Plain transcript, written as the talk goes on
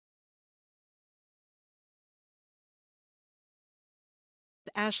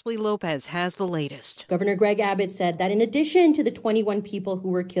Ashley Lopez has the latest. Governor Greg Abbott said that in addition to the 21 people who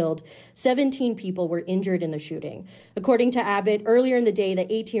were killed, 17 people were injured in the shooting. According to Abbott, earlier in the day, the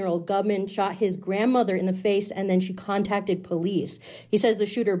 18-year-old gunman shot his grandmother in the face and then she contacted police. He says the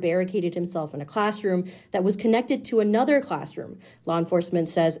shooter barricaded himself in a classroom that was connected to another classroom. Law enforcement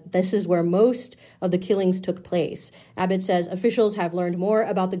says this is where most of the killings took place. Abbott says officials have learned more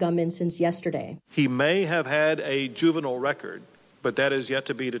about the gunman since yesterday. He may have had a juvenile record, but that is yet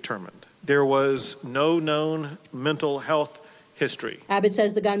to be determined. There was no known mental health history. Abbott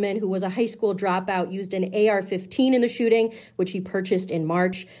says the gunman, who was a high school dropout, used an AR-15 in the shooting, which he purchased in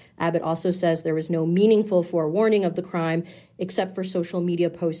March. Abbott also says there was no meaningful forewarning of the crime, except for social media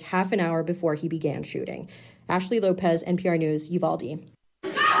posts half an hour before he began shooting. Ashley Lopez, NPR News, Uvalde.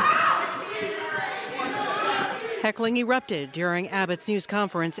 Heckling erupted during Abbott's news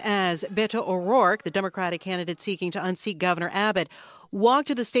conference as Beto O'Rourke, the Democratic candidate seeking to unseat Governor Abbott, walked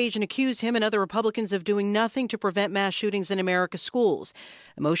to the stage and accused him and other Republicans of doing nothing to prevent mass shootings in America's schools.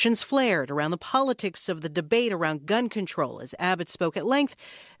 Emotions flared around the politics of the debate around gun control as Abbott spoke at length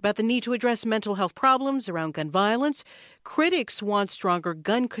about the need to address mental health problems around gun violence. Critics want stronger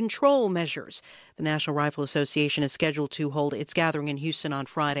gun control measures. The National Rifle Association is scheduled to hold its gathering in Houston on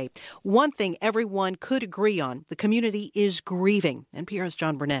Friday. One thing everyone could agree on, the community is grieving. NPR's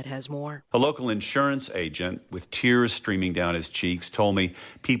John Burnett has more. A local insurance agent with tears streaming down his cheeks told me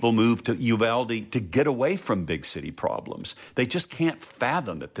people moved to Uvalde to get away from big city problems. They just can't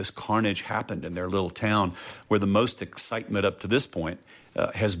fathom that this carnage happened in their little town where the most excitement up to this point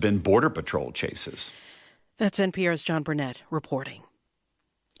has been Border Patrol chases. That's NPR's John Burnett reporting.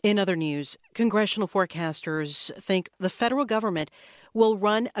 In other news, congressional forecasters think the federal government will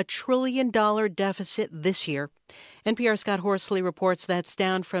run $1 trillion deficit this year. NPR's Scott Horsley reports that's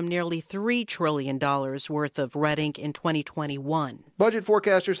down from nearly $3 trillion worth of red ink in 2021. Budget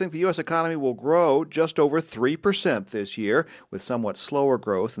forecasters think the U.S. economy will grow just over 3% this year, with somewhat slower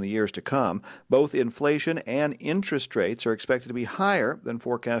growth in the years to come. Both inflation and interest rates are expected to be higher than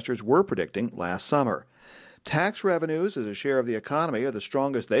forecasters were predicting last summer. Tax revenues as a share of the economy are the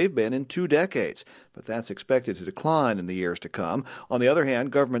strongest they've been in 2 decades, but that's expected to decline in the years to come. On the other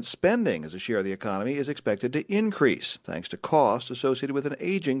hand, government spending as a share of the economy is expected to increase, thanks to costs associated with an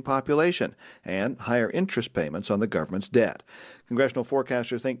aging population and higher interest payments on the government's debt. Congressional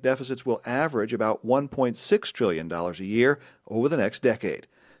forecasters think deficits will average about $1.6 trillion a year over the next decade.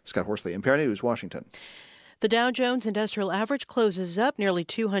 Scott Horsley, NPR News, Washington. The Dow Jones Industrial Average closes up nearly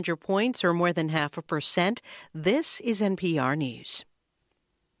 200 points, or more than 0.5%. This is NPR News.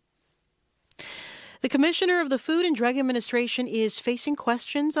 The commissioner of the Food and Drug Administration is facing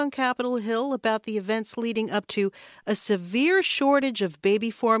questions on Capitol Hill about the events leading up to a severe shortage of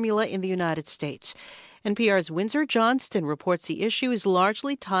baby formula in the United States. NPR's Windsor Johnston reports the issue is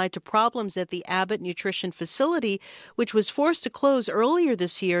largely tied to problems at the Abbott Nutrition Facility, which was forced to close earlier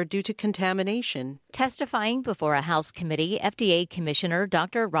this year due to contamination. Testifying before a House committee, FDA Commissioner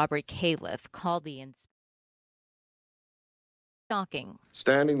Dr. Robert Califf called the inspection shocking.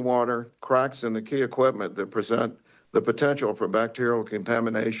 Standing water, cracks in the key equipment that present the potential for bacterial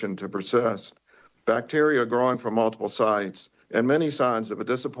contamination to persist, bacteria growing from multiple sites, and many signs of a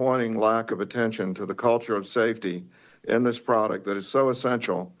disappointing lack of attention to the culture of safety in this product that is so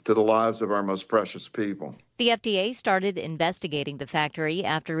essential to the lives of our most precious people. The FDA started investigating the factory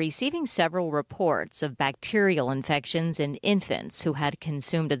after receiving several reports of bacterial infections in infants who had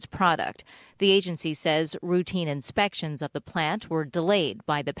consumed its product. The agency says routine inspections of the plant were delayed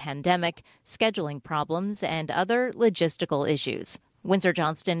by the pandemic, scheduling problems, and other logistical issues. Windsor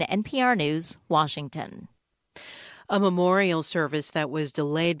Johnston, NPR News, Washington. A memorial service that was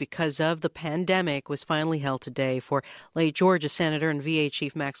delayed because of the pandemic was finally held today for late Georgia Senator and VA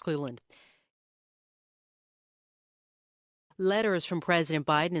Chief Max Cleland. Letters from President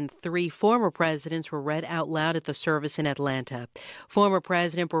Biden and 3 former presidents were read out loud at the service in Atlanta. Former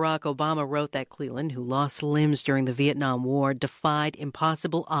President Barack Obama wrote that Cleland, who lost limbs during the Vietnam War, defied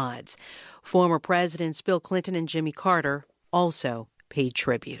impossible odds. Former Presidents Bill Clinton and Jimmy Carter also paid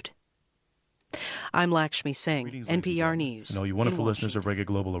tribute. I'm Lakshmi Singh, NPR News. And all you wonderful listeners of Reggae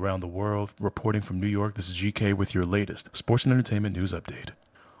Global around the world, reporting from New York, this is GK with your latest sports and entertainment news update.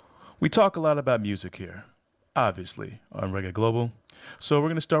 We talk a lot about music here, obviously, on Reggae Global, so we're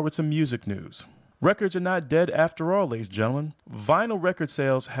going to start with some music news. Records are not dead after all, ladies and gentlemen. Vinyl record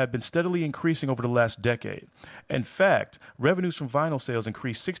sales have been steadily increasing over the last decade. In fact, revenues from vinyl sales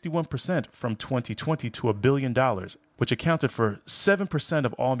increased 61% from 2020 to $1 billion, which accounted for 7%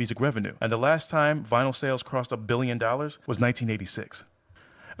 of all music revenue. And the last time vinyl sales crossed $1 billion was 1986.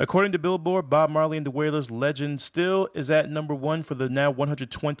 According to Billboard, Bob Marley and the Wailers' Legend still is at number 1 for the now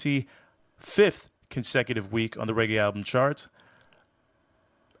 125th consecutive week on the reggae album charts.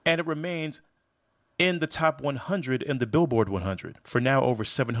 And it remains in the top 100 in the Billboard 100 for now over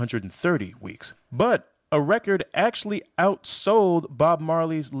 730 weeks. But a record actually outsold Bob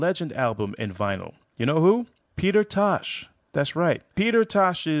Marley's Legend album in vinyl. You know who? Peter Tosh. That's right. Peter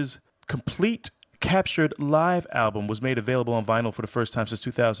Tosh's complete captured live album was made available on vinyl for the first time since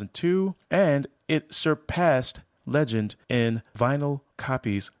 2002, and it surpassed Legend in vinyl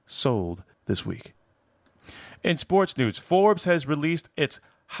copies sold this week. In sports news, Forbes has released its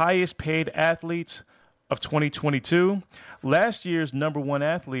highest paid athletes of 2022. Last year's number 1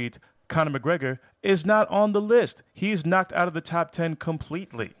 athlete, Conor McGregor, is not on the list. He's knocked out of the top 10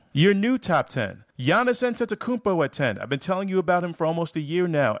 completely. Your new top 10. Giannis Antetokounmpo at 10. I've been telling you about him for almost a year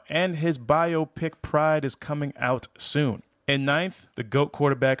now, and his biopic Pride is coming out soon. In 9th, the GOAT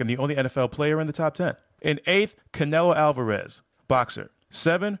quarterback and the only NFL player in the top 10. In 8th, Canelo Alvarez, boxer.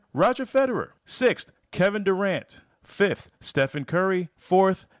 7, Roger Federer. 6th, Kevin Durant. 5th, Stephen Curry.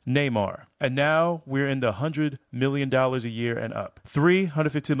 4th, Neymar. And now we're in the $100 million a year and up. 3,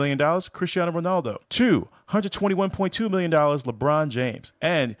 $115 million, Cristiano Ronaldo. 2, $121.2 million, LeBron James.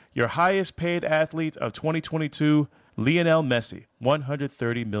 And your highest paid athlete of 2022, Lionel Messi,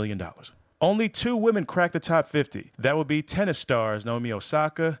 $130 million. Only 2 women cracked the top 50. That would be tennis stars Naomi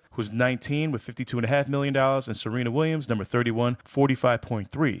Osaka, who's 19 with $52.5 million, and Serena Williams, number 31,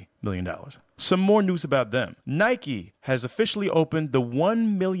 $45.3 million. Some more news about them. Nike has officially opened the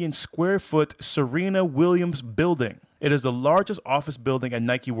 1 million square foot Serena Williams building. It is the largest office building at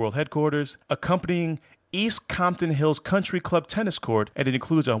Nike World Headquarters, accompanying East Compton Hills Country Club tennis court, and it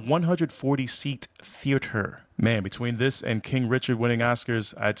includes a 140-seat theater. Man, between this and King Richard winning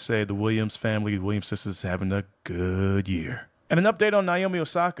Oscars, I'd say the Williams family, the Williams sisters, having a good year. And an update on Naomi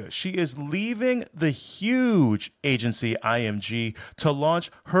Osaka. She is leaving the huge agency IMG to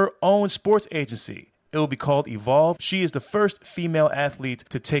launch her own sports agency. It will be called Evolve. She is the first female athlete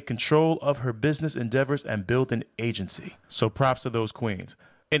to take control of her business endeavors and build an agency. So props to those queens.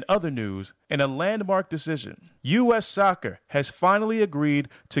 In other news, in a landmark decision, U.S. Soccer has finally agreed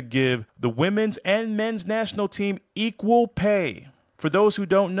to give the women's and men's national team equal pay. For those who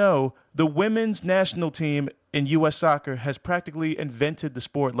don't know, the women's national team in U.S. Soccer has practically invented the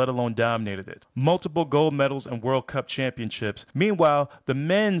sport, let alone dominated it. Multiple gold medals and World Cup championships. Meanwhile, the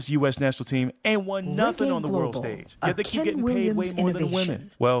men's U.S. national team ain't won nothing on the world stage. Yet they keep getting paid way more than the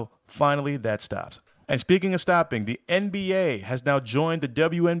women. Well, finally, that stops. And speaking of stopping, the NBA has now joined the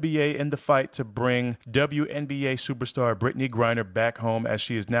WNBA in the fight to bring WNBA superstar Brittany Griner back home, as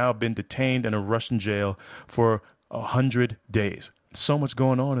she has now been detained in a Russian jail for 100 days. So much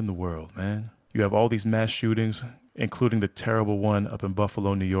going on in the world, man. You have all these mass shootings, including the terrible one up in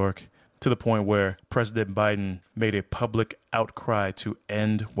Buffalo, New York, to the point where President Biden made a public outcry to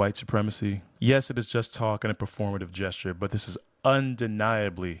end white supremacy. Yes, it is just talk and a performative gesture, but this is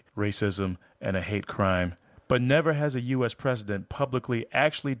undeniably racism and a hate crime. But never has a U.S. president publicly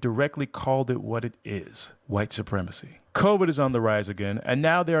actually directly called it what it is, white supremacy. COVID is on the rise again, and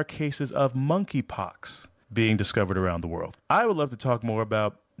now there are cases of monkeypox being discovered around the world. I would love to talk more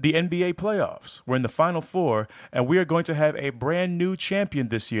about the NBA playoffs. We're in the Final Four, and we are going to have a brand new champion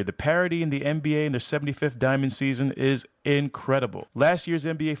this year. The parity in the NBA in their 75th diamond season is incredible. Last year's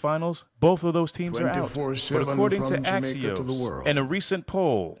NBA Finals, both of those teams are out. But according to Axios, in a recent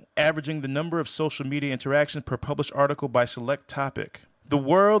poll, averaging the number of social media interactions per published article by select topic, the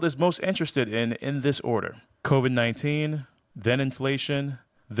world is most interested in this order: COVID-19, then inflation,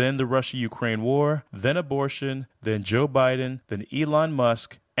 then the Russia-Ukraine war, then abortion, then Joe Biden, then Elon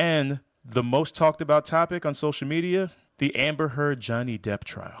Musk, and the most talked about topic on social media, the Amber Heard Johnny Depp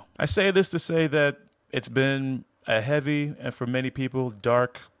trial. I say this to say that it's been a heavy and for many people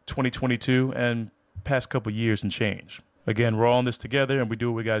dark 2022 and past couple years and change. Again, we're all in this together and we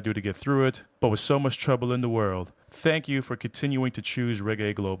do what we got to do to get through it. But with so much trouble in the world, thank you for continuing to choose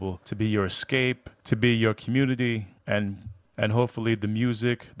Reggae Global to be your escape, to be your community, and hopefully the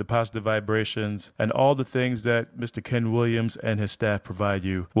music, the positive vibrations, and all the things that Mr. Ken Williams and his staff provide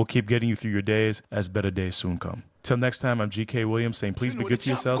you will keep getting you through your days as better days soon come. Till next time, I'm GK Williams saying please be good to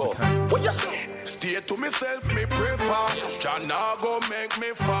yourselves and kind. Stay to myself, me pray for. Jah nah go make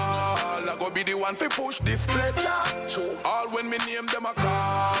me fall. I go be the one fi push this stretcher. All when me name them a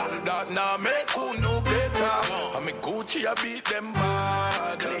call. That nah make who know better. And me Gucci I beat them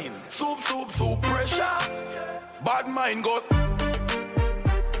bad. Clean. Soup pressure. Bad mind goes.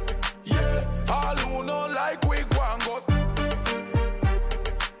 Yeah. All who know like we go and goes.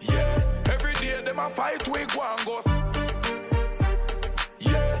 Yeah. Every day them a fight we go and goes.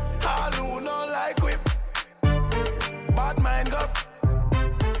 Yeah.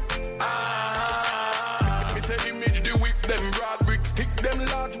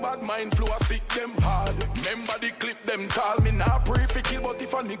 mind flow sick them hard. Remember the clip them tall. Me nah pray for kill, but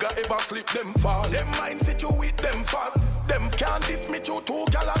if a nigga ever slip them fall. Them mind situate them false. Them can't diss me to two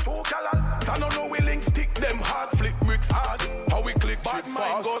gala. So no no we link stick them hard. Flick bricks hard. How we click bad shit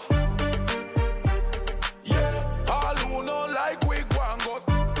mind goes. Yeah, all who know like we guangos.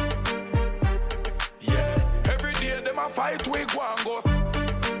 Yeah, every day them a fight we guangos.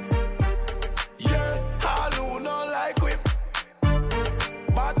 Yeah, all who know like we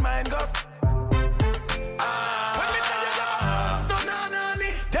bad mind goes. When me tell you no me,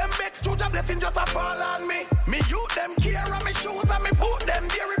 them extra blessings just a fall on me. Me youth them care on me shoes and me put them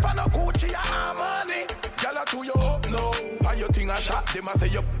there if I no Gucci or Armani. Gyal to you up now, and you think a shot. Them a say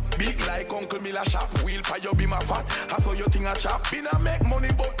you big like Uncle Miller shop. Wheel pa you be my fat. I saw you think a chop. Been a make money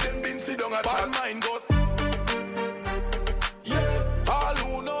but them been sit down a chat. Bad mind goes. Yeah, all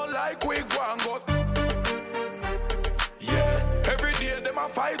who know like we guangos. Yeah, every day them a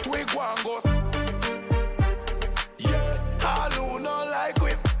fight we guangos. Yeah, all who know like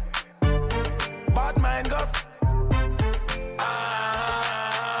we bad mind goes.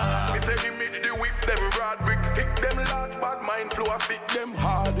 Me say image the whip them broad brick stick them large bad mind flow stick them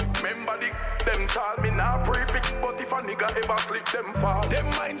hard. Remember them tall me nah pray fix but if a nigga ever slip them fall. Them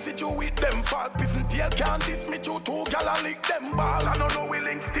mind situate them fast piss and tail can't diss me to two gala lick them balls. I don't know we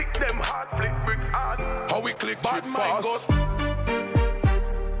link stick them hard flick bricks hard. How we click bad mind goes.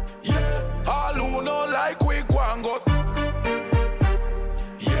 Yeah, all who know like we guangos.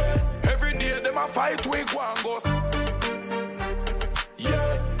 Yeah, every day them a fight we guangos.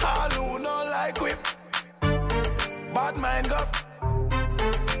 Yeah, all who know like we bad mind goes.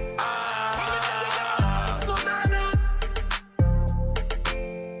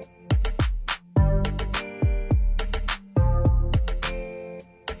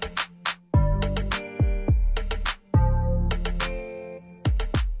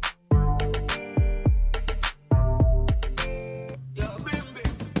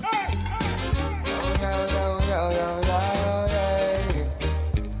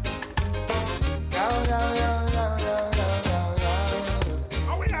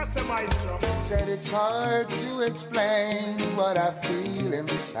 Said it's hard to explain what I feel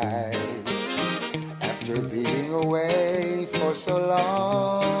inside after being away for so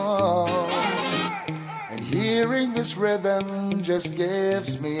long. And hearing this rhythm just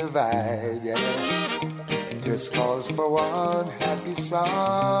gives me a vibe, yeah. This calls for one happy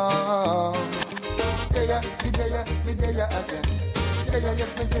song. Me day again.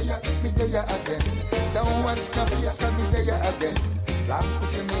 Yes, me day again. Don't watch no face, cause me day again. Long for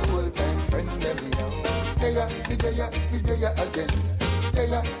see me old time friend, let me know. Me day again.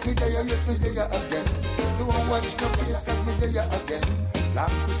 Yes, me day again. Don't watch no face, cause me day again. Long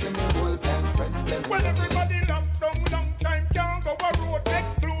for see me old time friend, let me know. Well, everybody locked down, long time can't go a road.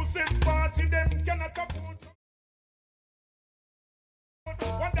 Exclusive party, them cannot afford.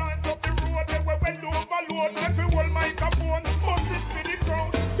 One dance up the road, they were well overload. Every whole microphone, bust it for the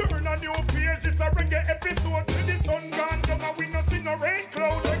crowd. Turn a new page, it's a reggae episode. See the sun gone down and we no see no rain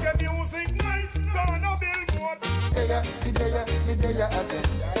cloud. Reggae music nice, gonna billboard. Me day again.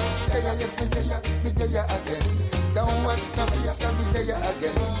 Yes, me day again. Don't watch no face, cause me day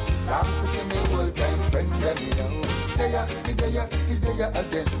again. Long for see me old time friend, let me know. Me day again. Yes,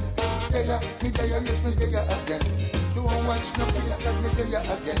 me day again. Don't watch no face, cause me day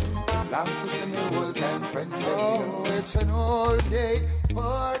again. Long for see me old time friend, let me know. It's an all day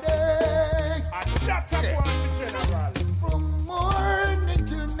party. And that's a one general. From morning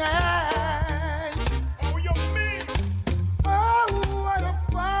till night. Oh, you mean? Oh, what a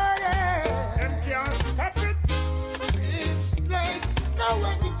party. Them can't stop it. Seems like no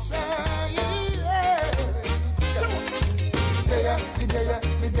one can say. Me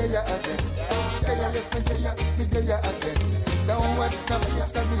day again. Yes, me day again. Don't watch no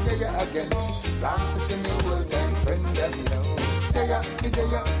face, cause me day again. Long for see me old time friend, let me know. Me day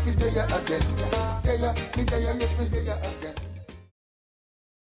again. Yes, me day again.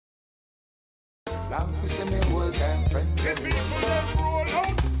 Long for see me old time friend, let me know. Roll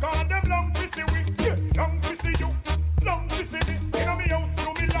out, call them long to see we. Long to see you, long to see me. You know me house,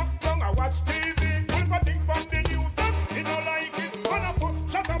 you me lock down, I watch TV. All my things from the news, you know like it. One of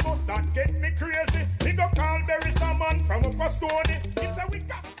us chat about that get me crazy. We go call Barry Salmon from Upper Stony. It's a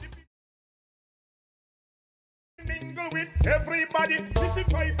week up. Mingle with everybody. This is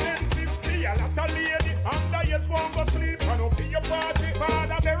 5, 10, 50. A lot of lady. And the age won't go sleep. And off your party.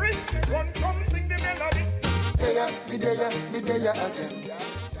 Father Barry, run come sing the melody. Me day again.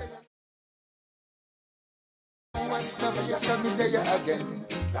 Watch my face, cause me day again.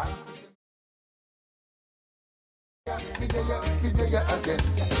 Me there again.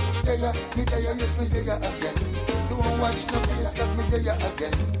 Me there, yes, me there again. Don't watch no face, cause me there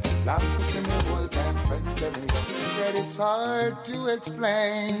again. Long for see me old time friend of me. He said it's hard to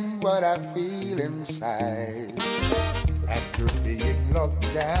explain what I feel inside after being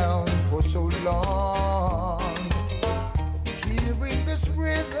locked down for so long. Hearing this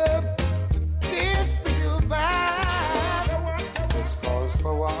rhythm, this real vibe, this calls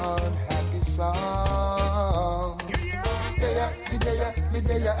for one happy song. Me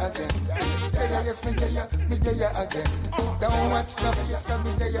there again. Yes, me there again. Don't watch no face, cause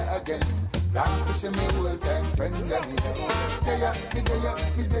me there again. Long for see me old time friend of me. Me there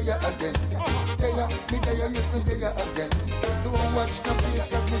again. Me there, yes, me there again. Don't watch no face,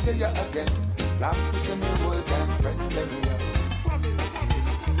 cause me there again. Long for see me old time friend of me.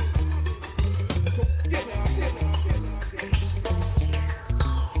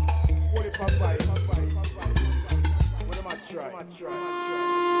 What if I buy?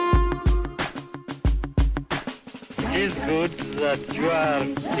 It is good that you are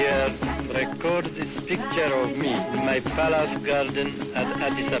here to record this picture of me in my palace garden at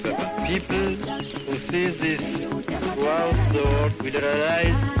Addis Ababa. People who see this throughout the world will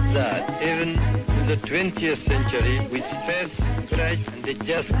realize that even in the 20th century, with space, courage, and a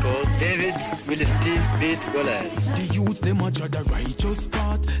just cause, David will still beat Goliath. The youths, them a the righteous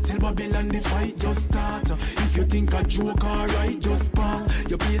part. Tell Babylon the fight just start. If you think a joke alright, just pass.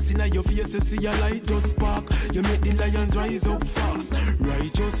 Your place in your face, you see a light just spark. You make the lions rise up fast.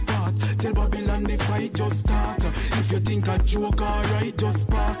 Righteous part. Tell Babylon the fight just start. If you think a joke alright, just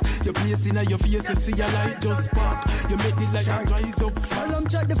pass. Your place in your face, you see a light just spark. You make the lions rise up fast. Tell them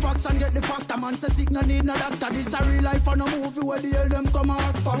check the facts and get the fact. A man say sick, no need no doctor. This a real life and a movie where the hell them come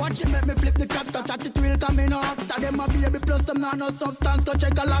out for. Watch it, make me flip the chapter. Chat it real, come in no actor. Them a baby plus them not no substance. Go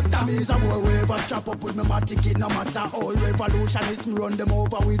check a lacta. Me is a boy wave a strap up with me my ticket. No matter all revolutionists, me run them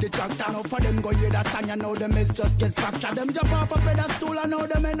over with the tractor. Now for them go hear that song, you know them is just get fractured. Them jump off a pedestal and now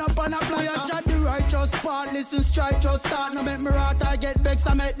them end up on a plan. I chat the righteous part, listen strike just start. No make me rot, I get vexed,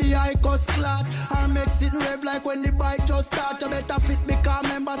 I make the eye cuss clot. I make it rev like when the bike just start. You better fit because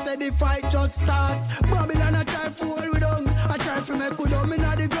member say the fight just start. Babylon I try to hold we down. I try to make we down. Me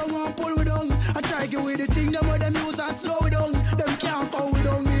not the ground and pull we down. I try to give with the thing them with them use and slow we down. Them can't go we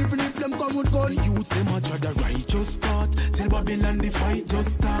down even if them come with gun. The youths them a try the righteous part. Tell Babylon the fight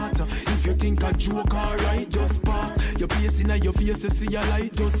just start. If you think a joke alright, just pass. Your place in your face, you see a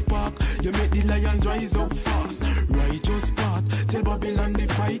light just spark. You make the lions rise up fast. Righteous part. Tell Babylon the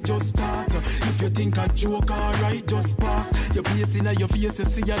fight just start. If you think a joke alright, just pass. Your place in your face, you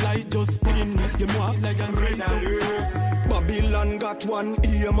see a light just spark. You make lions rise up fast. Babylon got one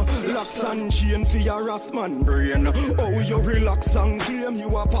aim. Locks and chain for your Rasman brain. Oh, you relax and claim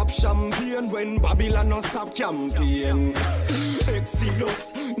you a pop champagne when Babylon no stop campaign.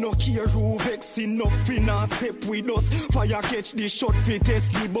 Exodus, no care who vex enough in a step with us. Fire catch the shot fi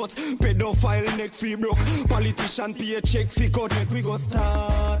test the butt. Pedophile neck fi broke. Politician pay a check fi cut. Make we go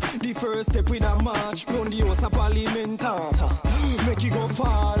start the first step with a march round the house of parliament. Make it go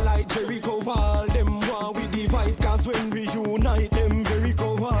far like Jericho wall. Them war we divide cause when we unite them very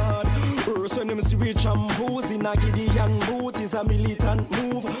coward. First when them see we tramples in a Gideon boot is a militant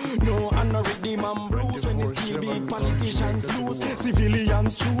move. No honor with the man blues when they still beat politicians lose.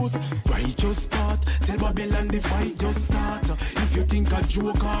 Civilians choose righteous part. Tell Babylon the fight just start. If you think a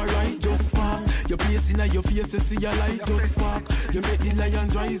joke alright, just pass. Your place in your face, you see a light just spark. You make the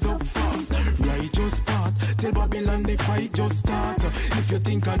lions rise up fast. Righteous part. Tell Babylon the fight just start. If you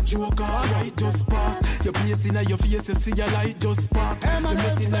think a joke alright, just pass. Your place in your face, you see a light just spark. You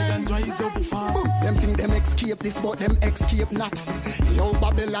make the lions rise up fast. Them think them escape this, but them escape not. Yo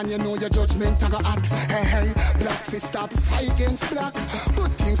Babylon, you know your judgment I got hot. Hey, hey, black fist stop fight against black.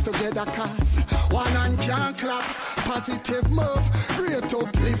 Put things together cause one hand can't clap. Positive move, great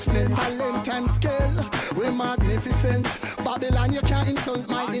upliftment, talent and skill. We're magnificent. Babylon, you can't insult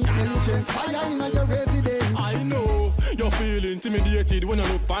my intelligence. Fire in your residence. I know you feel intimidated when you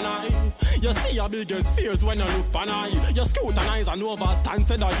look pan I. You see your biggest fears when you look pan I. You scrutinize and overstand,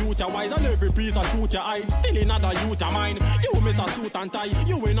 say that youth are wise. And every piece of truth you hide, still another youth of mine. You miss a suit and tie,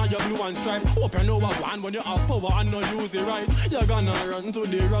 you win on your blue and stripe. Hope you know what one when you have power and not use it right. You're gonna run to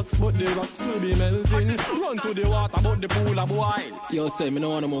the rocks, but the rocks will be melting. Run to the water, but the pool of boil. Yo, say me no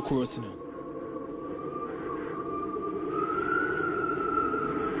want no more crossing.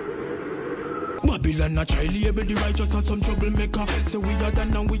 Babylon a try label the righteous as some troublemaker. Say we are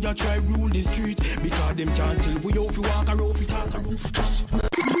done and we a try rule the street. Because them can't tell we how fi walk or how fi talk.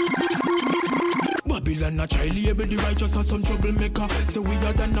 Babylon Babylon a try label the righteous as some troublemaker. Say we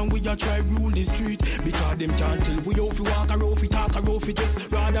are done and we are try rule the street. Because them can't tell we how fi walk or how fi talk or how fi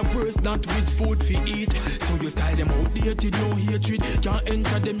just rather purse not with food fi eat. So you style them outdated, no hatred. Can't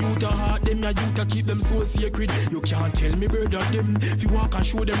enter them youth a heart, them ya youth a keep them so sacred. You can't tell me brother them fi walk and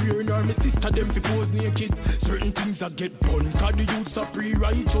show them rear nor me sister them fi pose naked. Certain things that get bun, cause the youths are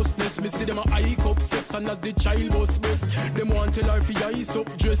pre-righteousness. Me see them a hike up sex and as the child bust breast. Them want tell her fi ice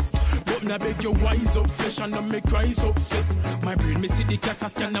up dressed. But me I beg you wise up flesh and them make rise up sick. My brain me see the cats a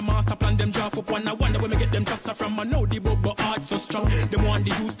scan the master plan them draft up one. I wonder where me get them tracks from. I know the bubble heart so strong. Them want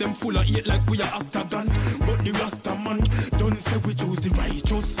the youth them full of hate like we are octagon. But the Rasta man don't say we choose the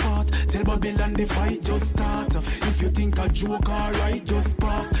righteous path. Tell Babylon the fight just start. If you think a joke alright just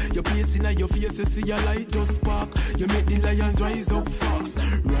pass. Your place in your face you see a light just spark. You make the lions rise up fast.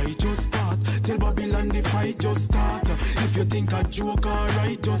 Righteous path. Tell Babylon the fight just start. If you think a joke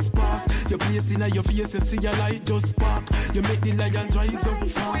alright just pass. Your place in your face you see a light just spark. You make the lions rise up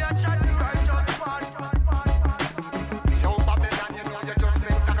fast.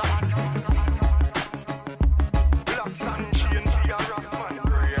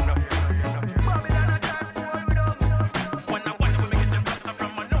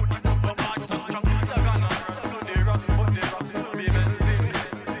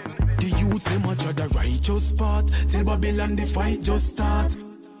 Righteous path, tell Babylon the fight just start.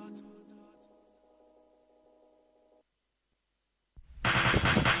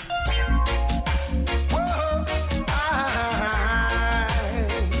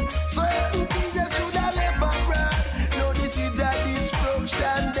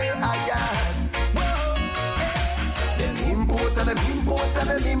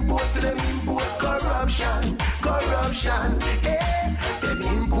 Corruption, eh? Them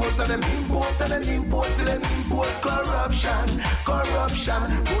import corruption.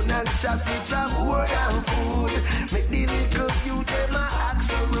 Food and shop which are more than food. Make the little youth them a act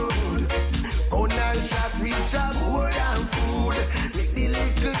so rude. Food and shop which are more than food. Make the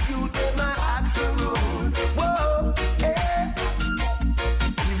little youth them a act so rude. Whoa, eh?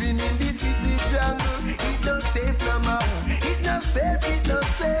 Living in the city jungle, it not safe no more. It not safe.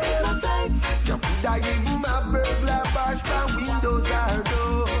 You could have given a burglar bash from windows or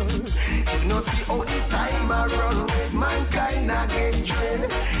doors. You know see all the time I run with mankind again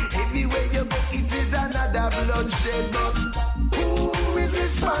trade. Everywhere you go it is another bloodshed. But who is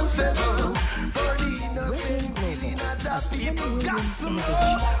responsible for the innocent killing of people? Got to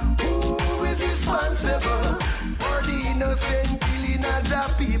know who is responsible for the innocent killing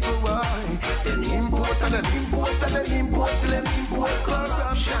of people. Why? Them import corruption, eh?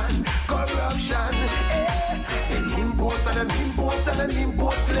 Them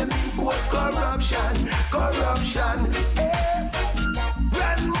import corruption, eh?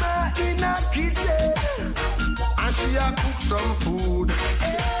 Grandma in a kitchen, and she a cook some food, eh?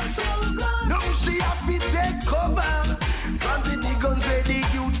 Now she have to take cover from the guns where the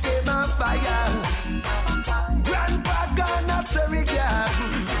youths them on fire. Grandpa gonna cherry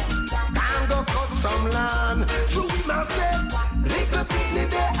garden, can't go cut some land. So we must say, little picnic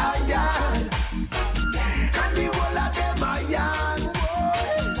they are yard, and the whole of them are yard.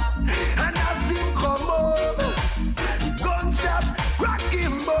 And as him come home, gunshot crack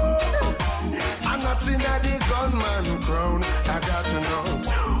him bone. I'm not in the gunman crown. I got to know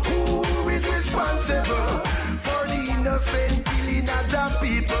who is responsible for the innocent killing of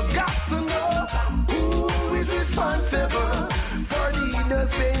people. Got to know who is responsible for the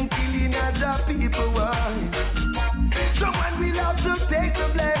innocent killing of people. Why? Someone will have to take the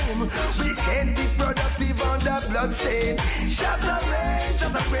blame. We can't be productive on the blood stain. Shut the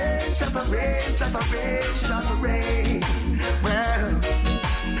rain. Well,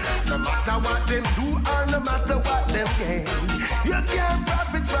 no matter what them do or no matter what them gain, you can't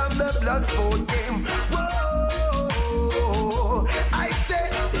profit from the blood food game. Whoa, I say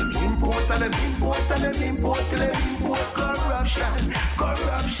them import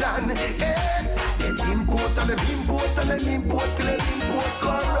corruption, eh? Them import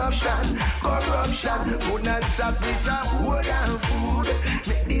corruption. Food and shop which are wood and food.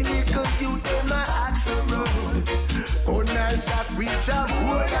 Make the little youth them a act so rude. Food and shop which are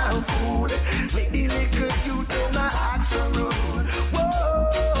wood and food. Make the little youth them a act so rude. Whoa,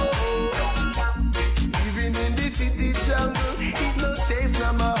 living in the city jungle, it no safe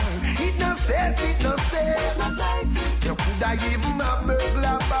no more. It no safe. You could have given a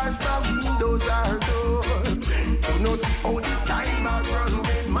burglar bars from windows or doors. You know see all the time I run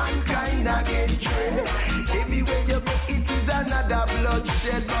with mankind again trade. Everywhere you go it is another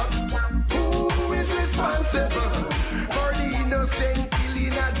bloodshed. But who is responsible for the innocent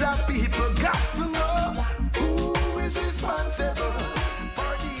killing of people? Got to know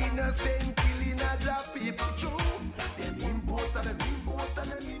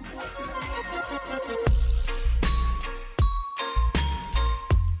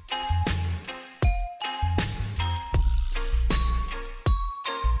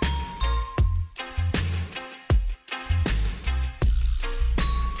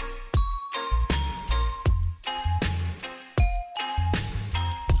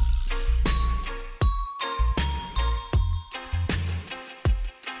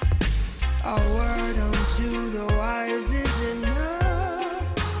A word unto the wise is enough.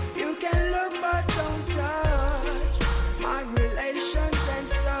 You can look but don't touch my relations and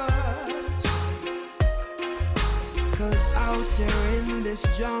such. 'Cause out here in this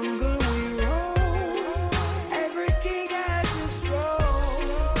jungle we roam. Every king has his throne.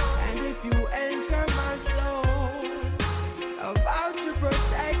 And if you enter my zone, I vow to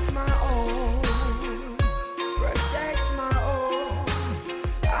protect my own. Protect my own.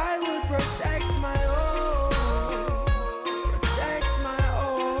 I will protect my own. Protect my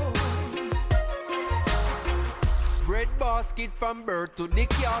own. Bread basket from birth to the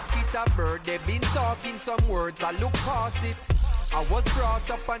casket of bird. They've been talking some words, I look past it. I was brought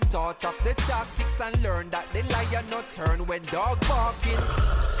up and taught of the tactics and learned that the lion not turn when dog barking.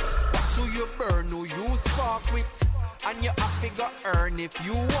 Watch who you burn, who you spark with. And you have to go earn if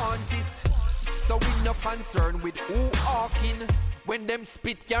you want it. So we no concern with who hawking. When them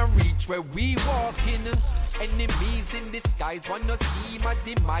spit can reach where we walking. Enemies in disguise wanna see my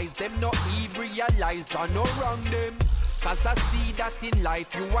demise. Them no even realize Jah no wrong them. 'Cause I see that in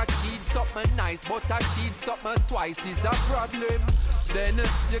life you achieve something nice, but achieve something twice is a problem. Then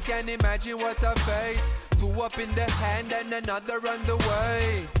you can imagine what I face. Two up in the hand and another on the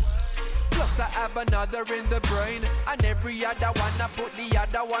way. Plus I have another in the brain, and every other one I put the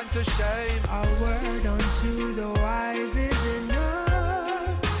other one to shame. A word unto the wise is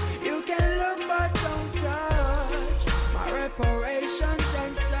enough. You can look but don't touch my reparations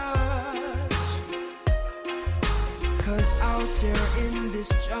and such. 'Cause out here in this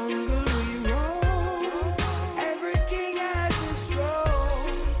jungle we roam. Every king has his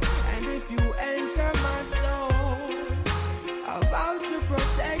throne. And if you enter my zone, I vow to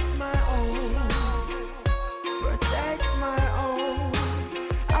protect my own. Protect my own.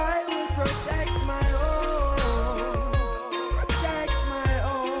 I will protect my own. Protect my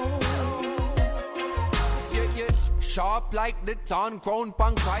own. Yeah, yeah. Sharp like the thorn crown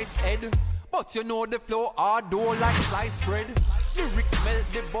pon Christ's head. But you know the flow hard dough like sliced bread. Lyrics melt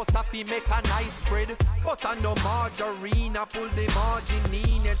the butter fi make a nice spread. But I no margarine, I pull the margin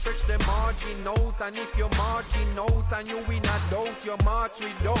in and stretch the margin out. And if you're marching out and you win a doubt, you march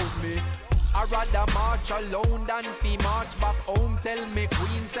without me. I'd rather march alone than be march back home. Tell me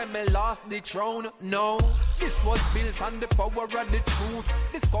queen say me lost the throne. No, this was built on the power of the truth.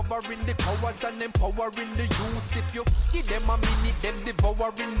 Discovering the cowards and empowering the youths. If you give them a minute, them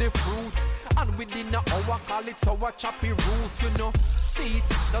devouring the fruit. And within an hour, call it sour choppy root, you know. See it,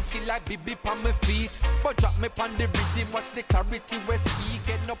 no skill like BB on my feet. But drop me on the rhythm, watch the clarity we speak.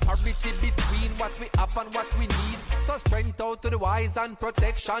 Get no parity between what we have and what we need. So strength out to the wise and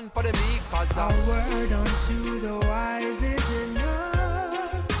protection for the meek. A word unto the wise is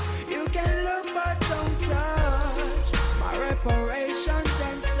enough. You can look but don't touch my reparations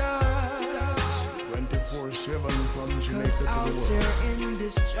and such. 24/7 from Jamaica to the out world. here in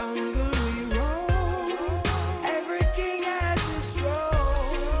this jungle we roam. Every king has his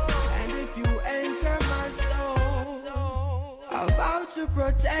throne. And if you enter my soul, I vow to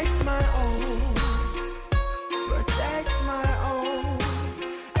protect my own. Protect my own.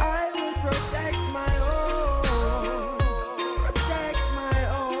 Protect my own. Protect my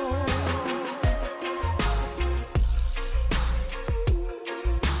own.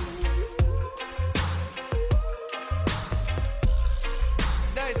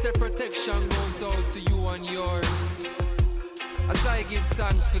 There's a protection goes out to you and yours. As I give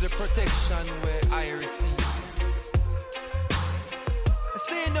thanks for the protection where I receive. I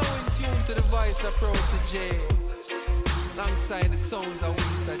stay now in tune to the voice of Protege. Alongside the sounds of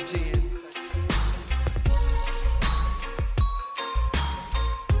Winter James.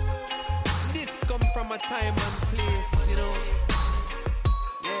 This come from a time and place, you know.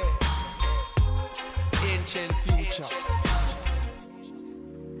 Yeah. Ancient future.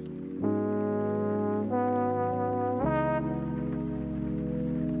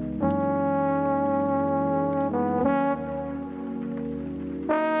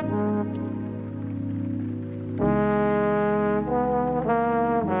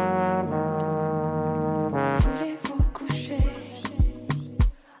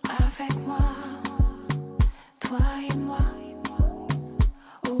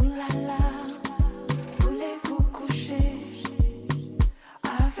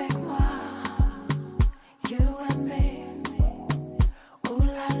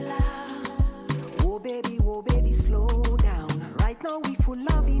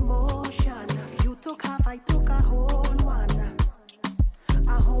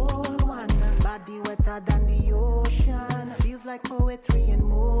 Like poetry in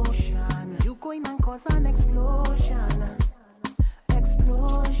motion. You going and cause an explosion.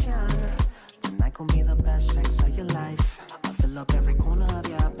 Explosion. gon' be the best sex of your life. I'll fill up every corner of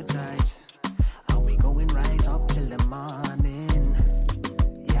your appetite. Are we going right up till the morning?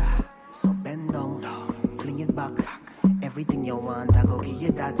 Yeah, so bend down, fling it back. Everything you want, I go give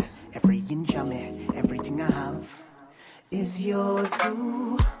you that. Every inch of me, everything I have is yours,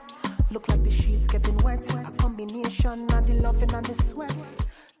 ooh. Look like the sheets getting wet. A combination of the loving and the sweat.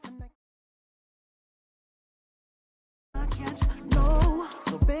 I can't, no.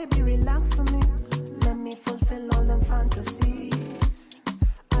 So baby, relax for me. Let me fulfill all them fantasies.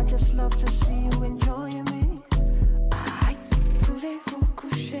 I just love to see you enjoying me. Voulez-vous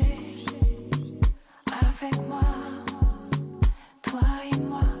coucher avec moi, toi et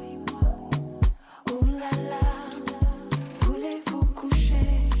moi? Ouh là là. Voulez-vous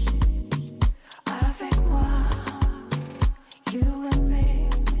coucher avec moi, you and me?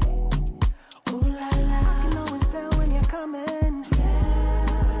 Ooh la la. I can always tell when you're coming,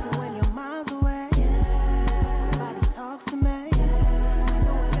 yeah. Even when you're miles away, yeah. Your body talks to me, yeah. I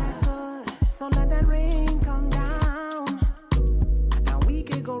know we're that good, so let that rain come down, and we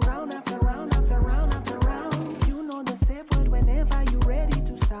can go round after round after round after round. You know the safe word whenever you're ready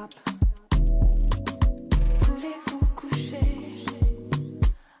to stop. Voulez-vous coucher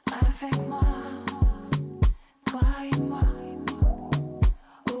avec moi, toi et moi?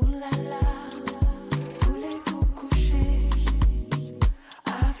 Ouh là là. Voulez-vous coucher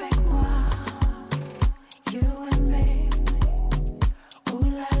avec moi, you and me? Ooh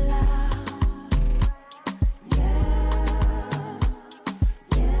la la. Yeah,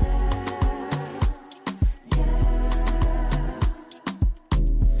 yeah, yeah.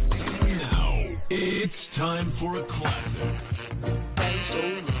 Now, it's time for a classic.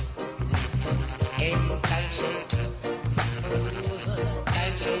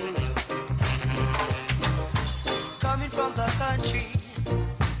 Coming from the country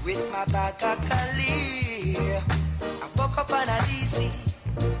with my bag of Cali, I woke up on a DC.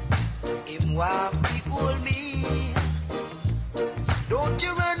 Him want people me. Don't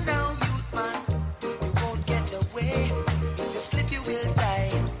you run now, youth man. You won't get away. If you slip, you will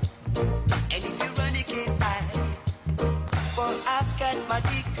die. And if you run, you can't hide. For I've got my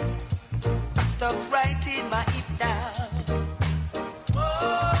dick stuck right in my hip now.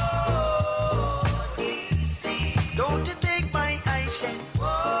 Oh, DC. Don't you take my eyeshadow. Oh,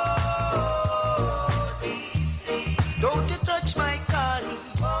 DC. Don't you touch my collie.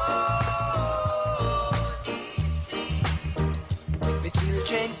 Oh, DC. My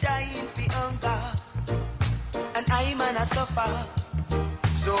children dying for hunger, and I'm gonna suffer.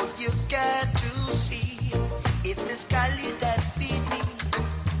 So you've got to see, it's the Scally that feed me.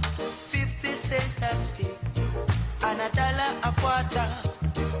 50 cents a stick and $1 a quarter.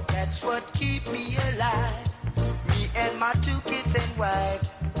 That's what keep me alive. Me and my 2 kids and wife.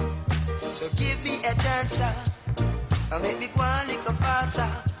 So give me a chance, and make me go a little faster.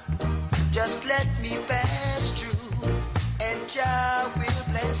 Just let me pass through, and Jah will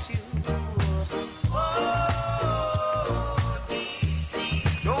bless you. Oh, DC.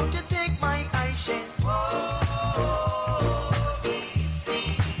 Don't you take my eyeshadow. Oh, DC.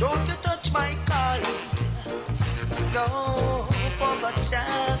 Don't you touch my calling. No, for the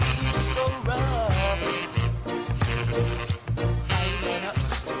time is so rough. I'm gonna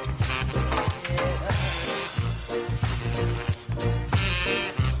hustle. Yeah.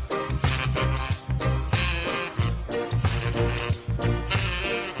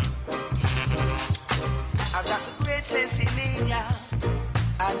 I've got the great sense in me, yeah,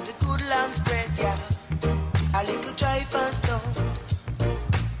 and the good lamb's bread, yeah. A little tripe and stone,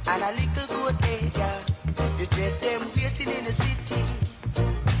 and a little goat egg, yeah. You dread them waiting in the city.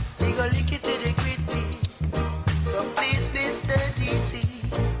 We go lick it to the gritty. So please, Mr. DC,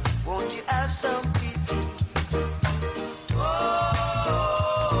 won't you have some pity?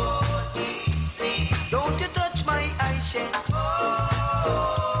 Oh, DC. Don't you touch my eyeshadow.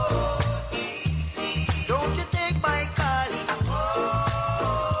 Oh, DC. Don't you take my collie. Oh,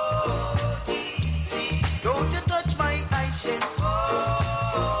 DC. Don't you touch my eyeshadow.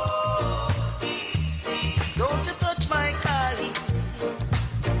 Oh, DC. Don't you touch my collie.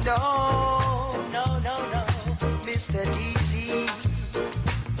 No,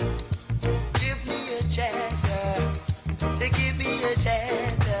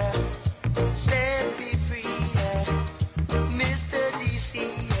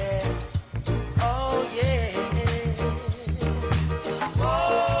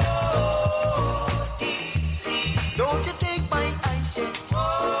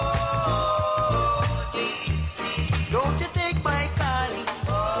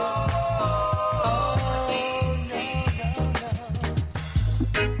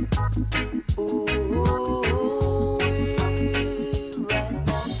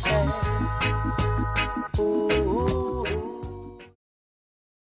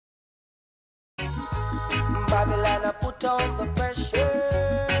 Babylon, I put on the pressure.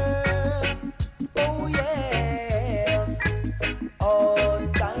 Oh yes, all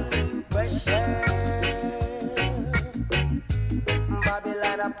time pressure.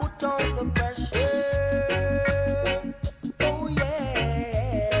 Babylon, I put on the pressure. Oh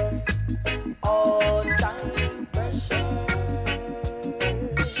yes, all time pressure.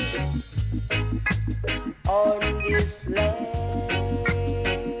 On this land,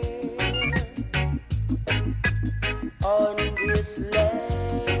 on this land.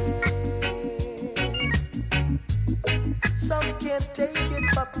 Some can't take it,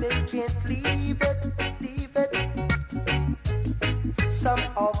 but they can't leave it, leave it. Some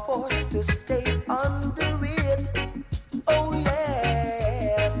are forced to stay under it. Oh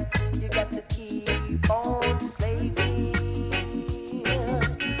yes, you got to keep on slaving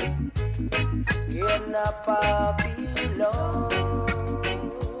in a Babylon.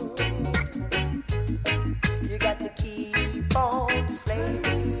 You got to keep on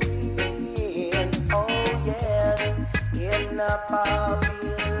slaving. Oh yes, in a Babylon.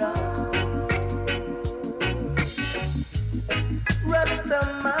 Rasta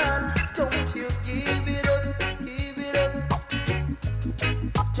man, don't you give it up, give it up.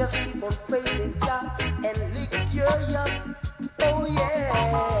 Just keep on praising Jah and lick your yuck. Oh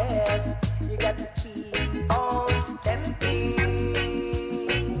yes, you got to keep on stepping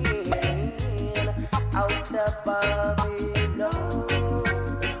out of Babylon.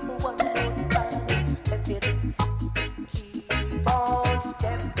 One more time, step it. Keep on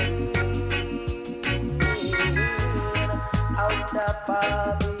stepping out of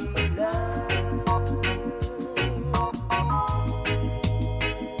Babylon.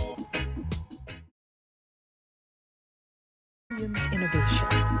 Innovation.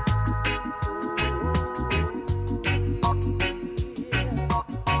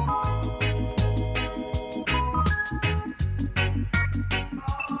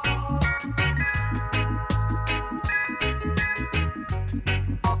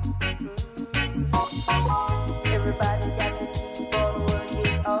 Everybody got to keep on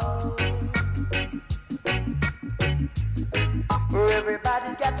working on. Everybody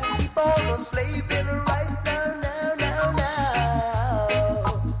got to keep on slaving right now, now, now, now.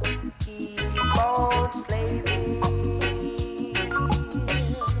 Keep on slaving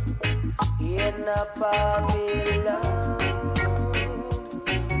in a Babylon.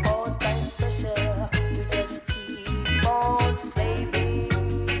 All time pressure, we just keep on slaving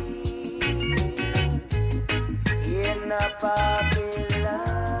in a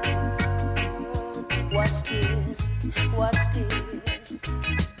Babylon. Watch this, watch this.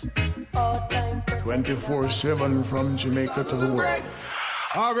 All time pressure. 24/7 from Jamaica to the world.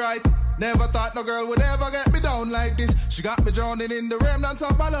 Alright, never thought no girl would ever get me down like this. She got me drowning in the remnants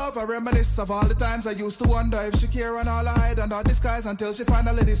of my love. I reminisce of all the times I used to wonder if she care and all I hide under disguise until she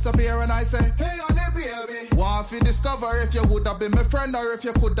finally disappear and I say, hey honey baby, want to discover if you would have been my friend or if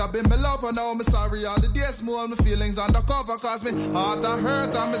you could have been my lover. Now me sorry all the days small, my feelings undercover, cause me heart a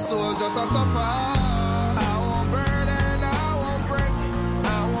hurt and my soul just a suffer. I won't burn and I won't break,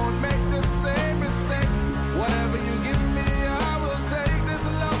 I won't make the same mistake. Whatever you give me, I will take. This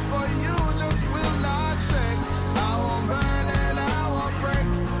love for you just will not shake. I won't burn and I won't break,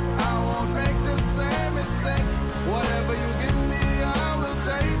 I won't make the same mistake. Whatever you give me, I will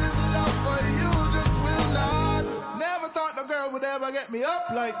take. This love for you just will not. Never thought no girl would ever get me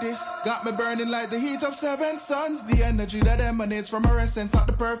up like this. Got me burning like the heat of 7 suns. The energy that emanates from her essence, not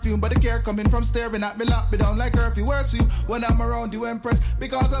the perfume, but the care coming from staring at me, lock me down like curfew. Words to you when I'm around you, impress.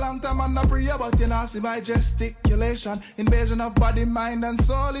 Because a long time I'm not free about you, now see my gesticulation. Invasion of body, mind, and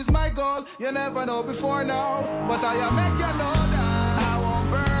soul is my goal. You never know before now, but I make you know that I won't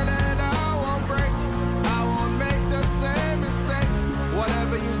burn and I won't break, I won't make the same mistake.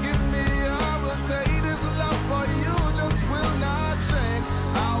 Whatever you give me, I will take. This love for you just will not shake.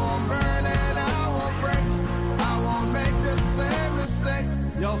 I won't burn and I won't break, I won't make the same mistake.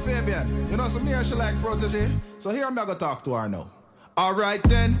 Yo, Fabian, you know some near she like protege, so here I'm gonna talk to her now. Alright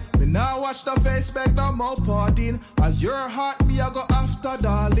then, me now watch the face back no more partying. As your heart me I go after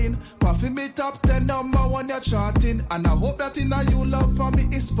darling. Puffin me top 10 number 1 you're charting. And I hope that in you love for me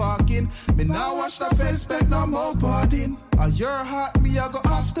is sparking. Me now watch the face back no more partying. As your heart me I go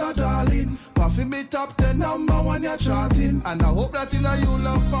after darling. Puffin me top 10 number 1 you're charting. And I hope that in you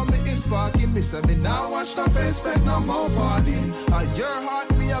love for me is sparking. Me say me now watch the face back no more partying. As your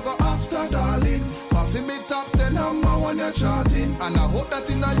heart me I go after darling. Puffin me top 10 number 1 you're charting. And I hope that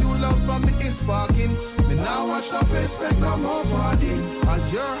in you love for me is sparking. Me now watch the face back no more partying.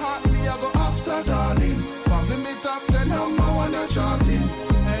 As your heart me I go after darling. Puffin me top 10 number 1 you're charting.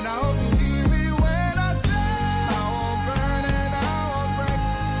 And I hope you hear me when I say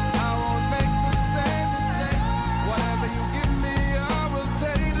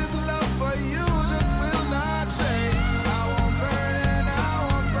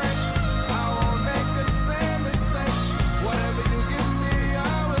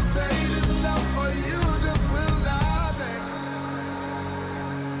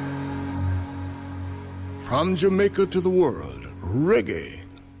From Jamaica to the world, Reggae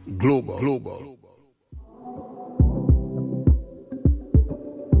Global.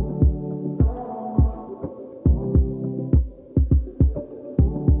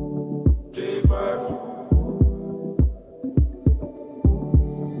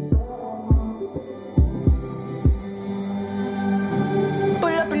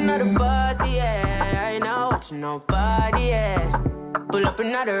 Nobody, yeah. Pull up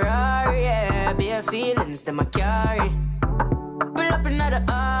another Rari, yeah. Bare feelings that I carry. Pull up another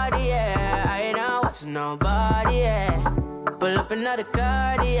Audi, yeah. I ain't not watching nobody, yeah. Pull up another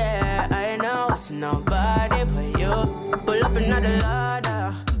Cardi, yeah. I ain't not watching nobody but you. Pull up another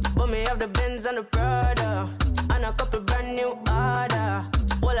Lada. Put me off the Benz and the Prada. And a couple brand new order.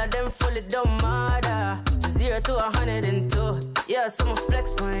 All of them fully don't matter. 0 to 102. Yeah, someone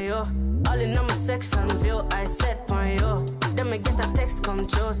flex on you. All in on my section view, I set for you. Then me get a text come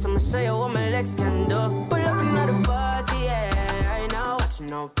true, so I'ma show you what my legs can do. Pull up another party, yeah. I ain't not watching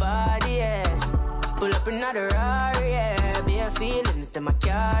nobody, yeah. Pull up another Rari, yeah. Bare feelings that I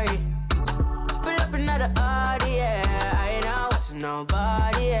carry. Pull up another Audi, yeah. I ain't not watching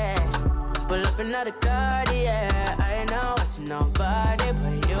nobody, yeah. Pull up another Cardi, yeah. I ain't not watching nobody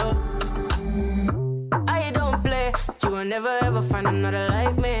but you. I don't play, you will never ever find another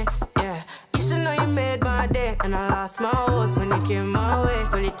like me. Yeah, you should know you made my day. And I lost my horse when you came my way.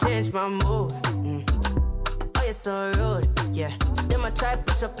 Really changed my mood. Oh, you're so rude. Yeah, then I try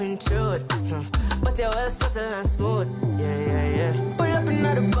push up intrude. But you're well subtle and smooth. Yeah. Pull up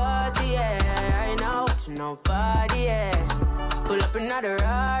another party, yeah. I ain't not watching nobody, yeah. Pull up another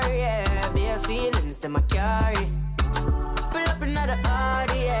Rari, yeah. Bare feelings that I carry. Pull up another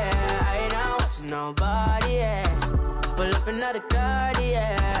Audi, yeah. I ain't not watching nobody, yeah. Pull up another Cardi,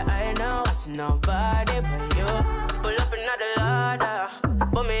 yeah. I ain't not watching nobody but you. Pull up another Lada.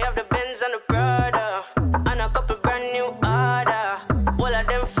 Put me off the Benz and the Prada. And a couple brand new order. All of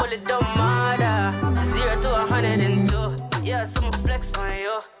them fully don't matter. 0 to 102. Yeah, someone flex on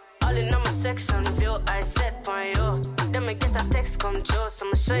you. All in on my section view, I set for you. Then me get a text come true, so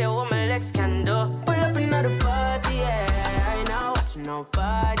I'ma show you what my legs can do. Pull up another party, yeah. I ain't not watching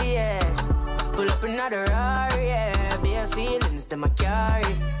nobody, yeah. Pull up another Rari, yeah. Bare feelings that I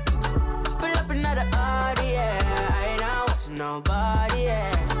carry. Pull up another Audi, yeah. I ain't not watching nobody,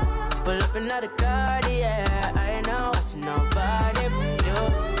 yeah. Pull up another Cardi, yeah. I ain't not watching nobody but you.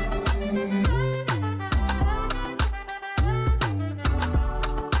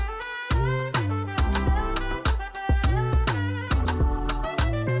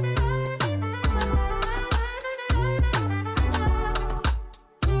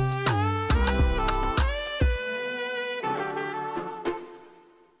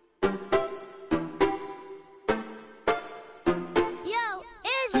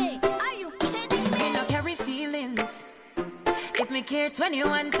 Care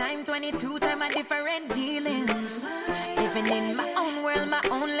 21 time, 22 time, a different dealings. Living in my own world, my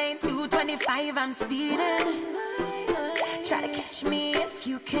own lane. 225, I'm speeding. Try to catch me if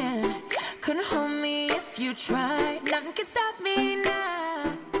you can. Couldn't hold me if you tried. Nothing can stop me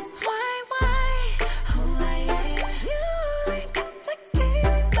now. Why? You ain't got the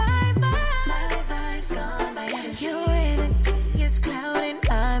game. Bye. My vibe's gone, my energy. Your energy is clouding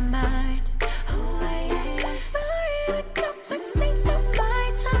my mind. Sorry to compensate for my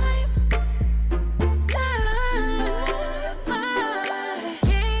time.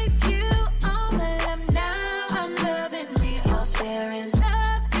 Gave you all my love, now I'm loving me all sparing.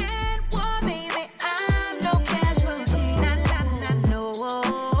 Love and war, baby, I'm no casualty. Nah, no.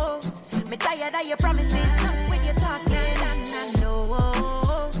 Me tired of your promises, not when you're talking. Nah, no.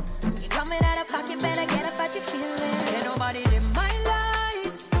 You coming out of pocket, better get up what you feeling. Ain't nobody in my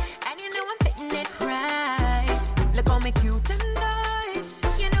light, and you know I'm fitting it right. Look on me cute and nice,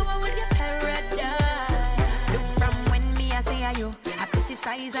 you know I was your paradise. Look from when me I say you, I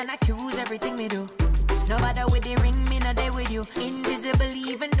criticize and accuse everything me do. No matter with the ring, me no day with you. Invisible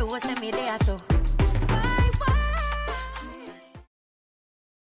even though I say me there so.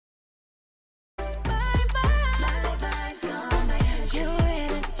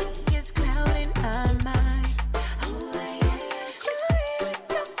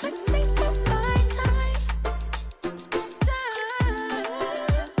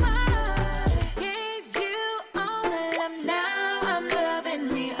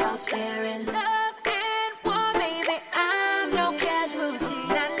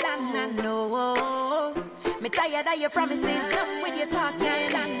 Your promises, not when you're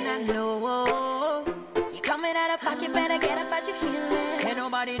talking. Nah, no. You coming out of pocket, better get up what you feeling. Ain't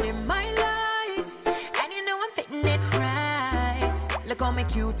nobody in my light, and you know I'm fitting it right. Look on me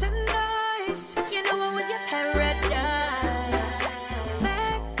cute and nice, you know what was your paradise?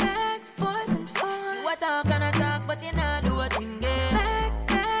 Back, forth and forth. You a talk and a talk, but you not do a thing, yeah.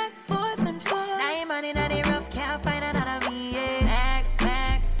 Back, forth and forth. Now you man inna the rough, can't find another me, yeah.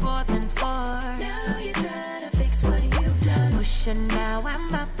 Back, forth and forth. Now you trying to fix what you've done. Pushing now,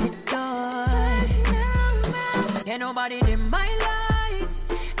 I'm out the door. Push now, I'm out. Ain't nobody in my light,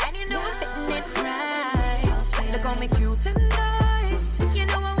 and you know I'm fitting it right. Look on me cute and nice. You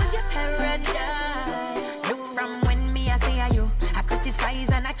know I was your paradise. Look from when me I say are you. I criticize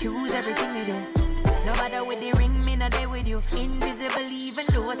and accuse everything we do. No matter with the ring, me not there with you. Invisible even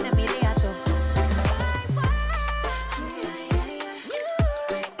though I say me there so.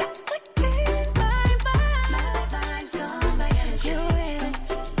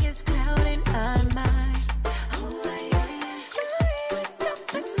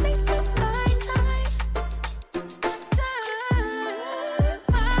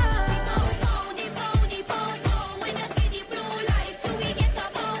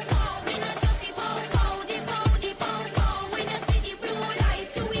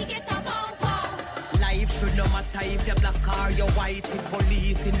 If you're black or you're white, it's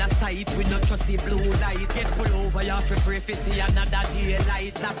police in the sight. We not trust the blue light. Get pulled over, you have to pray for see another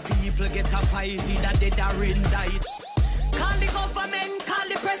daylight. Black people get a fight, either dead or in died. Call the government, call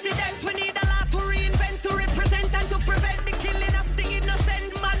the president. We need a lot to reinvent, to represent and to prevent the killing of the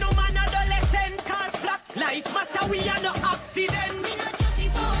innocent. Man, no man, adolescent. Cause black life matter, we are no accident. We not trust the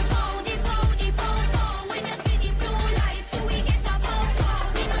pow, the pow. When you see the blue light, so we get a pow.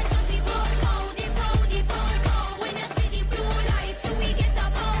 We not trust the pow, the pow. When you see the blue light, so we get a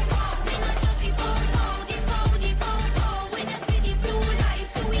pow. We not trust the pow, the pow. When you see the blue light,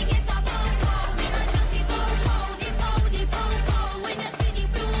 so we get a pow. We not trust the pow, the pow. When you see the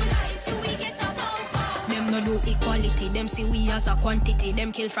blue light, so we get a pow. Them no do equality, them see we as a quantity.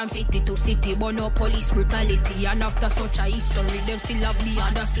 Them kill from city to city, but no police brutality. And after such a history, them still have the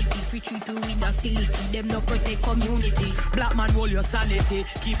other city. Free treat to with hostility, them no protect community. Black man hold your sanity,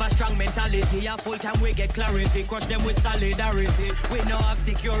 keep a strong mentality. A full time we get clarity, crush them with solidarity. We no have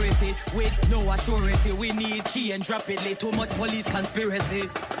security, with no assurance. We need change rapidly, too much police conspiracy.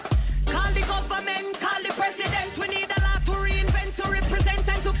 Call the government, call the president. We need a lot to reinvent, to represent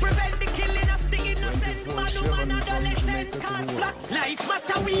and to prevent the killing of the innocent. Man, woman, adolescent. Cause black life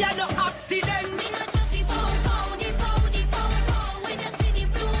matter, we are no accident. We not just the pow, the pow. When you see the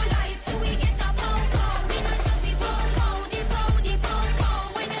blue light, so we get a pow. We not just the pow, the pow.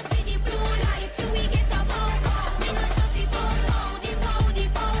 When you see the blue light, so we get a pow. We not just the pow, the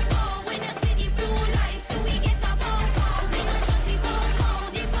pow. When you see the blue light, so we get a pow. We not just the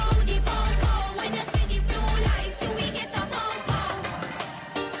pow, the pow. When you see the blue light, so we get a pow.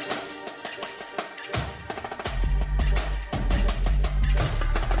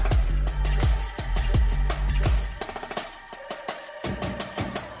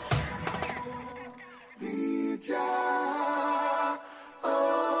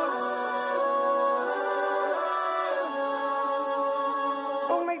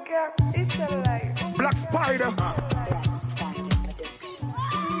 Oh my god, it's alive. Black Spider.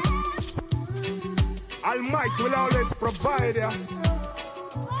 Almighty will always provide ya.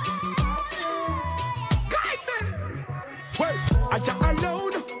 Guide them. Wait, I Jah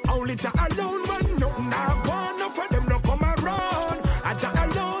alone, only Jah alone, man. No, nah, one no for them no come around. I Jah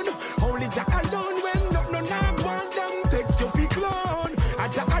alone, only Jah alone. When no, nah, one them take your feet clone. I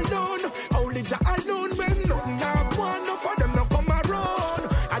Jah alone, only Jah alone. When no, nah, one no for them no come around.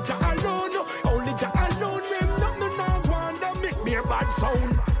 I Jah alone, only Jah alone. When no, nah, one them make me a bad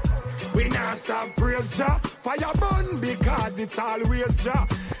sound. We not stop praise Jah, fire burn because it's always Jah.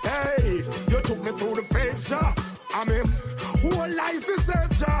 Hey, you took me through the face Jah. I mean, whole life is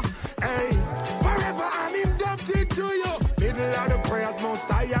saved Jah. Hey, forever I'm indebted to you. Middle of the prayers, most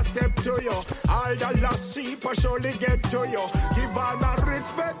I step to you. All the lost sheep I surely get to you. Give all my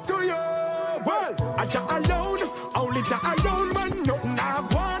respect to you. Well, I Jah alone, only Jah alone, man. Nothing I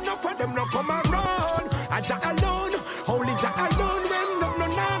want, no for them no come around. I Jah alone, only Jah alone, when no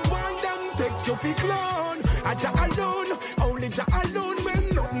want them take your feet clone. I Jah alone, only Jah alone, when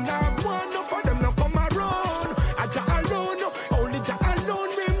nothing I want, no for them no come around. I Jah alone, only Jah alone,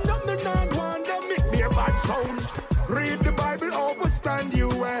 when nothing I want them make me a bad sound. Read the Bible, overstand you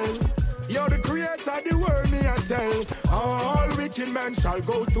well. You're the creator of the world, me I tell. All wicked men shall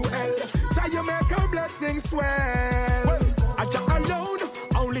go to hell. Jah you make our blessings swell. I Jah alone,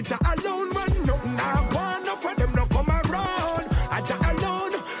 only Jah alone, when nothing I want, no for them no come around. I Jah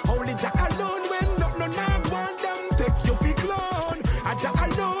alone, only Jah alone, when nothing I want them take your feet clone. I Jah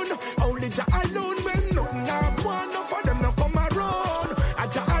alone, only Jah alone, when nothing I want, no for them no come around. I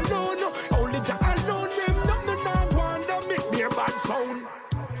Jah alone, only Jah alone,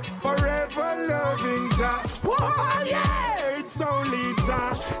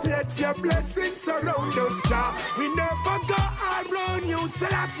 Let your blessings surround us, Jah. We never go around you,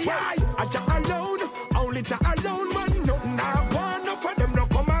 Selassie. Jah alone, only Jah alone, man. Nothing I want, no for them no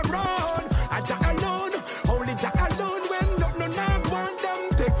come around. Jah alone, only Jah alone. When nothing I want them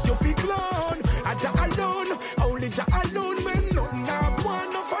take you fi clown. Jah alone, only Jah alone. When nothing I want,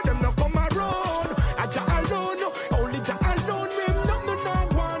 no for them no come around. Jah alone, only Jah alone. When nothing I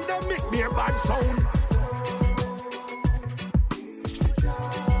want them make me a bad sound.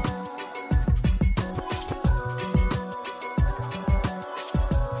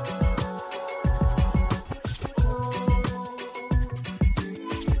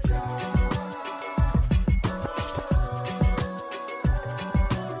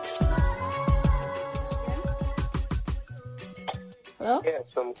 Hello? Yes,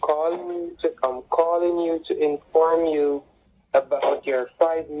 I'm calling you to inform you about your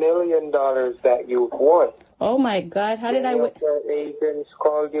 $5 million that you've won. Oh my God! How did I win? Your agents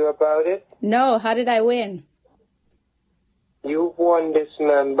called you about it? No, how did I win? You've won this,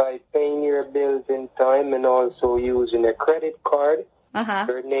 man, by paying your bills in time and also using a credit card.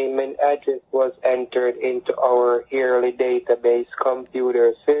 Your name and address was entered into our yearly database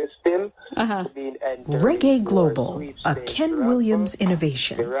computer system. Reggae Global, a Ken Williams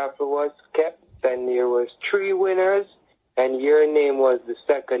innovation. The raffle was kept, and there was 3 winners, and your name was the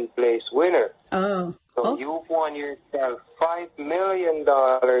second place winner. So you've won yourself $5 million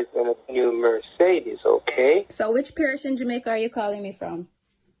in a new Mercedes, okay? So which parish in Jamaica are you calling me from?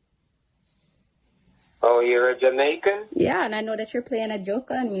 Oh, you're a Jamaican? Yeah, and I know that you're playing a joke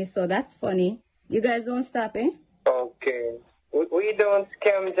on me, so that's funny. You guys don't stop, eh? Okay. We don't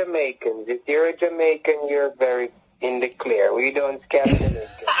scam Jamaicans. If you're a Jamaican, you're very in the clear. We don't scam Jamaicans.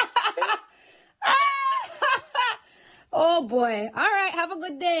 Oh, boy. All right, have a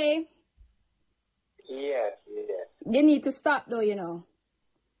good day. Yes. You need to stop, though, you know.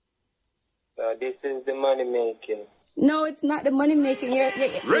 This is the money making. No, it's not the money making.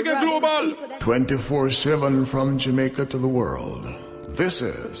 Reggae Global! 24/7 from Jamaica to the world. This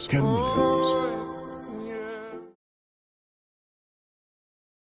is Ken Williams.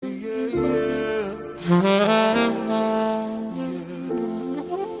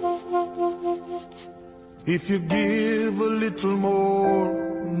 If you give a little more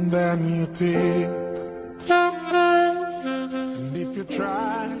than you take, and if you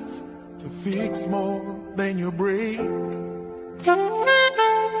try to fix more than you break,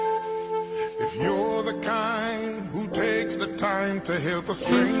 if you're the kind who takes the time to help a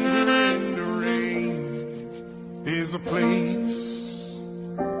stranger in the rain, there's a place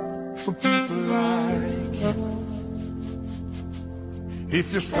for people like you.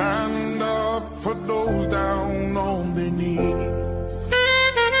 If you stand up for those down on their knees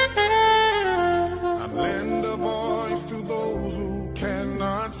and lend a voice to those who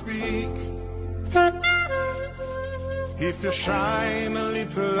cannot speak, if you shine a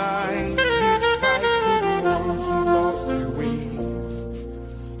little light, give sight to the ones who lost their way,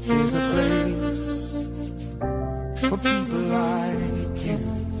 there's a place for people like you.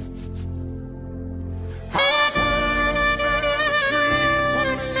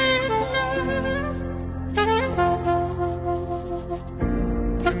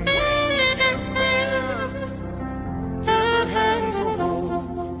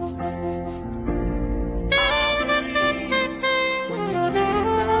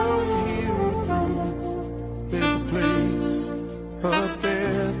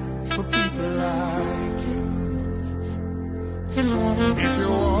 If you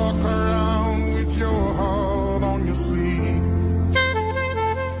walk around with your heart on your sleeve,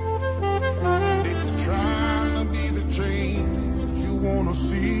 and if you're trying to be the change you want to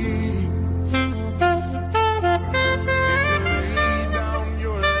see, if you lay down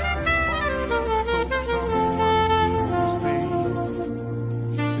your life for love so someone could be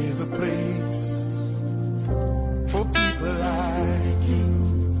saved, there's a place for people like you.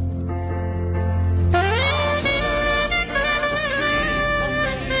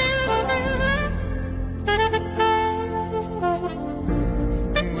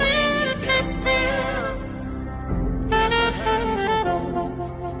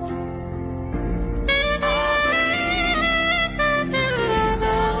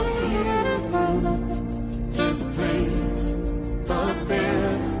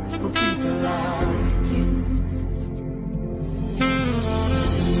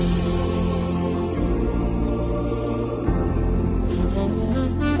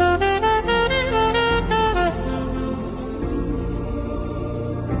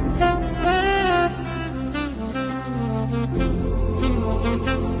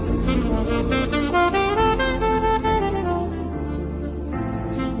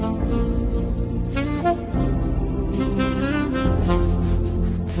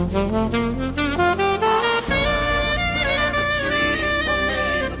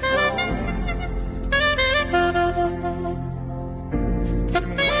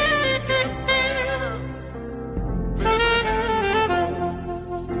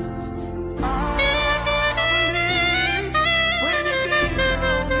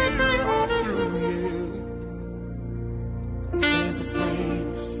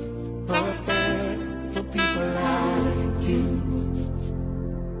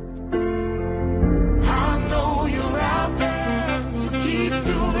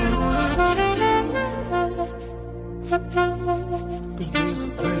 'cause there's a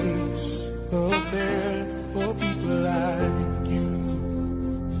place up there for people like you.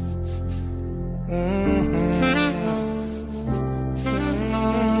 Out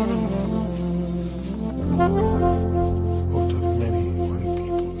of many, one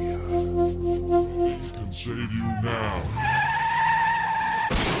people we are. Can save you now.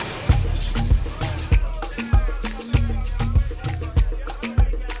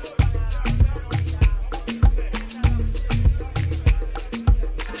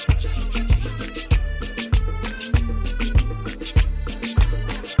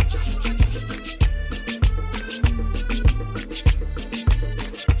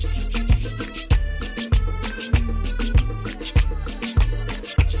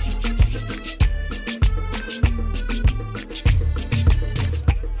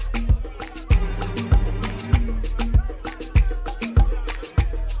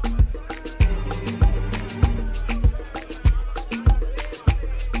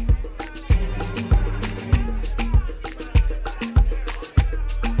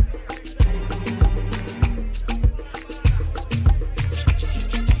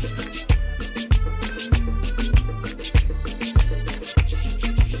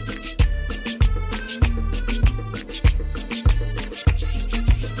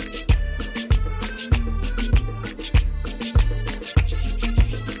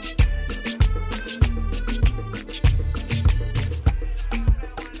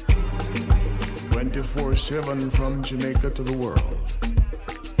 From Jamaica to the world.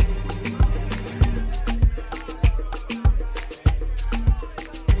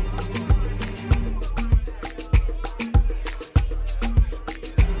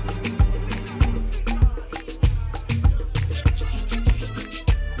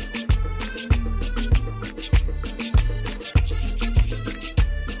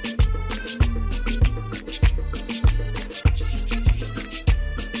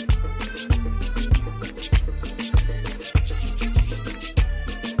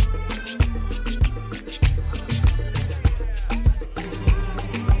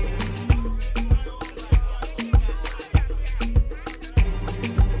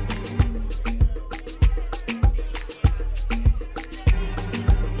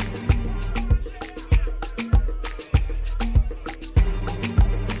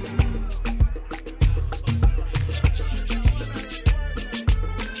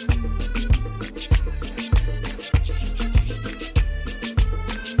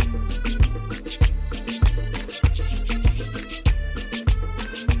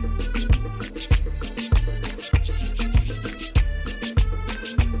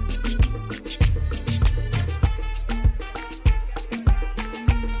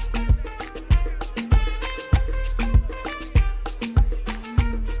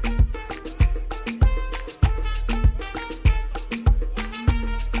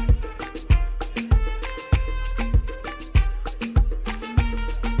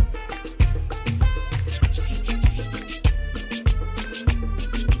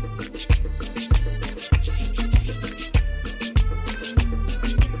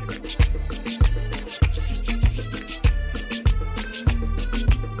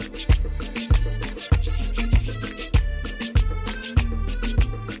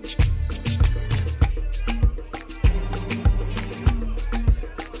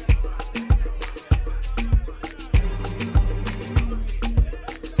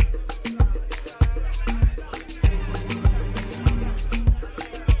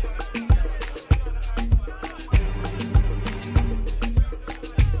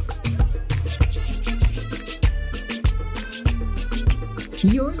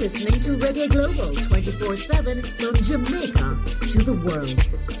 You're listening to Reggae Global 24/7 from Jamaica to the world.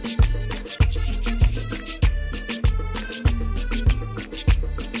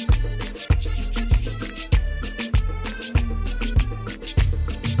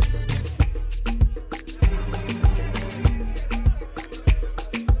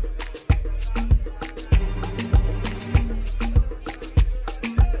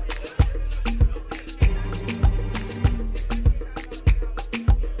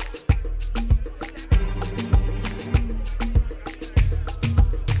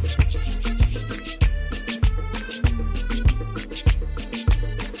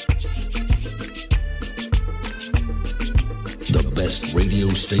 Radio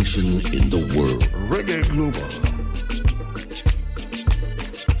station in the world. Reggae Global.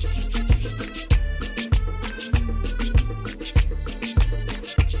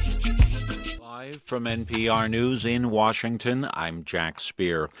 Live from NPR News in Washington, I'm Jack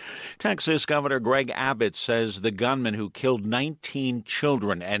Speer. Texas Governor Greg Abbott says the gunman who killed 19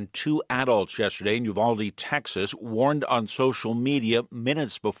 children and 2 adults yesterday in Uvalde, Texas, warned on social media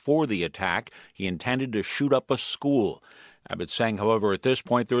minutes before the attack he intended to shoot up a school. Abbott saying, however, at this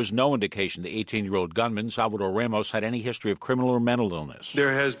point, there is no indication the 18-year-old gunman, Salvador Ramos, had any history of criminal or mental illness.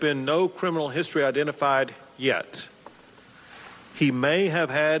 There has been no criminal history identified yet. He may have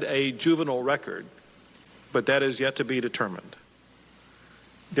had a juvenile record, but that is yet to be determined.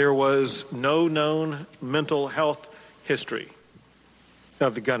 There was no known mental health history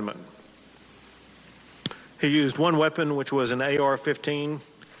of the gunman. He used one weapon, which was an AR-15,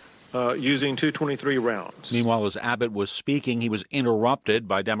 using 223 rounds. Meanwhile, as Abbott was speaking, he was interrupted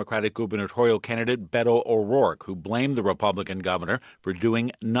by Democratic gubernatorial candidate Beto O'Rourke, who blamed the Republican governor for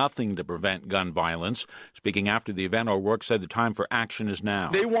doing nothing to prevent gun violence. Speaking after the event, O'Rourke said the time for action is now.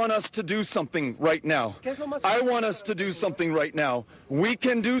 They want us to do something right now. I want us to do something right now. We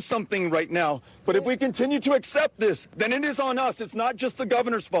can do something right now. But if we continue to accept this, then it is on us. It's not just the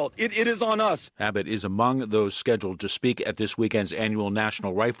governor's fault. It is on us. Abbott is among those scheduled to speak at this weekend's annual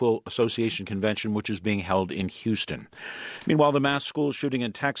National Rifle Association convention, which is being held in Houston. Meanwhile, the mass school shooting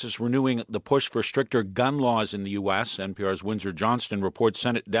in Texas renewing the push for stricter gun laws in the U.S. NPR's Windsor Johnston reports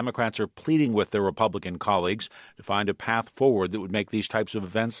Senate Democrats are pleading with their Republican colleagues to find a path forward that would make these types of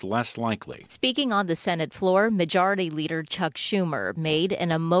events less likely. Speaking on the Senate floor, Majority Leader Chuck Schumer made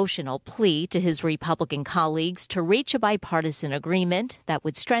an emotional plea to his Republican colleagues to reach a bipartisan agreement that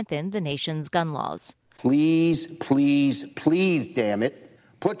would strengthen the nation's gun laws. Please, please, please, damn it,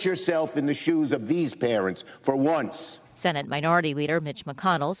 put yourself in the shoes of these parents for once. Senate Minority Leader Mitch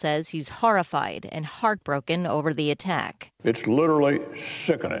McConnell says he's horrified and heartbroken over the attack. It's literally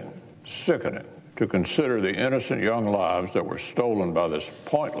sickening to consider the innocent young lives that were stolen by this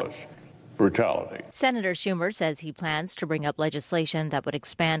pointless brutality. Senator Schumer says he plans to bring up legislation that would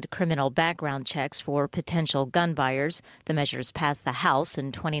expand criminal background checks for potential gun buyers. The measures passed the House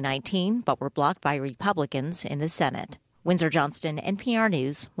in 2019, but were blocked by Republicans in the Senate. Windsor Johnston, NPR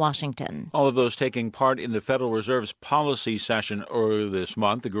News, Washington. All of those taking part in the Federal Reserve's policy session earlier this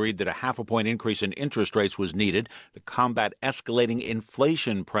month agreed that a 0.5 point increase in interest rates was needed to combat escalating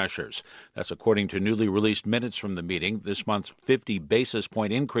inflation pressures. That's according to newly released minutes from the meeting. This month's 50 basis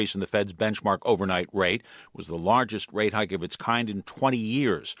point increase in the Fed's benchmark overnight rate was the largest rate hike of its kind in 20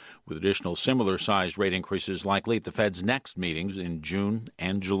 years, with additional similar-sized rate increases likely at the Fed's next meetings in June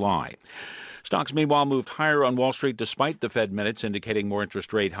and July. Stocks, meanwhile, moved higher on Wall Street despite the Fed minutes indicating more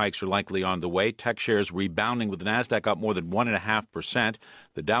interest rate hikes are likely on the way. Tech shares rebounding with the Nasdaq up more than 1.5%.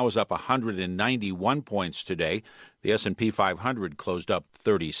 The Dow is up 191 points today. The S&P 500 closed up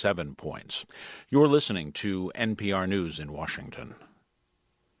 37 points. You're listening to NPR News in Washington.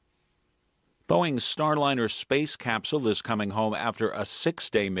 Boeing's Starliner space capsule is coming home after a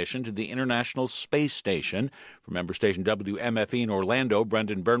 6-day mission to the International Space Station. From member station WMFE in Orlando,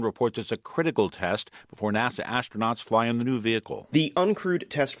 Brendan Byrne reports it's a critical test before NASA astronauts fly in the new vehicle. The uncrewed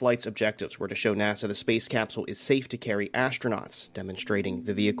test flight's objectives were to show NASA the space capsule is safe to carry astronauts, demonstrating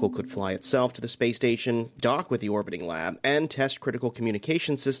the vehicle could fly itself to the space station, dock with the orbiting lab, and test critical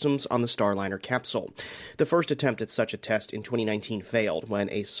communication systems on the Starliner capsule. The first attempt at such a test in 2019 failed when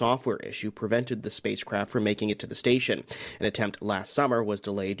a software issue prevented the spacecraft from making it to the station. An attempt last summer was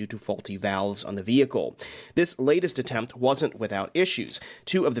delayed due to faulty valves on the vehicle. This latest attempt wasn't without issues.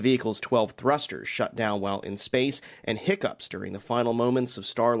 2 of the vehicle's 12 thrusters shut down while in space, and hiccups during the final moments of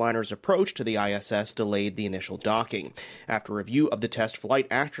Starliner's approach to the ISS delayed the initial docking. After review of the test flight,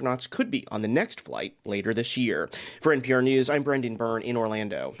 astronauts could be on the next flight later this year. For NPR News, I'm Brendan Byrne in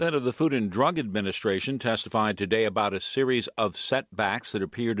Orlando. The head of the Food and Drug Administration testified today about a series of setbacks that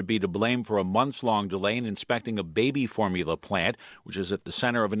appear to be to blame for a months-long delay in inspecting a baby formula plant, which is at the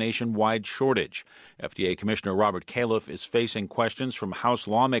center of a nationwide shortage. FDA Commissioner Robert Califf is facing questions from House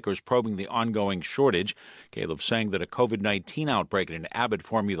lawmakers probing the ongoing shortage. Califf saying that a COVID-19 outbreak at an Abbott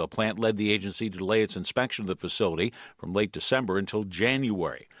formula plant led the agency to delay its inspection of the facility from late December until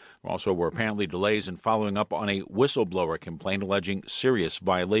January. There also were apparently delays in following up on a whistleblower complaint alleging serious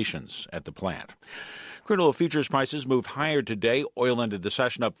violations at the plant. Crude oil futures prices moved higher today. Oil ended the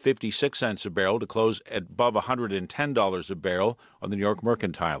session up 56 cents a barrel to close at above $110 a barrel on the New York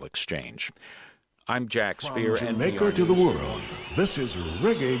Mercantile Exchange. I'm Jack Speer. From Jamaica to the world, this is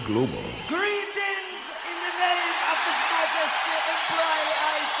Reggae Global. Greetings in the name of His Majesty Emperor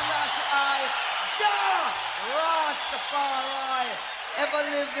I Selassie I, Jah Rastafari, ever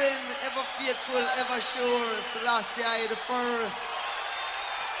living, ever faithful, ever sure, Selassie I the first.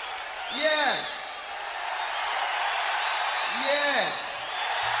 Yeah. Yeah.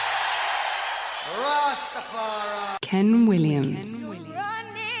 Ken Williams.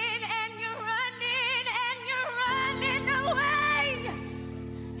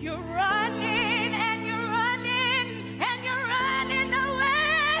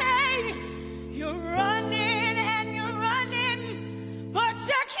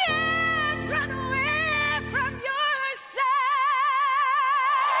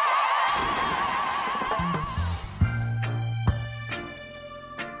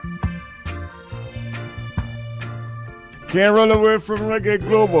 Can't run away from Reggae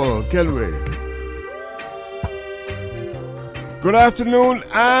Global, can we? Good afternoon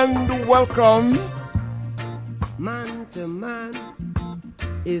and welcome. Man to man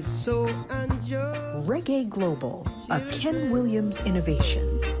is so unjust. Reggae Global, a Ken Williams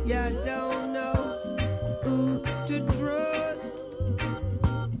innovation. You don't know who to trust.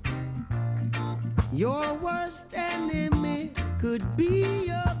 Your worst enemy could be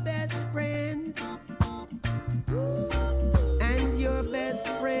your best friend. And your best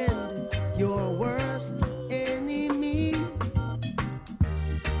friend, your worst enemy.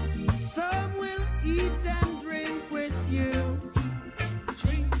 Some will eat and drink with you.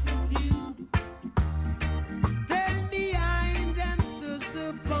 Then behind them sus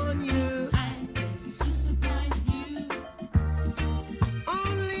upon you.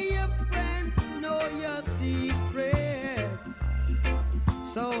 Only your friend know your secrets.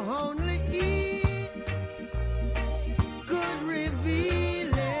 So only he could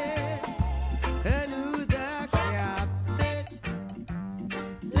reveal it. And who the cap fit,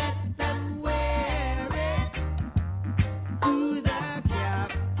 let them wear it. Who the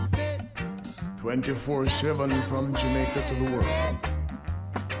cap fit. 24/7 from Jamaica to the world.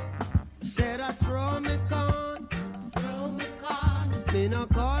 Said I throw me con. Me no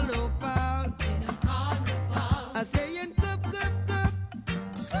call no foul. I say in cup.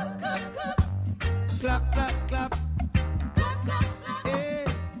 Clap, clap, clap. Hey.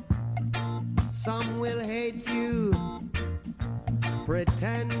 Some will hate you,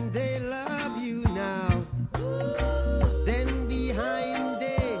 pretend they love you now. Then behind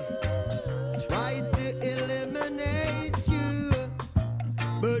they try to eliminate you.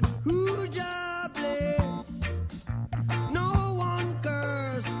 But who jobless? No one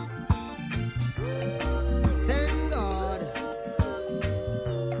curse. Thank God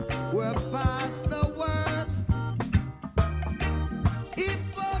we're past the worst.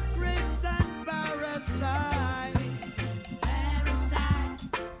 Hypocrites and parasites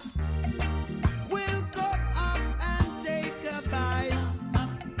will come up and take a bite.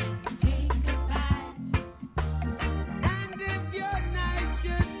 And if your night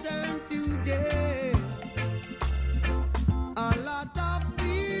should turn to day, a lot of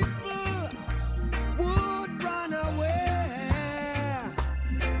people would run away.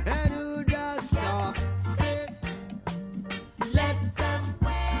 And who just stop it? Let them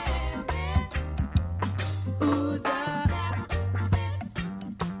wear it. Who the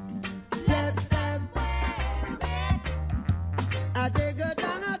let them wear it. I take a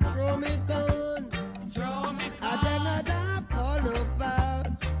down, I throw me gun. I take a down, I call no foul.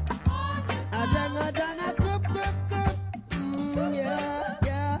 I take a down, I cup.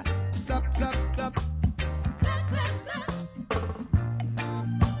 Yeah. Clap.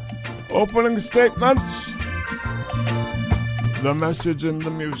 Opening statements. The message and the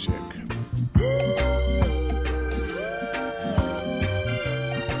music.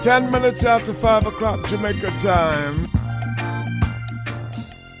 10 minutes after 5 o'clock Jamaica time.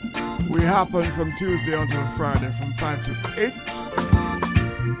 We happen from Tuesday until Friday from 5 to 8.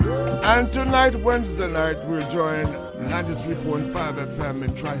 And tonight, Wednesday night, we'll join 93.5 FM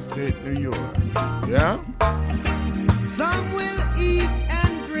in Tri-State, New York. Yeah? Some will eat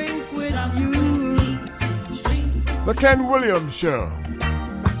and drink with you. The Ken Williams Show.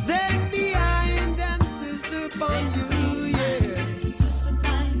 Then behind them sus upon you, yeah.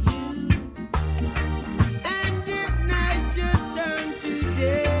 And if night should turn to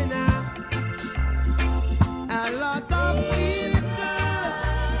day now, a lot of people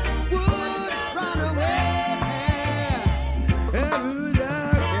would run away. And who the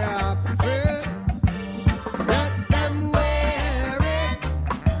cap fit, let them wear it.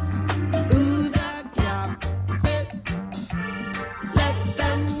 Who the cap fit, let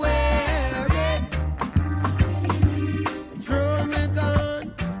them wear it. Throw me gun.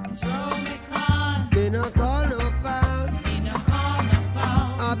 Me no call no foul.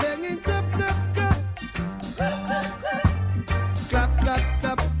 I beg in cup. Clap. I beg a cup. Clap.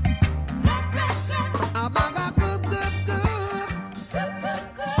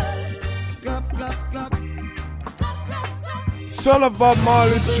 Son of Bob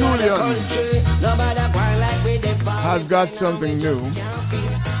Marley, Julian. Nobody has got something new.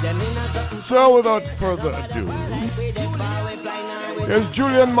 So without further ado, here's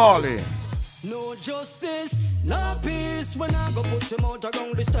Julian Marley. No justice, no peace. When I go put him out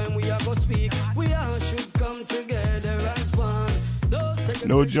around this time, we are go speak. We all should come together as one.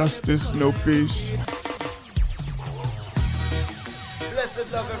 No justice, no peace.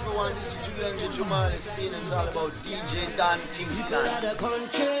 Blessed love, everyone. This is Julian Jujuman. It's all about DJ Dan Kingston. People of the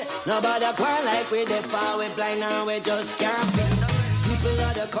country, nobody quite like we the far, we blind and we just can't feel. People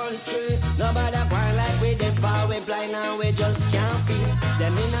of the country, nobody quite like we the far, we blind and we just can't feel.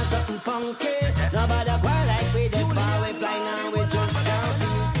 Them in a something funky, nobody quite like we the far, we blind and we just can't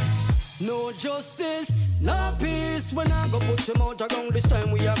feel. No justice, no peace. When I go put him out around this time,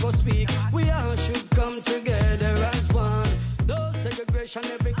 we are go speak. We all should come together as one. No segregation,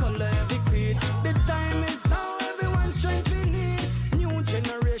 every color, every creed. The time is now, everyone's strength we need. New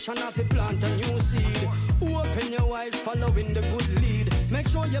generation of a plant a new seed. Open your eyes, following the good lead. Make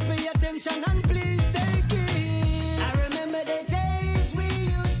sure you pay attention and please take it. I remember the days we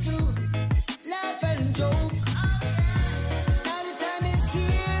used to laugh and joke. Now the time is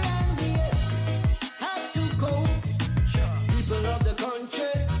here and we have to cope. People of the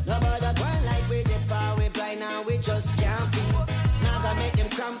country, nobody quite like we the far, we blind now, we just can't be. Now gotta make them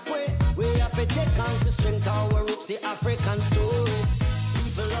cramp we have to take on to strength our roots, the African story.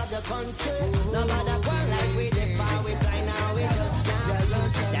 People of the country, nobody quite like we the far, we blind now, we just can't be.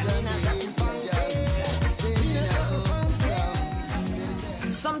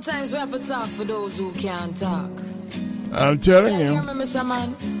 Sometimes we have to talk for those who can't talk. I'm telling you. Hear me, Mr.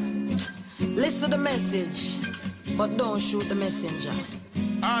 Man? Listen to the message, but don't shoot the messenger.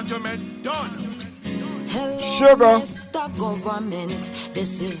 Argument done. Hello, Sugar. Mr. Government,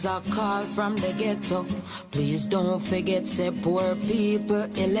 this is a call from the ghetto. Please don't forget, say poor people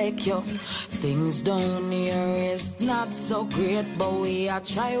elect you. Things down here is not so great, but we are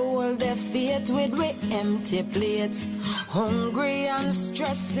try hold their faith with we empty plates. Hungry and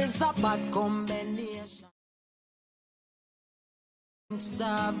stress is a bad combination.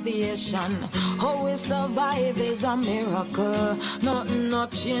 Starvation, how we survive is a miracle. Nothing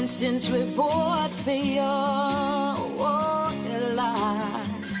not changed since we fought for you. Oh, Lord.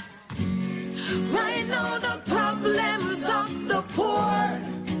 Right now the problems of the poor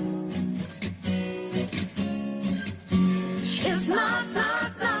is not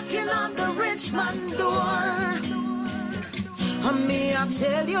knocking on the rich man door. And me I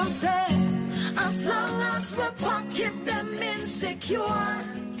tell you, say, as long as we pocket them insecure,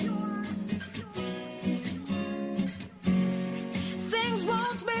 things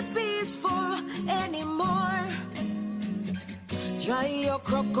won't be peaceful anymore. Dry your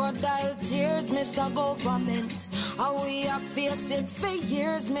crocodile tears, Mr. Government. How we have faced it for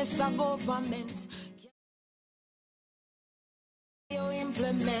years, Mr. Government. You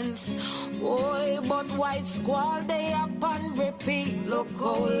implement, boy, but white squall they up and repeat. Look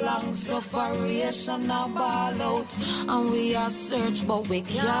how long sufferation now ball out, and we are search but we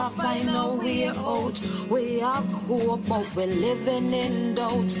can't find no way out. We have hope but we're living in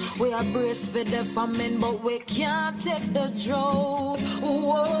doubt. We are braced for the famine but we can't take the drought.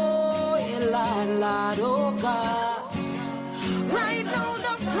 Whoa, Lord, Lord, oh God. Right now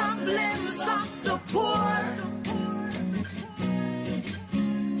the problems of the poor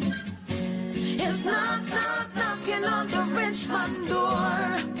is not knocking on the rich man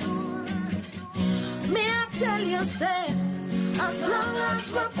door. Me I tell you, say, as long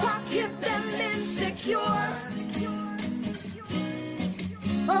as we pocket them insecure,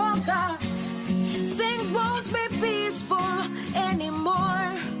 oh God, things won't be peaceful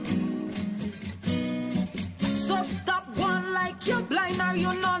anymore. So stop one like you're blind or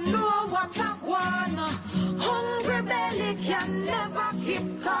you don't know what I want. Hungry belly can never keep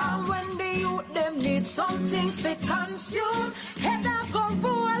calm when the youth them need something to consume. Head I go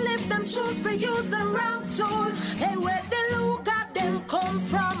roll if them choose to use the wrong tool. Hey, where the look at them come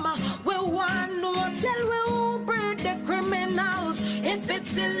from? We want no tell we who breed the criminals. If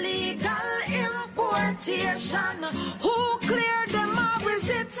it's illegal importation, who clear them or is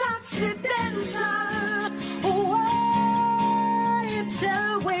it accidental? Why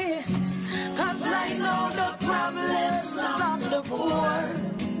tell we? Cause right now the problems of the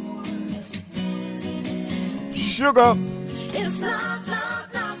poor, Sugar. it's not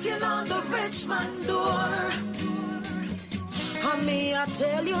knocking on the rich man door. And me I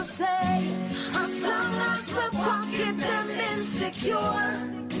tell you, say, as long as we pocket them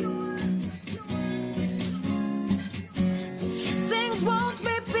insecure, things won't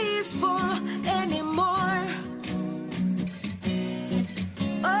be peaceful anymore.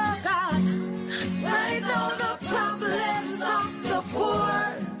 Oh God, right now the problem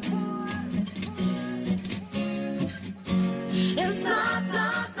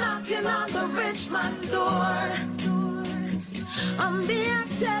knocking on the rich man door. I'm there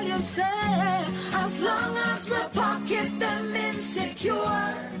to tell you, say, as long as we pocket them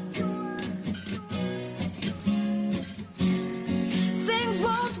insecure, things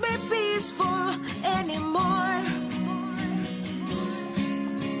won't be peaceful anymore.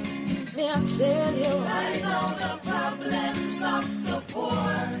 Me I tell you, right now the problems of the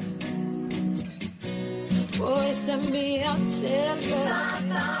poor. Boys, and me I tell you,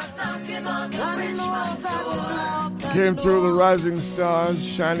 knocking on the rich man door. Came through the rising stars,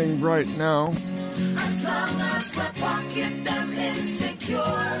 shining bright now. As long as we pocket them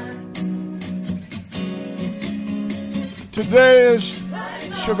insecure. Today is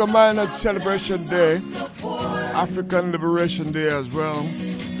Sugar Minot Celebration Day, African Liberation Day as well.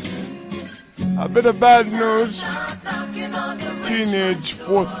 A bit of bad news. Teenage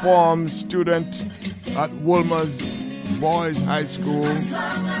fourth form student at Wolmer's Boys High School,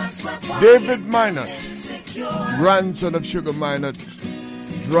 David Minot, grandson of Sugar Minot,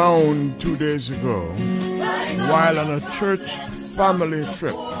 drowned 2 days ago while on a church family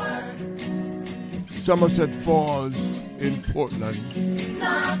trip. Somerset Falls in Portland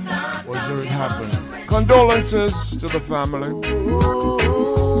was where it happened. Condolences to the family.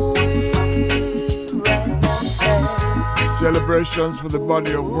 Celebrations for the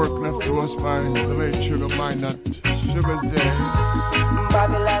body of work left to us by the late Sugar Minot. Sugar's Day.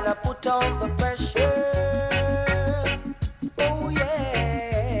 Babylon, I put on the pressure. Oh,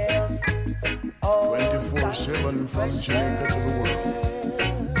 yes. 24/7 from Jamaica to the world.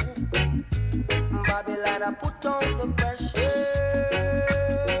 Babylon, I put on the pressure.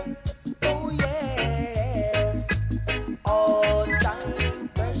 Oh, yes. All time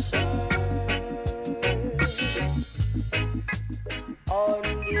pressure. On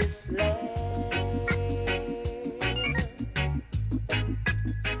this land,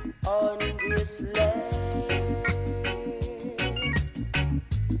 on this land,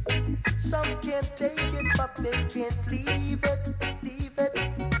 some can't take it, but they can't leave it, leave it.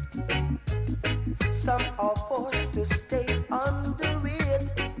 Some are forced to stay under it.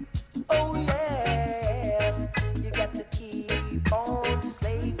 Oh yes, you got to keep on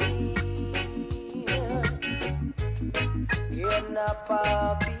slaving in a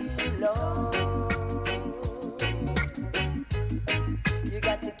Babylon. You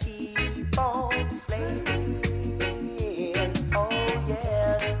got to keep on slaving. Oh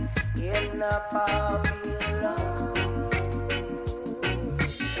yes, in a Babylon.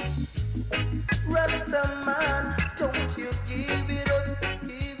 Rasta man, don't you give it up,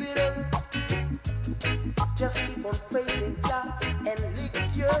 give it up. Just keep on praising Jah and lick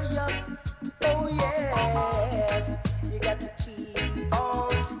your yuck. Oh yes, you got to keep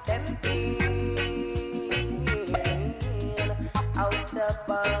on stepping out of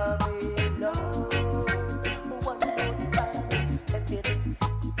Babylon. One more time, step it.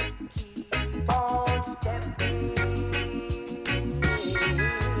 Keep on stepping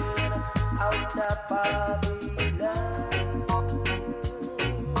out of Babylon.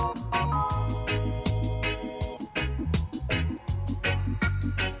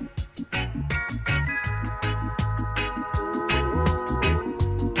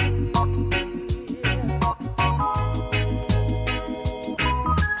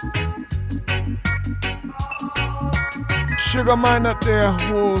 Sugar Minot, there are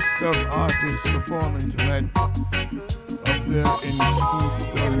host of artists performing tonight up there in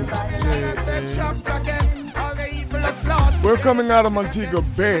Houston. We're coming out of Montego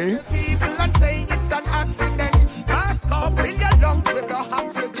Bay. People and saying it's an accident. Mask off, fill your lungs with the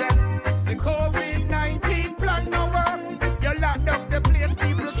oxygen. The COVID-19 plan no work. You lock down the place,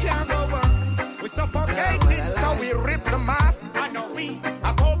 people can't go work. We suffocating, so we rip the mask. I know we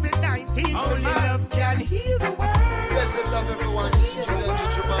are COVID-19. Only love can heal the world. Blessed love everyone. This is Julian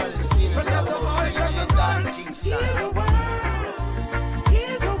Jujumani, seen as all about DJ Dan Kingston.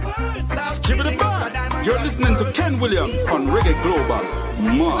 Skip the bar. You're listening to Ken Williams on Reggae Global.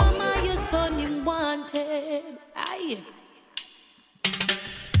 Mama, your son him wanted. Aye.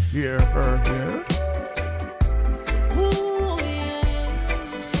 Hear her here. Ooh,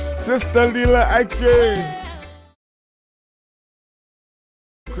 yeah. Sister Lila Ike.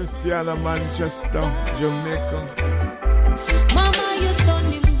 Christiana Manchester, Jamaica. Mama, your son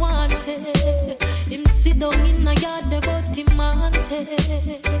him wanted. Him sit down in a yard about him wanted.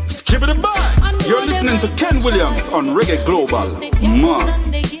 Skip the bar. You're listening to Ken Williams on Reggae Global.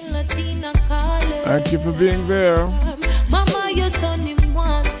 Thank you for being there. Mama, your son him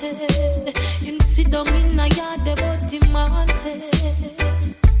wanted. Him sit down in a yard about him wanted.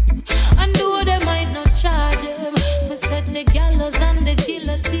 And though they might not charge him, but said the gallows and the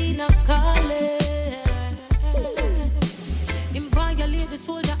guillotine are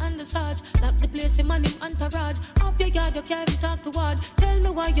charge. Off your yard, you can't talk to one. Tell me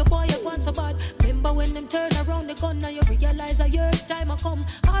why your boy you want so bad. Remember when them turn around the gun, now you realize a year time I come.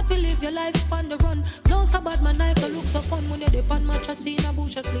 Hard to live your life on the run. No so bad, my knife look so fun when you're dip on mattress in a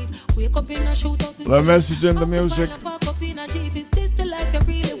bush asleep. Wake up in a shootout. The message in the music. Park up in a jeep. Is this the life you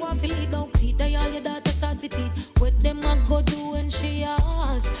really want to lead? Don't see that all your daughter start to teeth. What them a go do when she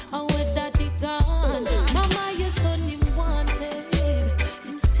ask? And with that it gone. Mama, your son him wanted.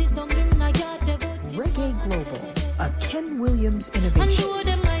 Him sit down in a yard. Reggae Global, a Ken Williams innovation. And though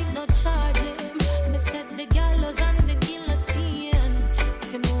they might not charge him, me set the gallows and the guillotine.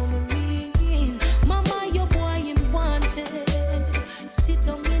 If you know me mean, Mama, your boy him wanted. Sit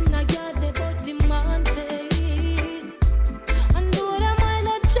down in a yard, but him wanted. And though they might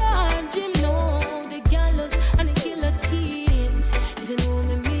not charge him, no, the gallows and the guillotine. If you know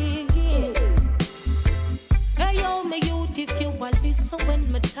me mean. Hey yo, me youth, if you will listen when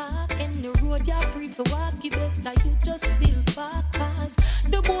me talk in the road, you brief you walk, you better you just build back. Cause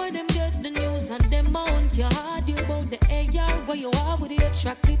the boy them get the news and them mount your hard. You about the AR where you are with the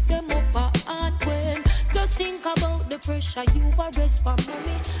extra clip them up and when. Just think about the pressure you arrest for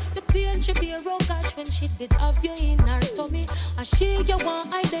mommy. The pain she be a raw cash when she did have you in her tummy. And she you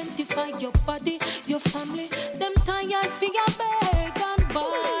want identify your body, your family. Them tired for your beg and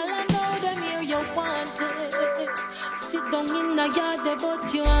ball. And now them here you want it. Sit down in the yard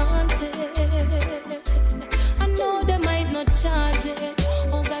but you want it. I know they might not charge it.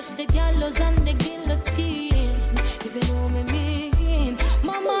 Oh gosh, the gallows and the guillotine. If you know me mean,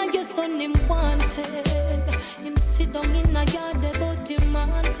 Mama, your son him wanted. Him sit down in a yard but him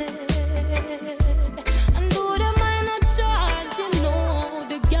wanted. And though they might not charge him, no,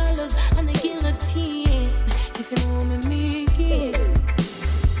 the gallows and the guillotine. If you know me mean.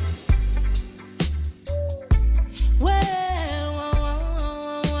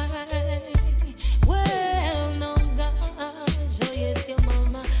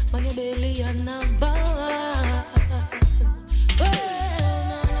 Man, your belly and a bar.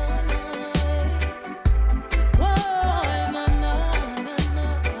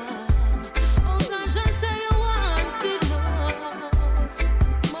 Oh, gosh, I say you want it, no.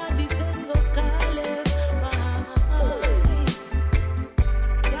 My descent go call it.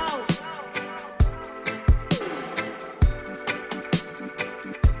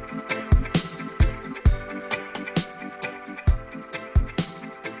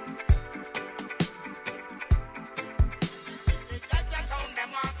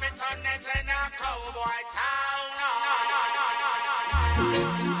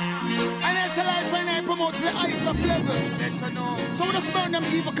 And that's a life when I promote the highest level. So we just burn them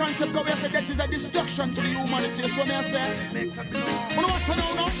evil concept because we say that is a destruction to the humanity. So me I say, wanna watch it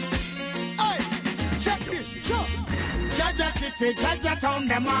now? Hey, check this, check. Jaja City, Jaja Town,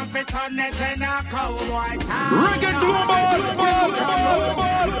 them off it on it in a cowboy town. Reggae Global,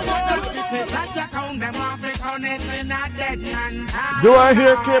 Jaja City, Jaja Town, them off it on it in a dead man town. Do I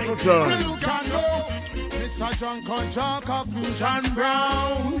hear Capleton? Mr. John Conchaka from John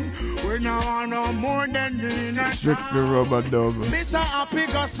Brown. We now want no more than the Strictly Rubber Dub. Mr. Happy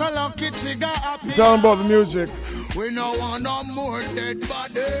got so lucky, she got happy. Tell them about the music. We no want no more dead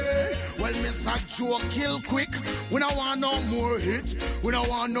body. Well, Mr. Joe kill quick. We no want no more hit. We no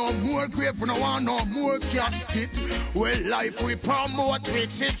want no more grave. We no want no more casket. Well, life we promote,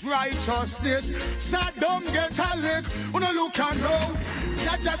 which is righteousness. So don't get a lick. We no look and know.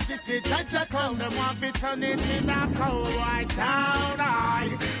 Jaja City, Jaja Town, them want to turn it in a cowboy town.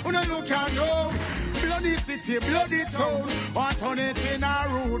 We no look and know. Bloody city, bloody town, or turn it in a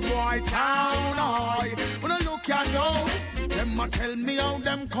rude boy town. We no look and know. Them a tell me how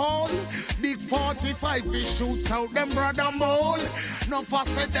them call. Big 45 we shoot out them brother mole. No fuss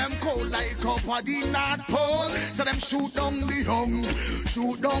said them cold like up at the North Pole. So them shoot down the young,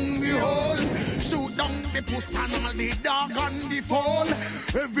 shoot down the hole, shoot down the puss and all the dog and the fall.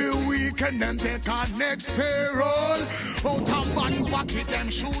 Every weekend them take a next payroll. Out of one pocket them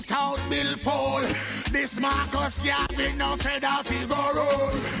shoot out Bill Fall. This Marcus Gavin no feather figure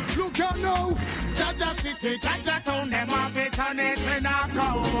roll. Look at now, Jaja City, Jaja Town, them have it on it in a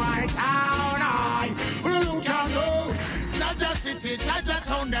cowboy town. Look at now, Jaja City, Jaja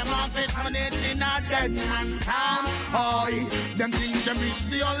Town, them have it on it in a dead man town. Them think them reach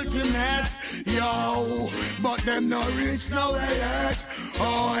the ultimate, yo, but them no reach nowhere yet.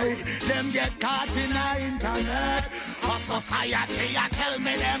 Them get caught in the internet. A society, I tell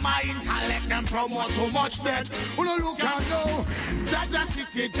me them a intellect, them promote too much debt. Look at now, Jaja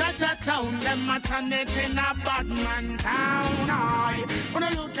City, Jaja Town, them a turn it in a bad man town.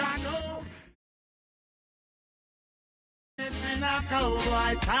 Look at now. in a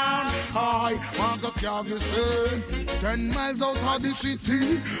cowboy town. I Marcus Garvey said 10 miles out of the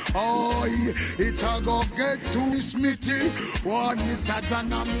city. It a go get to Smitty. One Mr.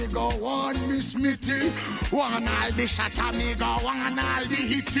 John amigo, one Miss Smitty. One all the shot amigo, one all the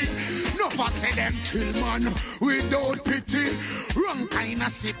hitty. No for say them kill man without pity. Wrong kind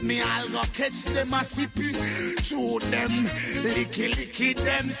of sip me, I'll go catch them a sippy. Shoot them, licky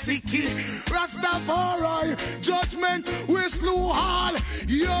them sicky. Rastafari, judgment, we slew all.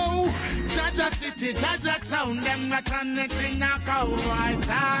 Yo, Jaja City, Jaja Town, them not on it in a cowboy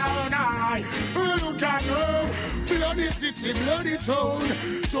town. Look at her, bloody city, bloody town.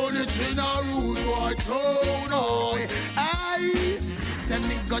 Turn it in a rude boy town. Aye, send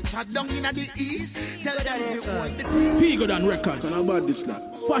me got shot down in the east. Tell them you want the P good on record. And about this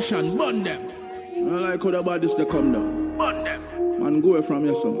that. Passion, burn them. I like how about this they come down. Burn them. Man, go away from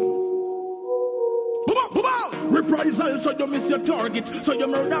your son. Reprisal, so you miss your target. So you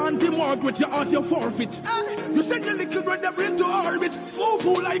murder Auntie Margaret, your heart you forfeit. You send your little brother into orbit.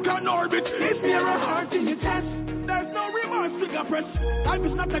 Foo like an orbit. Is there a heart in your chest? There's no remorse, trigger press. Life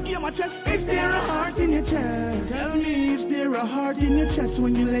is not a game of chess. Is there a heart in your chest? Tell me, is there a heart in your chest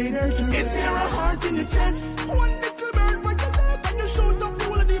when you lay there to rest? Is there a heart in your chest? One little bird, but you love and you shoot up the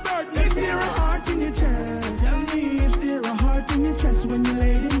whole of the bird. Is there a heart in your chest? Tell me, is there a heart in your chest when you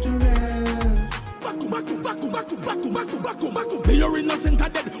lay there to rest? Baku. You're innocent or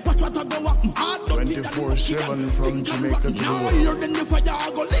dead. Watch what I go up. 24/7 from Jamaica to the now world. you're the fire,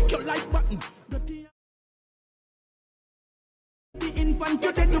 I go lick your like button. The infant,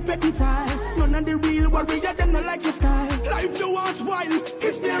 you dead, you petrified. None of the real warrior, them not like your style. Life you want wild.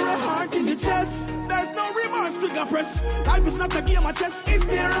 Is there a heart in your chest? There's no remorse, trigger press. Life is not a game of chess. Is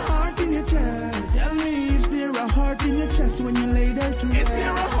there a heart in your chest? Tell me, is there a heart in your chest when you lay there to rest? Is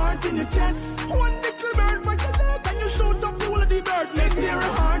there a heart in your chest? One little bird, but you love and you shoot up the whole of the bird. Is there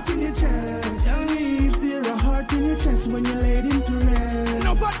a heart in your chest? Tell me, is there a heart in your chest when you laid him to rest?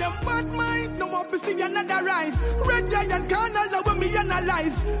 No for them bad mind, no more to see another rise. Red giant canal that when me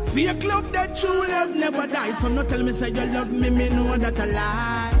analyze. Fear club that true love never dies. So no tell me say you love me know that a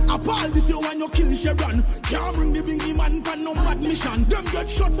lie. Appall this you when you kill Sharon. Can't bring the bingy man for no mad mission. Them get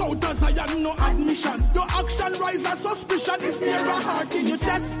shut out as I had no admission. Your action rise as suspicion. Is there a heart in your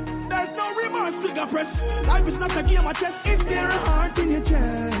chest? There's no remorse, trigger press. Life is not a game of chess. Is there a heart in your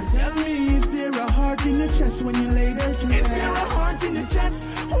chest? Tell me, is there a heart in your chest when you lay there to rest? Is there a heart in your chest?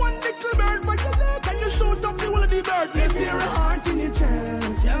 One little bird, but you love and you shoot up the whole of the bird. Is there a heart in your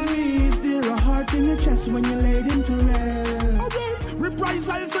chest? Tell me, is there a heart in your chest when you laid him to rest? Okay.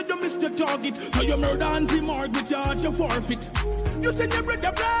 Reprisal, so you missed your target. So you murder Auntie Margaret, your heart you forfeit. You send your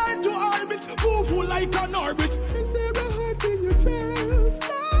brother blind to orbit. Foo like an orbit. Is there a heart in your chest?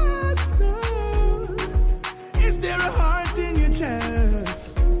 Is there a heart in your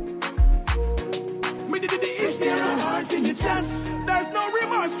chest? Is there a heart in your chest? There's no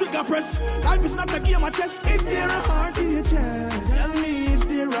remorse, trigger press. Life is not a game of chess. Is there a heart in your chest? Tell me, is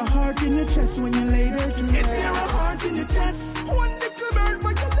there a heart in your chest when you lay there to rest? Is there a heart in your chest? One little bird,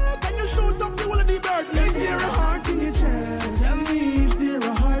 but you love and you shoot up the whole of the bird. Is there a heart in your chest? Tell me, is there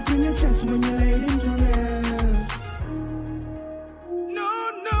a heart in your chest when you lay him to rest? No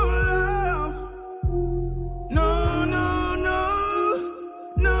love. No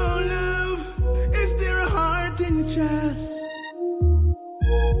love. Is there a heart in your chest?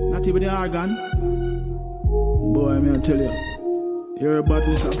 Not even the organ. Boy, I'm gonna tell you. You're a bad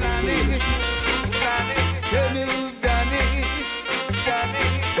miss. Tell me who've done it.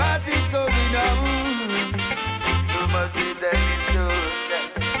 What is going on? You must be that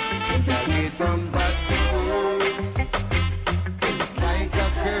it's I get from bad to worse. It's like a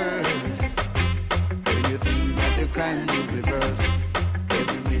curse. When you think that the crime will reverse,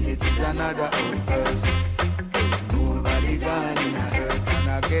 every minute is another outburst. Nobody gone in a hearse, and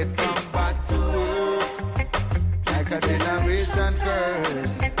I get from bad to worse, like a generation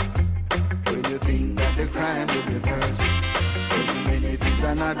curse. When you think that the crime will reverse, every minute is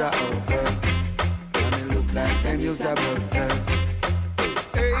another outburst. And it look like them youth are bloodthirst.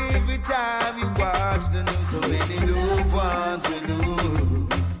 Every time you watch the news, so many loved ones we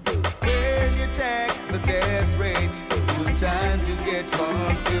lose. When you check the death rate, sometimes you get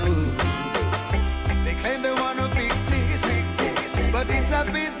confused. They claim they want to fix it, but it's a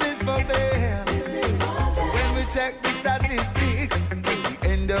business for them. So when we check the statistics, we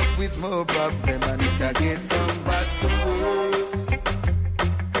end up with more problem, and it's a get from bad to worse.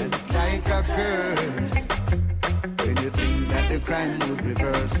 And it's like a curse. When you think that the crime would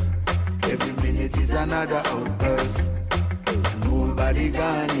reverse, every minute is another outburst. Nobody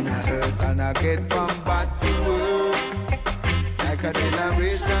gone in a hearse, and I get from bad to worse. like a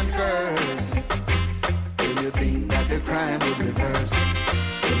generation curse. When you think that the crime will reverse,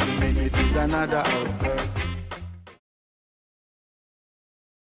 every minute is another outburst.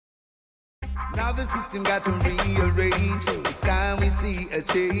 Now the system got to rearrange. It's time we see a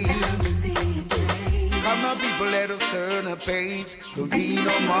change. Come on, people, let us turn a page. Don't be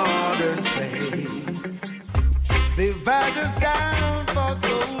no modern slave. They've had us down for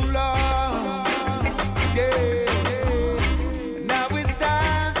so long. Yeah. Now it's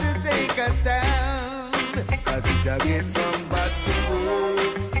time to take us down. Cause it's a get from bad to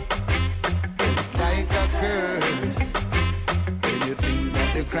worse. It's like a curse. When you think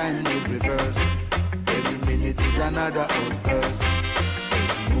that the crime will reverse, every minute is another outburst.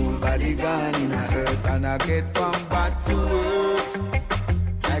 Whole body gone in a hearse. And I get from bad to worse,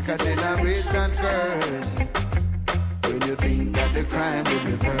 like a generation curse. When you think that the crime will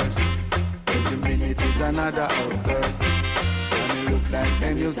reverse, every minute is another outburst. And it look like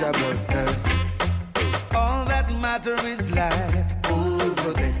them youth are bloodthirst. All that matter is life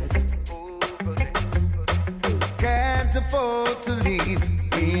over death. Can't afford to live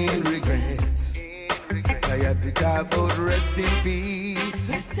in regrets. Tired to talk about rest in peace,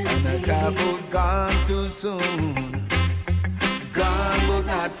 and I talk about gone too soon. Gone but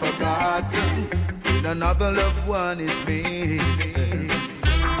not forgotten, when another loved one is missing.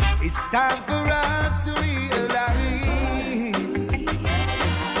 It's time for us to realize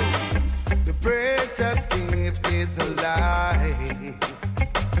the precious gift is alive.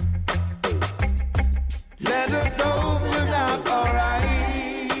 Let us open up our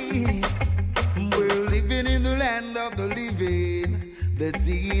eyes. We're living in the land of the living. Let's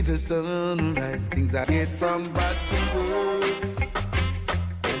see the sunrise. Things I get from bad to worse.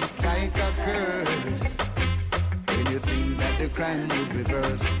 And it's like a curse. When you think that the crime will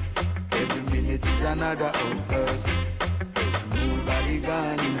reverse, every minute is another outburst. Nobody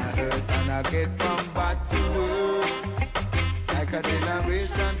gone in a hearse. And I get from bad to worse, like a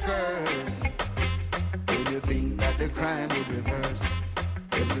generation curse. When you think that the crime will reverse,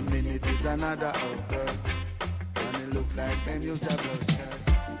 every minute is another outburst. And it look like them used to bloodthirst.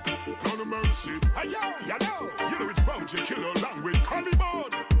 No mercy. Hey, yo, you know it's bounty killer along with Caliban.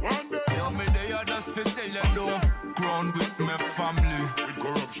 One day. Yo, me they are just to tell you love. Grown with my family. With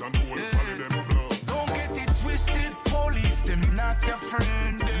corruption, who will follow them flow. Don't get it twisted. Police, them not your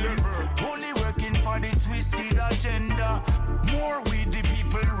friend. Them. Only working for the twisted agenda. More we the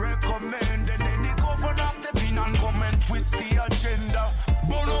people recommend. And then the governor step in and come and twist the agenda.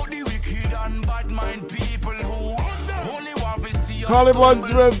 Burn out the wicked and bad mind people who only want to see us. Caliban's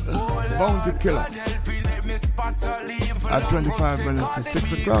with Bounty Killer. At 25 minutes to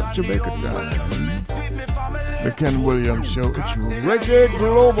 6 o'clock Jamaica time. The Ken Williams Show. It's Reggae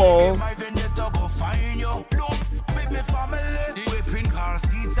Global.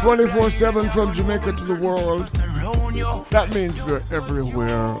 24/7 from Jamaica to the world. That means we're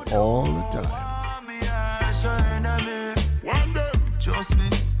everywhere all the time. One day, trust me.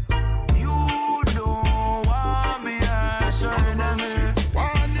 You don't want me as your enemy.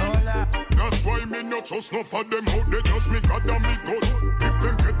 That's why me not trust no for them out. They just me God and me gun. If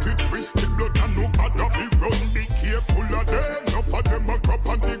them get it twisted, blood and no God of it run. Be careful of them. No for them a crop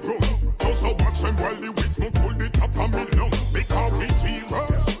on the ground. Just a watch them while the weeds no pull the top of me lung. Because it's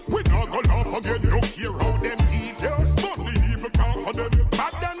serious. We not go laugh again. No care how them evils. But the evil can't for them.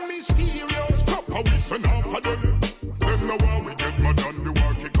 Bad and mysterious. Stop how we send off for them. Them know how we get mad and the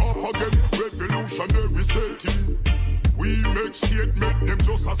war kick off again. Revolutionary setting. We make statement, them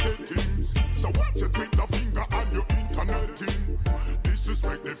just a settings. So watch it with a finger on your interneting.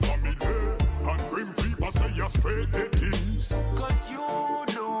 Disrespect the family and grim people say you're straight the things. Cause you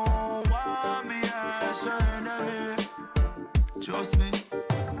don't want me as your enemy. Trust me.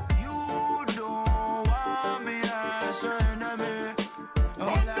 You don't want me as your enemy.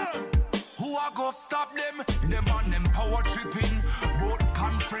 Who I go stop them? Them on them power tripping. Both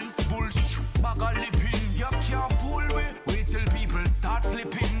conference bullshit. Bag a lipping. You can't fool me. Wait till people start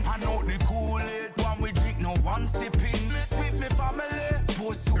flipping. I know the Kool-Aid when we drink, no one sipping. Mess with me family.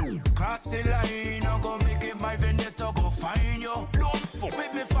 Post you. Cross the line. I go make it my vendetta. Go find you. Don't fuck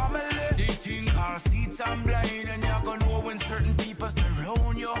with me family. They think our seats I'm blind. And you gonna know when certain people say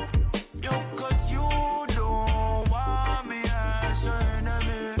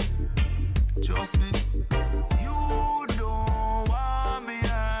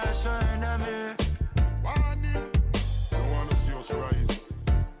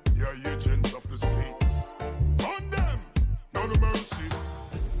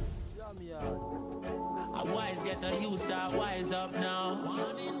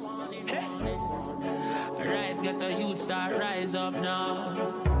youth start rise up now.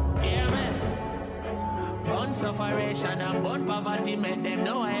 Yeah, man. Born sufferation and born poverty make them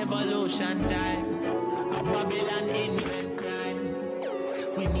know evolution time. A Babylon invent crime.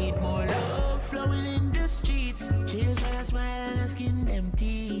 We need more love flowing in the streets. Children smile and skin them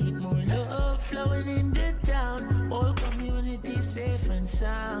teeth. More love flowing in the town. All community safe and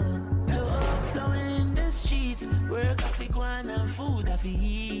sound. Love flowing in the streets. Work off go and food off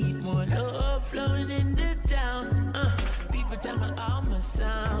eat. More love flowing in the town. People tell me I'm a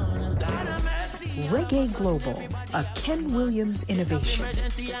sound. God have mercy. Reggae Global, a Ken Williams innovation.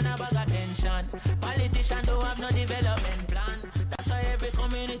 Politicians don't have no development plan. That's why every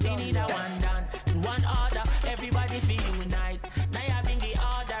community need a one done. In one order, everybody feel unite. Now you bring the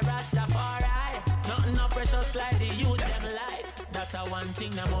order, Rastafari. Nothing no precious like the youth, them life. That's a one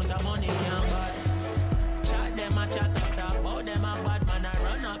thing the amount of money can buy. Chat them a chat up, talk about them a bad man, a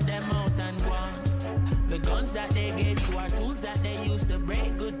run up them out and go on. The guns that they gave you are tools that they use to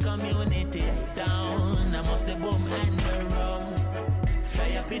break good communities down. I must the boom and the rum.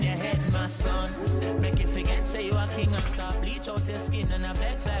 Fly up in your head, my son. Make you forget, say you a king and stop. Bleach out your skin and a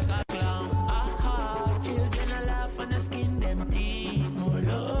vex like a clown. Aha, children a laugh and a skin them teeth. More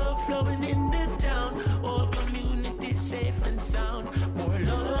love flowing in the town. All community safe and sound. More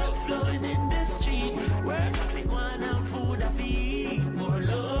love flowing in the street. Work if you want and food if you eat. More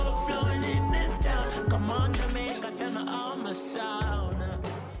love flowing in the town. Come on, Jamaica, tell me I'm a sound.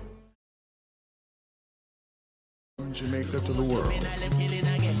 From Jamaica to the world.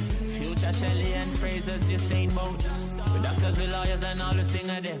 Future Shelley and Fraser's Usain Bolts. With doctors, with lawyers, and all the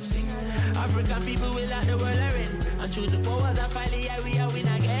singer them. African people will let the world learn. And through the powers of finally, yeah, we are win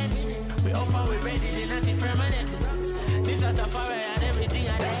again. We up and we ready, they're not permanent. This is the fire and everything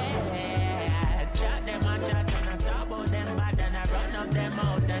I there. Chat them and chat and I talk about them bad and I run up them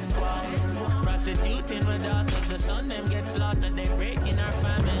out and go. Prostituting with daughters, the son them get slaughtered. They breaking our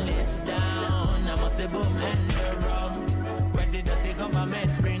families down. I must the boom and the rum. Where the dirty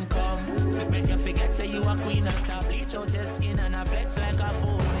government bring come. Make you forget say you a queen and stop bleach out your skin and a flex like a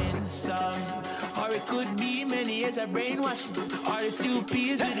foaming sun. Or it could be many years of brainwashing. Or it's two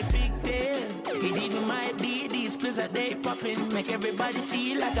peas with a big tail. It even might be these pills that they popping. Make everybody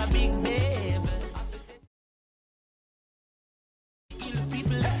feel like a big babe.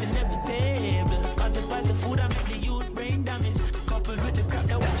 People that's inevitable. Cause the price of food and make the youth brain damage. Coupled with the crap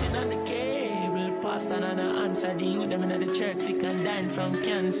they're watching on the cable. Pastor and answer the youth them in the church sick and dying from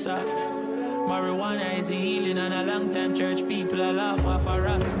cancer. Marijuana is a healing and a long time church people are laugh off a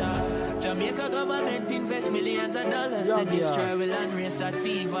rasta. Jamaica government invest millions of dollars to destroy the land race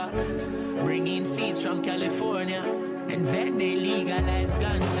sativa. Bring in seeds from California and then they legalize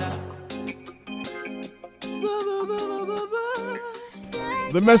ganja.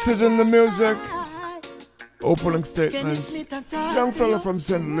 The message in the music. Opening statements. Young fella from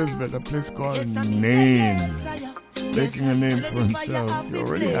St. Elizabeth, a place called Nain. Making a name for himself. He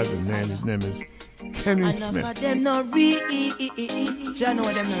already has a name. His name is Kenny Smith. Enough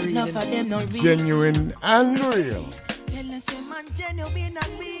of them not real. Genuine and real. Tell us a man genuine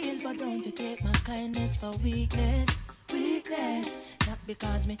and real, but don't you take my kindness for weakness. Weakness, not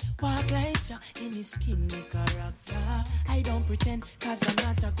because me walk like ya in his skinny character. I don't pretend cause I'm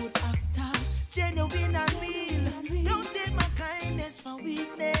not a good actor. Genuine and real, don't take my kindness for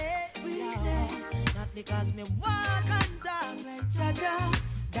weakness. Weakness, not because me walk and talk like Jaja.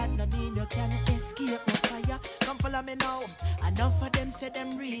 That no mean you can escape no fire. Come follow me now. Enough of them say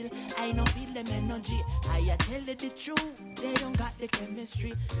them real. I no feel them energy. I tell you the truth. They don't got the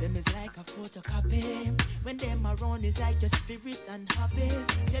chemistry. Them is like a photocopy. When them around is like your spirit and happy.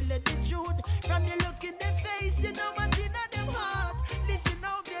 Tell you the truth. From you look in their face, you know what's in them heart. Listen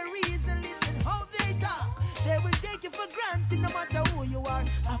how they reason, listen how they talk. They will take you for granted no matter who you are.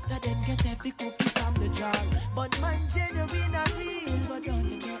 After them get every cookie from the jar. But man genuine and real. But don't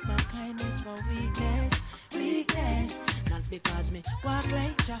you take my kindness for weakness. Weakness. Not because me walk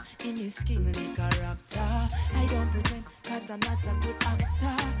like ya in his kingly character. I don't pretend cause I'm not a good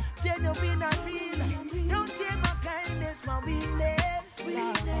actor. Genuine and real. Don't take my kindness for weakness.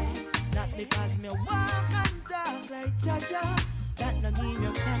 Weakness. Not because me walk and talk like Jaja. That no mean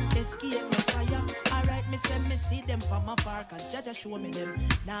you can't escape my fire. Alright, me say me see them from afar, cause Jaja show me them.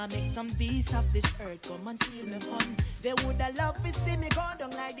 Now make some beasts of this earth come and steal me fun. They woulda love to see me go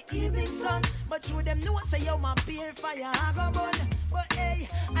down like the evening sun. But through them know say you my pure fire I go burn. But hey,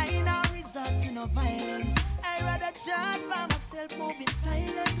 I ain't a resort to no violence. I rather chat by myself moving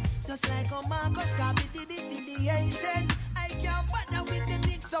silent. Just like how Marcus Garvey did it in the ancient. I can't bother with the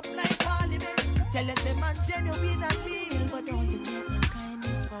mix up like parliament. Tell us a man genuine and real. But don't you take my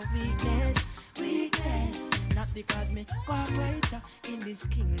kindness for weakness. Weakness. Not because me walk lighter in this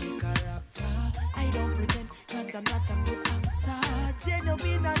kingly character. I don't pretend, cause I'm not a good actor.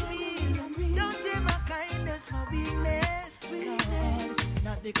 Genuine and real, don't take my kindness, my weakness. No,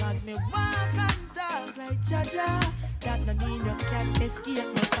 not because me walk and talk like Jaja. That no mean you can't escape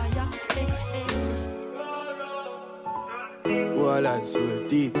my fire. Hey, hey. Wall eyes so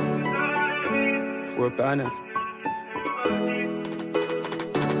deep. 4 corners.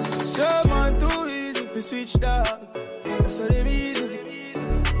 So man too easy to switch dog. That's what they easy.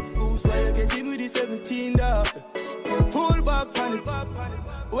 Goose why you get him with the 17 dog. Pull back on it.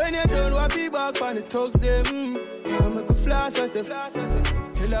 When you done what be back on the thugs them. I make a flash I say.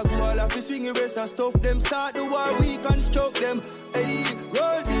 Tell a girl if you swing your wrist and stuff them. Start the war we construct them. Hey,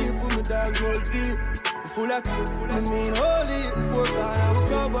 roll deep, put my dog roll deep. Full of, I mean holy. 4 corners we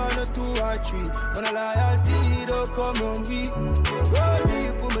cover no 2 or 3. When a loyalty don't come on me. Roll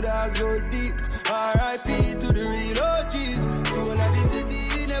deep, put my dogs roll deep. R.I.P. to the real OGs. So when I the city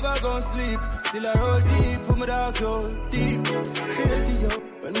never gon' sleep. Still I roll deep, put my dogs roll deep. Crazy yo,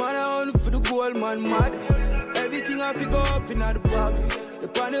 when man I on for the gold man mad. Everything I pick up in the bag. The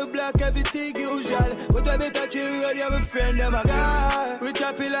panel black, everything usual. But I better chill with you, my friend, them a guy. We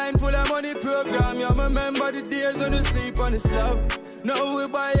happy line full of money program. You remember the days when you sleep on the slab. Now we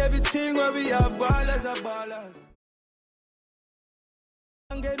buy everything where we have ballers and ballers.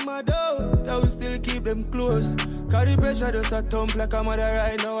 And get my dough, that we still keep them close. Cause the pressure just a thump like a mother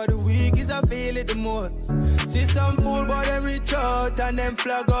right now. The week is I feel it the most. See some fool boy them reach out and them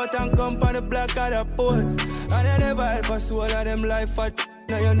flag out and come on the black of the post. And they never help a soul of them life at.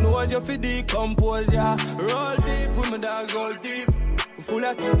 Now you know as you fi decompose, yeah. Roll deep with my dogs roll deep. Full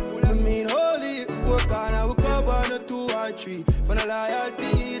of, I mean holy. 4 corners we cover no 2 or 3. For the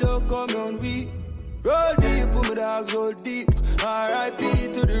loyalty don't come on we. Roll deep with my dogs roll deep. R.I.P.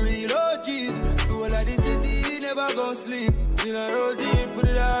 to the real OGs. So all of the city never gon' sleep. Still I roll deep with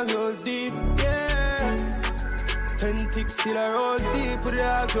the dogs roll deep. Yeah. 10 ticks still I roll deep with the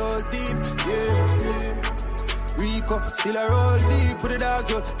dogs roll deep. Yeah. Rico still I roll deep with the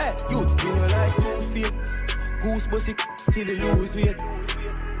dogs roll. Hey, you bring your life 2 feet. Goose bussy till you lose weight.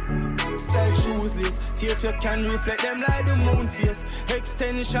 Like shoesless. See if you can reflect them like the moon face.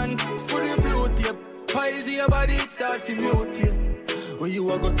 Extension for the blue tape. Pies your body, it start to mutate. When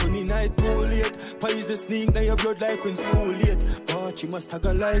you a go to the night too late. Pies the sneak, now your blood like when school late. But you must have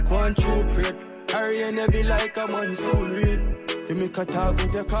a like one true prate. Harry and be like a money soon read. You make a talk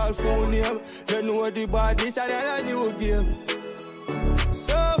with your call phone name. You know the badness and then a new game.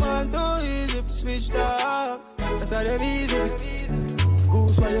 So man too easy to switch down. That's how them easy.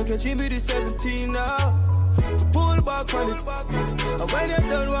 Goose why you catch him with the 17 now. Pull back on it. And when you're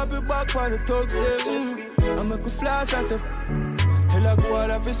done, we'll be back on the thugs them. I make a flash and say, tell a girl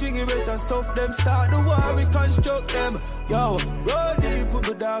if you swing your wrist and stuff them. Start the war, we construct them. Yo, roll deep, put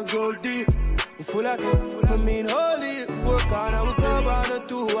the dogs roll deep. We full of, I mean holy. 4 corners we cover no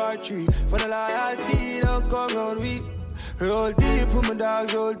 2 or 3. For the loyalty don't come round we. Roll deep, put my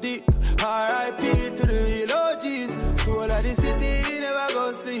dogs roll deep. R.I.P. to the real OGs. So all of the city never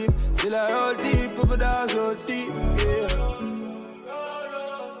gon' sleep. Still I roll deep, put my dogs roll deep. Yeah.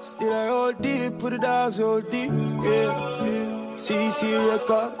 Still I roll deep, put the dogs roll deep. Yeah. CC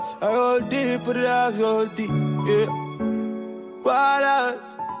Records. I roll deep, put the dogs roll deep. Yeah.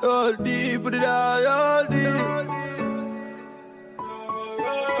 Ballers. Roll deep, put the dogs roll deep.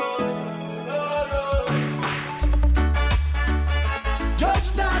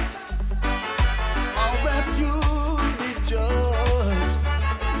 Judge not, or else you'll be judged.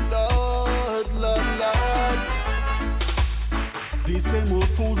 Lord, Lord, Lord. The same old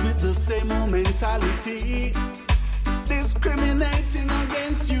fools with the same old mentality, discriminating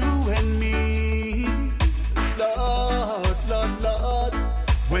against you and me. Lord, Lord, Lord.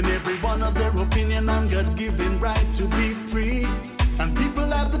 When everyone has their opinion and God-given right to be free, and people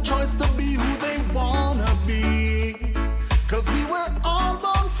have the choice to be who they wanna be. Cause we were all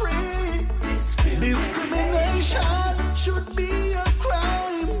born free. Discrimination should be a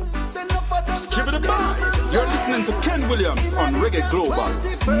crime. Send up for them. Give it a bar. You're listening to Ken Williams on Reggae Global.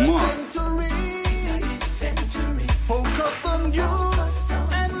 Focus on you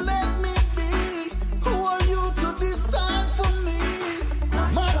and let me be. Who are you to decide for me?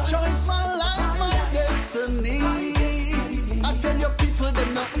 My choice, my life, my destiny. I tell your people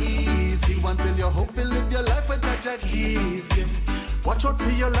they're not easy. One till you hope you live your life with Jaja give you. Watch out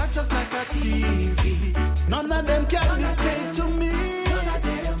for your life just like a TV. None of them can dictate to me.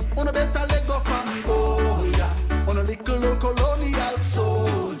 On a better leg go from Goya. On a little old colonial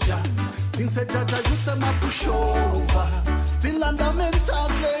soldier. Things that Jaja used them a push over. Still under mental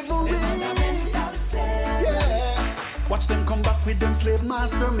slavery. Yeah. back with them slave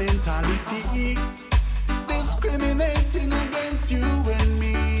master mentality, discriminating against you and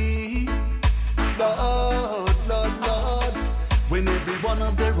me. Lord, Lord, Lord, when everyone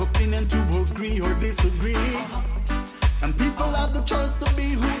has their opinion to agree or disagree, and people have the choice to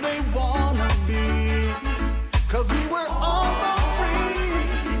be who they wanna be, 'cause we were all born free.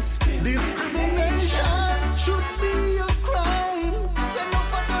 Discrimination should be a crime. Say no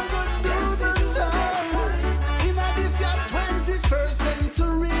for them go do the time. In this year 21st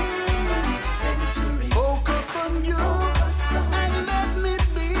century, focus on you and let me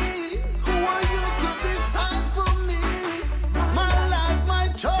be. Who are you to decide for me? My life, my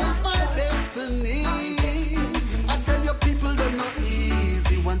choice, my destiny. I tell you people they're not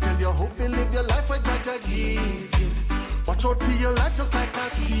easy. One tell you hope you live your life where Jaja give you. Watch out for your life just like a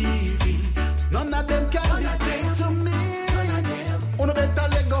TV. None of them can dictate to me. Uno better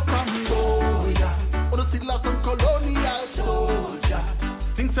let go from Goya. Uno still have some colonial soldier.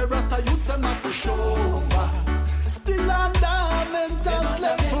 Things say Rasta youths them not push over. Still under mental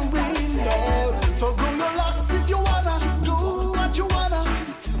slavery, Lord. So grow your locks if you wanna. Do what you wanna.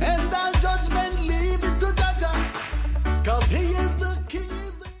 And all judgment leave it to Jaja. 'Cause he is the king.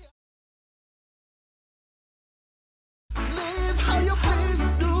 Live how you please,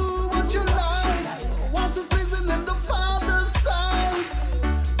 do what you like. Once it's pleasing in the Father's sight.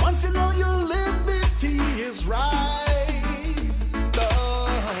 Once you know your liberty is right.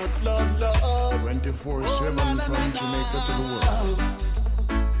 Lord, Lord, Lord. 24/7 from Jamaica to the world.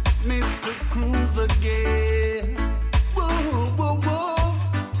 Mr. Cruz again. Whoa, whoa, whoa.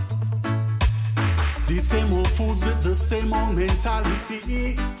 These same old fools with the same old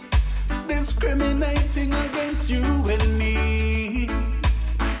mentality, discriminating against you and me.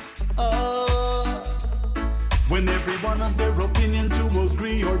 When everyone has their opinion to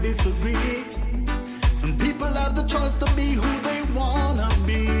agree or disagree, and people have the choice to be who they wanna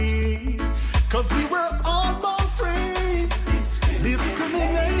be, 'cause we were all born free.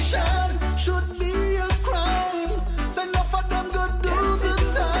 Discrimination should be a crime. Say no for them go do the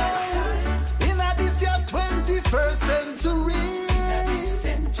time. In this year 21st century,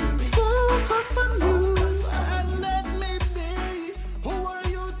 focus on you and let me be. Who are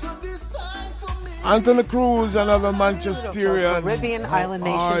you to decide for me? Anthony Cruz, another Manchesterian. Caribbean island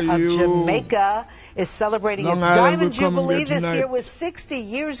How nation are of you? Jamaica is celebrating Long its Island, Diamond we're coming Jubilee here this year. tonight. Was 60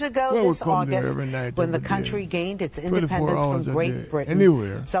 years ago Well, we this come there August every night, when the every country day. gained its 24 independence hours from a Great day, Britain.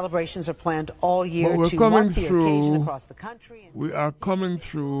 anywhere. Celebrations are planned all year But we're to coming mark the occasion through. across the country. We are coming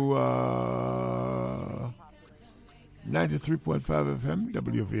through 93.5 FM,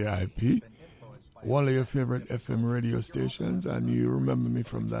 WVIP, one of your favorite FM radio stations, and you remember me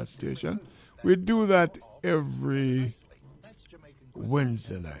from that station. We do that every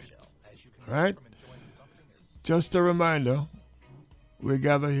Wednesday night, all right? Just a reminder, we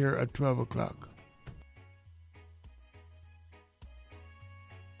gather here at 12 o'clock.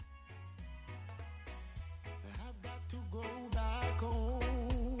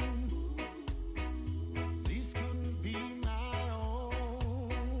 This couldn't be my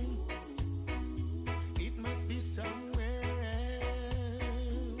own. It must be somewhere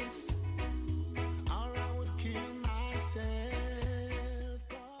else, or I would kill myself.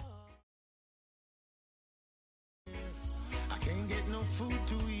 I can't get no food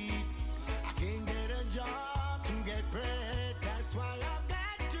to eat. I can't get a job to get bread. That's why I've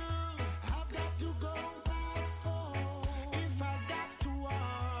got to go back home. If I got to walk,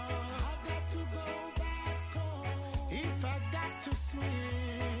 I've got to go back home. If I got to swim,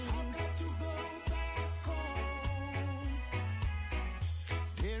 I've got to go back home.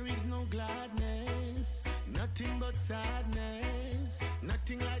 There is no gladness, nothing but sadness,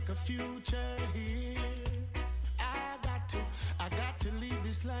 nothing like a future here. I got to leave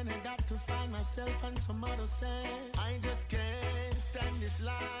this land, I got to find myself and some other sand. I just can't stand this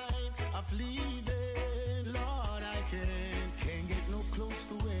line of leaving. Lord, I can't get no clothes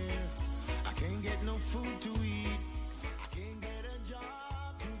to wear. I can't get no food to eat. I can't get a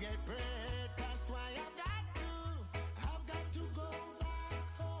job to get bread. That's why I've got to go back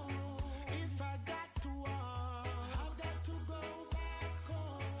home. If I got to walk, I've got to go back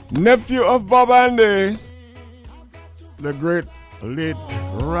home. Nephew of Bob Andy, the great late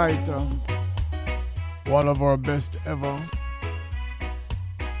writer, one of our best ever.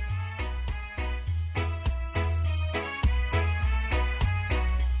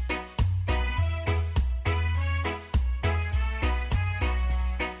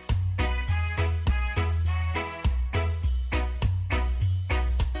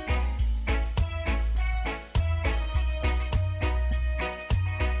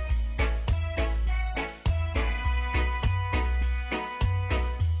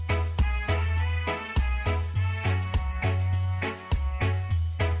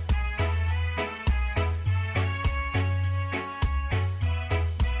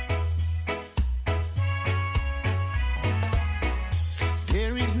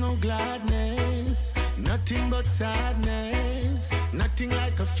 Nothing but sadness, nothing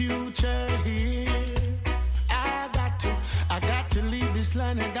like a future here. I got to leave this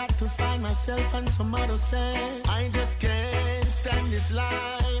land, I got to find myself on some other side. I just can't stand this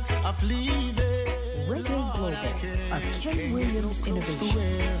life of leaving. Reggae Global, a Ken Williams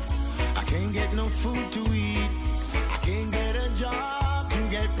innovation. I can't get no food to eat, I can't get a job to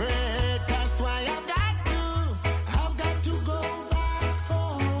get bread. That's why I've got to go back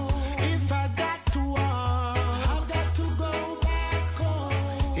home. If I got to walk, I've got to go back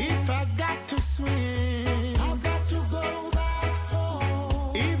home. If I got to swim, I've got to go back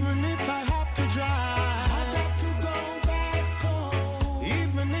home. Even if I have to drive, I've got to go back home.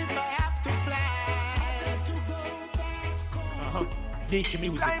 Even if I have to fly, I've got to go back home. Nicky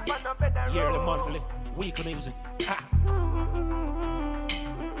music, yearly, monthly, weekly music.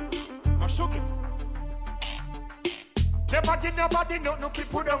 I'm shooking. Never give nobody nothing fi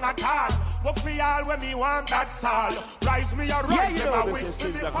put on at all. Work for all when me want, that's all. Rise me or rise them a wish to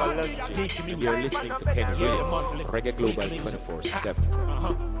me fall me. You're listening to Ken Williams, Reggae Global 24/7.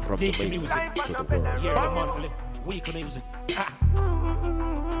 From Jamaica to the world. Yearly, monthly, weekly music.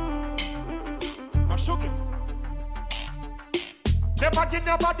 I'm shooking. Never give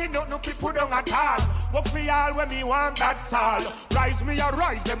nobody nothing fi put on at all. Work for all when me want, that's all. Rise me or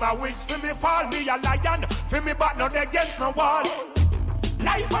rise them a wish for me fall. Me a lion, for me but not against no wall.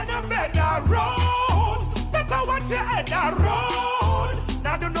 Life on a bed of rose. Better watch your head a road.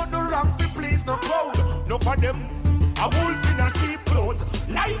 Now do nothing wrong fi please no crowd. No for them, a wolf in a sheep clothes.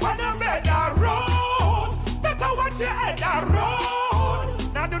 Life on a bed of rose. Better watch your head a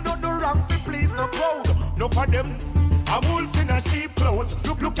road. Now do nothing wrong fi please no crowd. No for them, a wolf in a sheep clothes.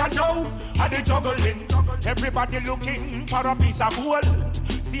 Look at now, are they juggling? Everybody looking for a piece of gold.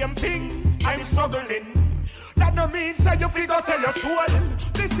 Same thing, I'm struggling. That no means that you figure sell your soul.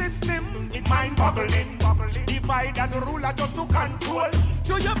 The system, it mind boggling. Divide and rule are just to control.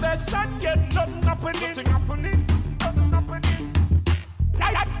 Do your best and get nothing happening.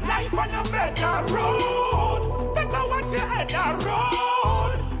 Life on a better road. Better watch your head a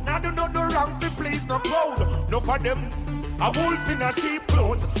road. Now do not do wrong for please no crowd. No for them, a wolf in a sheep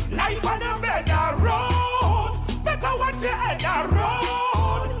clothes. Life on a better road. Better watch your head a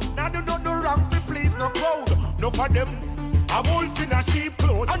road. Now do not do wrong for please no crowd. No for them, a wolf in a sheep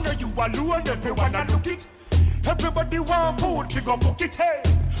clothes. I know you alone, everyone a look it. Everybody want food, to go cook it, hey.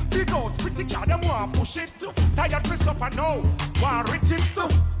 Big out, pretty car, them want push it. Tired for suffer now, want riches too.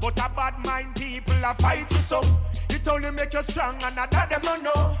 But a bad mind people a fight you so. It only make you strong and another them don't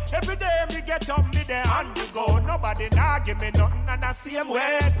know. Every day me get up, me there and me go. Nobody nah give me nothing and I see him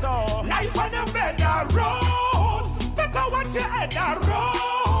way so. Life on a bed of rose. Better watch your head a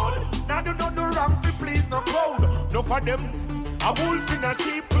road. Now do not do wrong fi please no crowd. No for them, a wolf in a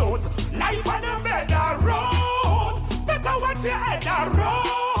sheep clothes. Life on a bed of rose. Better watch your head a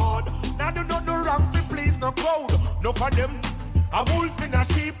road. Now do not do wrong fi please no crowd. No for them, a wolf in a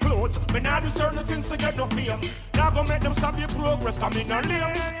sheep clothes. Me nah do certain things to get no fame. Now go make them stop your progress coming on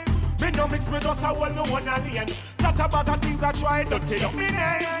lane. Me no mix me just a hold me one a lane. Chat about the things I try to take up me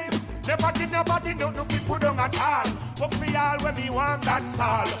name. Never give nobody nothing fi put on at all. Work for all when me want, that's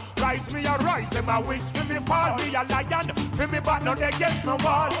all. Rise me or rise them a wish for me fall. Me a lion, for me but not against no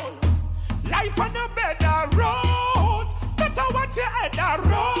wall. Life on a bed of rose. Better watch your head a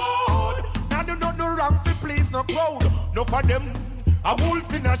road. Now do not do wrong fi please no crowd. No for them, a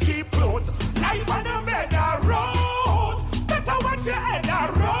wolf in a sheep clothes. Life on a bed of rose. Better watch your head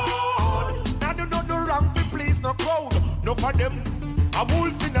a road. Now do not do wrong fi please no crowd. No for them, a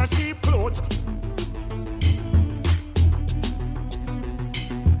wolf in a sheep clothes.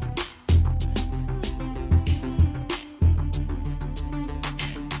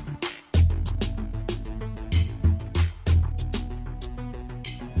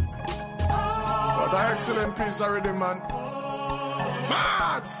 What an excellent piece already, man.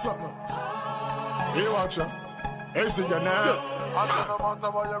 Mad something. Hey, watch out. Hey, see you now. I said no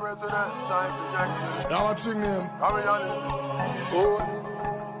matter what your resident, time to Jackson. Now what's your name?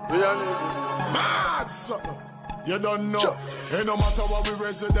 Mad something. You don't know. Hey, no matter what we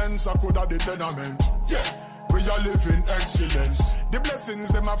residents, I could have the tenement. Yeah. We are living excellence. The blessings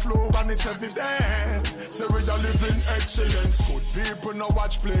them a flow and it's evident. So we are living excellence. Good people no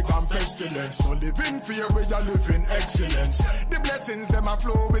watch plague and pestilence. No live in fear, we are living excellence. The blessings them a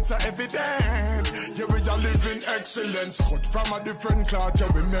flow, it's evident. Yeah, we are living excellence. Cut from a different cloth,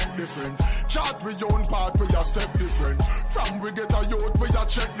 yeah, we make different. Chart we own part, we are step different. From we get a youth, we are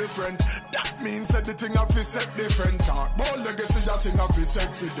check different. That means that the thing have to set different. Talk about legacy, that thing have to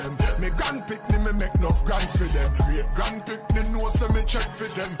set for them. Me grand pick me make enough grants for them. Great grandpick, know so me check for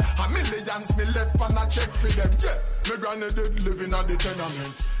them. A millions me left and I check for them. Yeah, me granny did living at the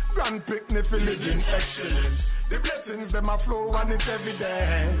tenement. Grandpick me for living excellence. The blessings them a flow and it's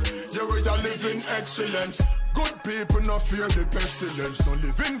evident. Yeah, we are living excellence. Good people no fear the pestilence. Don't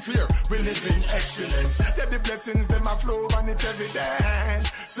live in fear, we live in excellence. Yeah, the blessings them a flow and it's evident.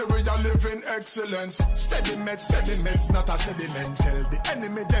 So we are living excellence. Steady meds, not a sediment. Tell the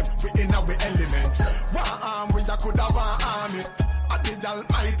enemy them we in our element. One arm we a could have one army. At the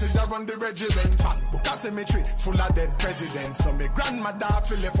Almighty, I run the regiment. Buka cemetery full of dead presidents. So me grandmother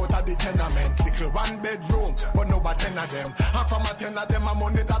feel left out of the tenement. Little one bedroom, but no but 10 of them. And from a 10 of them, a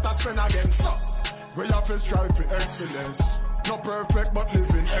money that I spend again. So we have to strive for excellence. Not perfect, but live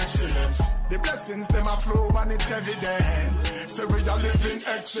in excellence. The blessings them a flow and it's evident. So we are living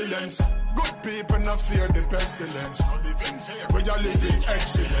excellence. Good people not fear the pestilence. We are living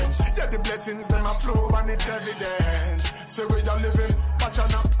excellence. Yeah, the blessings them a flow and it's evident. So we are living, watch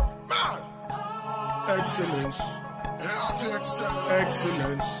out, man. Excellence. Yeah,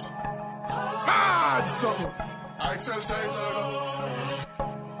 excellence. Mad something. Exercise.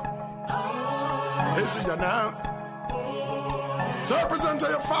 This is your now. So represent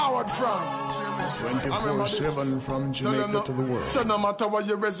where you forward from. 24/7 from Jamaica to the world. So no matter where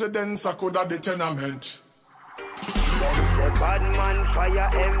your residence, I could have the tenement. Bad man fire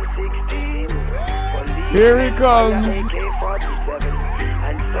M16. Here he comes. AK-47.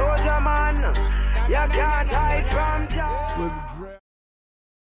 And soldier man, you can't hide from Jah.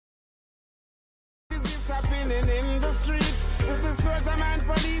 Is this happening in the street with the soldier man,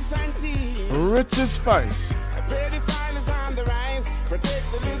 police and team? Richard Spice. Pedophile is on the rise. Protect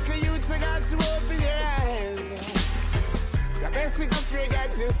the little youths, you got to open your eyes. The basic of free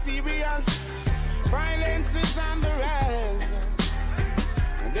getting serious. Violence is on the rise.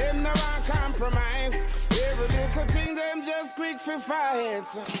 Them no one compromise. Every little thing them just quick for fight.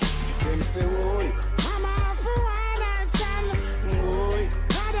 Them say, "Oi, I'm out for one I stand. Oi,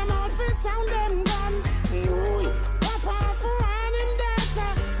 got them out for sound them gun. Oi, papa for one in data.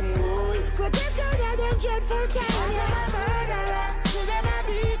 Oi, protect your them dreadful time. Cause them a murderer, see them a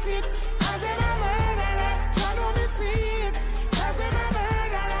beat it. Cause them a murderer, try to me see it. Cause them a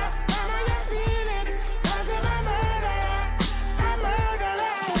murderer, mama you feel it. Cause them a murderer.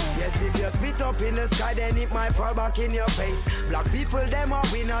 Yes, if you spit up in the sky, then it might fall back in your face. Black people, them are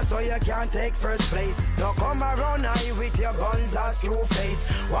winners, so you can't take first place. Don't come around here with your guns or screw face.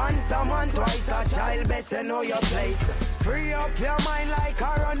 Once a man, twice a child, best you know your place. Free up your mind like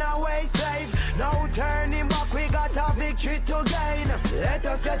a runaway slave. Now turning back, we got a victory to gain. Let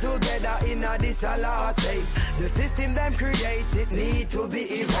us get together in this last days. The system them created need to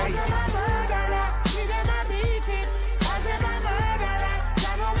be erased. Cause them a murderer, see them a beat it. Cause them a murderer,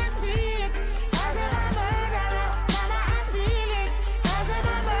 you know me see it. Cause them a murderer, mama I feel it. Cause them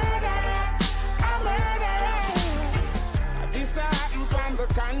a murderer. This a happen from the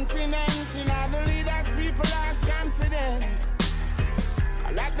continent. In all the leaders, people are confident. I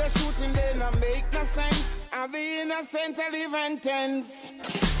like the shooting, they don't make no sense. And the innocent are living tense.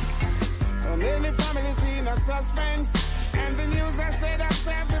 Many families in a suspense. And the news has said that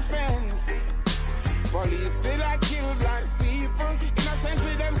self-defense. Police still a kill black people.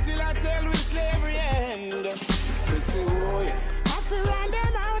 Innocently them still a tell with slavery end. They say, "Oi, have to run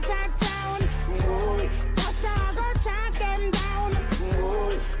them out of town. Oi, Pastor go chant them down.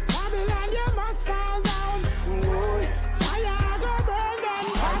 Oi, Babylon you must fall down. Oi, fire go burn them.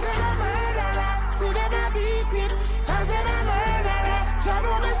 Cause them a murderer, see them a beat it. Cause them a murderer, show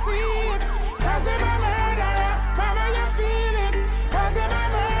them me see it. Cause them a murderer, mama you feel it. Cause them a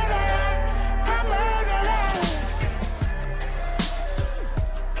murderer, a murderer.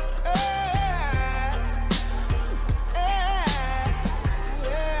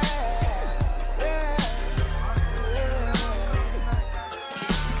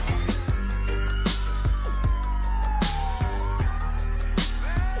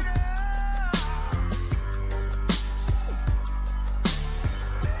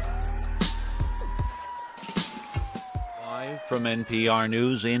 From NPR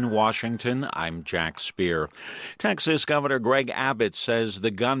News in Washington, I'm Jack Speer. Texas Governor Greg Abbott says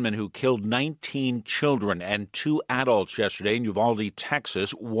the gunman who killed 19 children and 2 adults yesterday in Uvalde,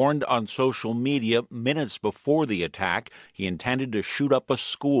 Texas, warned on social media minutes before the attack he intended to shoot up a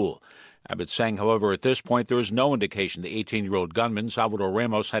school. Abbott saying, however, at this point there is no indication the 18-year-old gunman, Salvador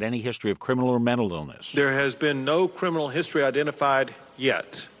Ramos, had any history of criminal or mental illness. There has been no criminal history identified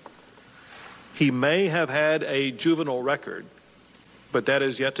yet. He may have had a juvenile record, but that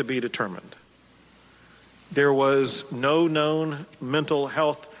is yet to be determined. There was no known mental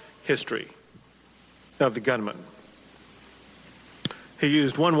health history. of the gunman. He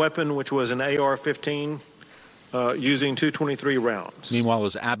used one weapon, which was an AR-15, using 223 rounds. Meanwhile,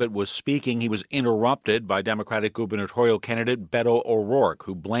 as Abbott was speaking, he was interrupted by Democratic gubernatorial candidate Beto O'Rourke,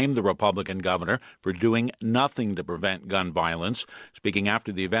 who blamed the Republican governor for doing nothing to prevent gun violence. Speaking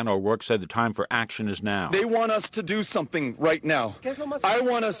after the event, O'Rourke said the time for action is now. They want us to do something right now. I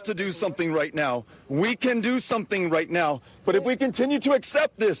want us to do something right now. We can do something right now. But if we continue to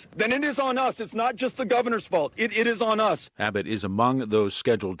accept this, then it is on us. It's not just the governor's fault. It is on us. Abbott is among those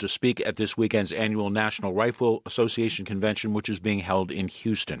scheduled to speak at this weekend's annual National Rifle Association convention, which is being held in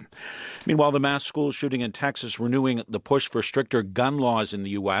Houston. Meanwhile, the mass school shooting in Texas renewing the push for stricter gun laws in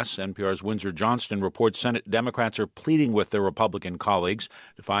the U.S. NPR's Windsor Johnston reports Senate Democrats are pleading with their Republican colleagues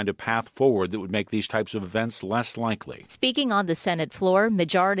to find a path forward that would make these types of events less likely. Speaking on the Senate floor,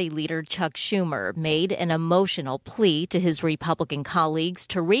 Majority Leader Chuck Schumer made an emotional plea to his Republican colleagues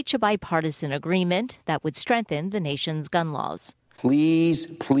to reach a bipartisan agreement that would strengthen the nation's gun laws. Please,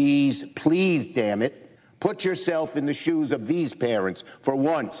 please, please, damn it, put yourself in the shoes of these parents for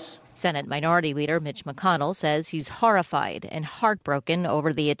once. Senate Minority Leader Mitch McConnell says he's horrified and heartbroken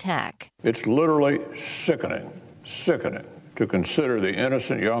over the attack. It's literally sickening to consider the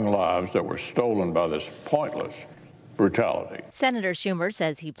innocent young lives that were stolen by this pointless brutality. Senator Schumer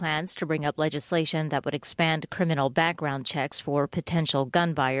says he plans to bring up legislation that would expand criminal background checks for potential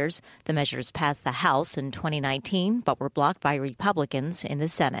gun buyers. The measures passed the House in 2019, but were blocked by Republicans in the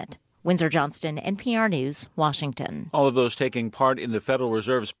Senate. Windsor Johnston, NPR News, Washington. All of those taking part in the Federal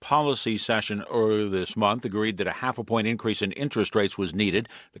Reserve's policy session earlier this month agreed that a half-a-point increase in interest rates was needed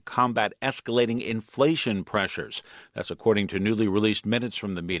to combat escalating inflation pressures. That's according to newly released minutes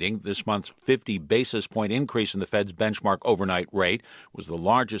from the meeting. This month's 50 basis point increase in the Fed's benchmark overnight rate was the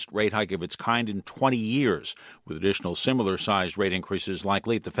largest rate hike of its kind in 20 years, with additional similar-sized rate increases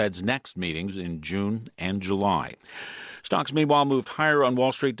likely at the Fed's next meetings in June and July. Stocks, meanwhile, moved higher on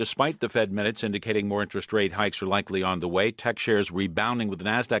Wall Street despite the Fed minutes indicating more interest rate hikes are likely on the way. Tech shares rebounding with the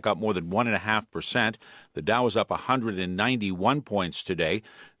Nasdaq up more than 1.5%. The Dow is up 191 points today.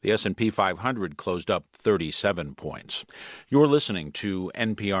 The S&P 500 closed up 37 points. You're listening to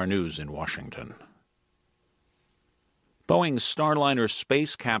NPR News in Washington. Boeing's Starliner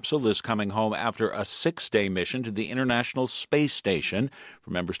space capsule is coming home after a 6-day mission to the International Space Station.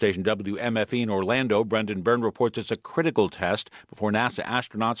 From member station WMFE in Orlando, Brendan Byrne reports it's a critical test before NASA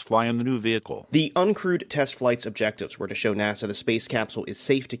astronauts fly on the new vehicle. The uncrewed test flight's objectives were to show NASA the space capsule is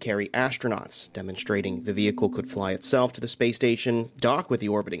safe to carry astronauts, demonstrating the vehicle could fly itself to the space station, dock with the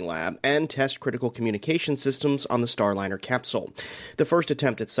orbiting lab, and test critical communication systems on the Starliner capsule. The first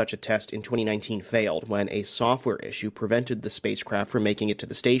attempt at such a test in 2019 failed when a software issue prevented the spacecraft from making it to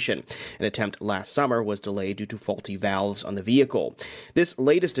the station. An attempt last summer was delayed due to faulty valves on the vehicle. This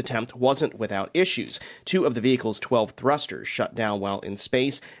latest attempt wasn't without issues. 2 of the vehicle's 12 thrusters shut down while in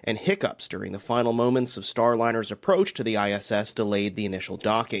space, and hiccups during the final moments of Starliner's approach to the ISS delayed the initial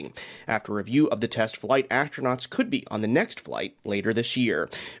docking. After review of the test flight, astronauts could be on the next flight later this year.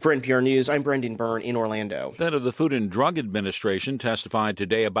 For NPR News, I'm Brendan Byrne in Orlando. The head of the Food and Drug Administration testified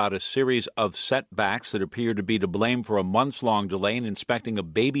today about a series of setbacks that appear to be to blame for a months-long delay in inspecting a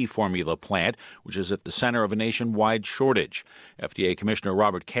baby formula plant, which is at the center of a nationwide shortage. FDA Commissioner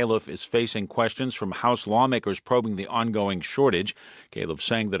Robert Califf is facing questions from House lawmakers probing the ongoing shortage. Califf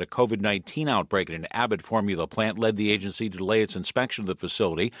saying that a COVID-19 outbreak at an Abbott formula plant led the agency to delay its inspection of the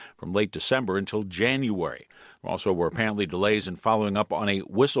facility from late December until January. There also were apparently delays in following up on a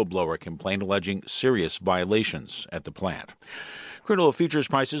whistleblower complaint alleging serious violations at the plant. Crude oil futures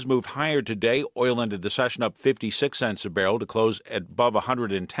prices moved higher today. Oil ended the session up 56 cents a barrel to close at above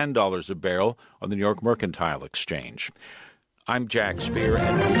 $110 a barrel on the New York Mercantile Exchange. I'm Jack Spear.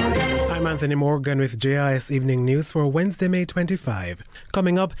 I'm Anthony Morgan with JIS Evening News for Wednesday, May 25.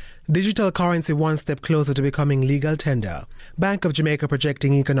 Coming up, digital currency one step closer to becoming legal tender. Bank of Jamaica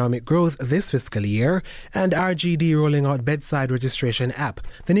projecting economic growth this fiscal year, and RGD rolling out bedside registration app.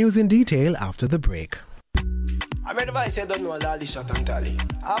 The news in detail after the break. I'm advice I don't know all the shot and tally.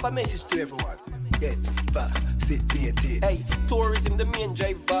 I have a message to everyone. Get vaccinated. Hey, tourism the main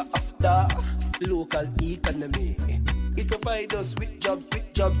driver of the local economy. It provides us with jobs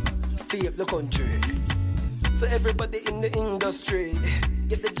for the country. So everybody in the industry,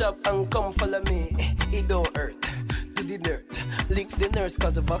 get the job and come follow me. It don't hurt, do the nerd. Link the nurse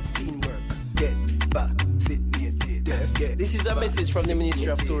cause the vaccine work. Get vaccinated. This is a message from the Ministry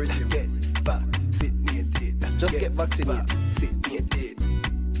of Tourism. Get vaccinated. Just get vaccinated.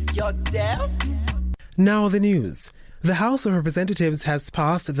 You're deaf? Now the news. The House of Representatives has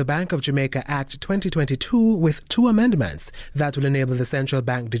passed the Bank of Jamaica Act 2022 with 2 amendments that will enable the central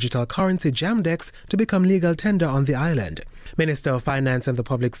bank digital currency JAMDEX to become legal tender on the island. Minister of Finance and the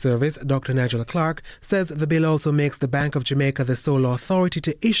Public Service, Dr. Nigel Clark, says the bill also makes the Bank of Jamaica the sole authority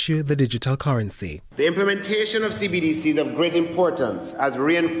to issue the digital currency. The implementation of CBDC is of great importance as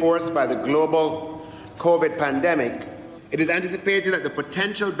reinforced by the global COVID pandemic. It is anticipated that the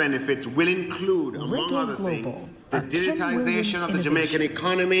potential benefits will include, among other things, the digitization of the Jamaican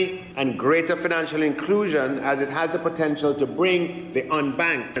economy and greater financial inclusion, as it has the potential to bring the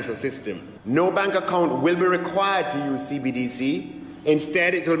unbanked financial system. No bank account will be required to use CBDC.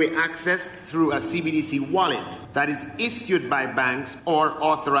 Instead, it will be accessed through a CBDC wallet that is issued by banks or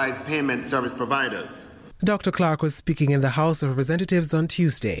authorized payment service providers. Dr. Clark was speaking in the House of Representatives on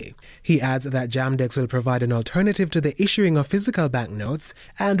Tuesday. He adds that JAMDEX will provide an alternative to the issuing of physical banknotes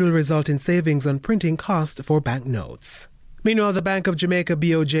and will result in savings on printing costs for banknotes. Meanwhile, the Bank of Jamaica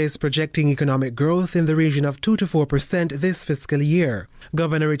BOJ is projecting economic growth in the region of 2 to 4% this fiscal year.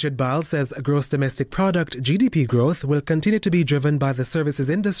 Governor Richard Ball says gross domestic product GDP growth will continue to be driven by the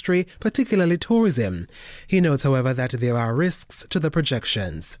services industry, particularly tourism. He notes, however, that there are risks to the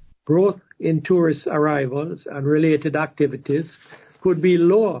projections. Growth in tourist arrivals and related activities could be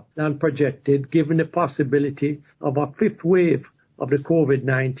lower than projected given the possibility of a 5th wave of the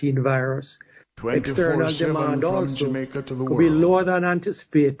COVID-19 virus. External demand also Jamaica to the could world. be lower than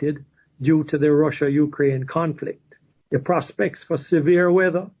anticipated due to the Russia-Ukraine conflict. The prospects for severe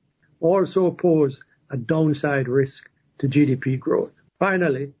weather also pose a downside risk to GDP growth.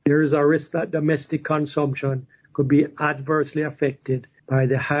 Finally, there is a risk that domestic consumption could be adversely affected by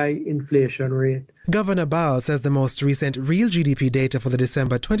the high inflation rate. Governor Ball says the most recent real GDP data for the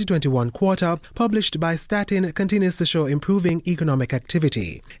December 2021 quarter, published by Statin, continues to show improving economic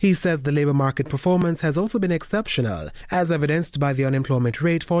activity. He says the labour market performance has also been exceptional, as evidenced by the unemployment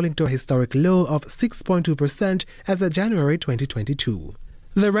rate falling to a historic low of 6.2% as of January 2022.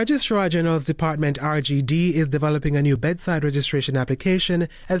 The Registrar General's Department, RGD, is developing a new bedside registration application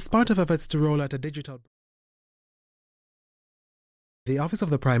as part of efforts to roll out a digital. The Office of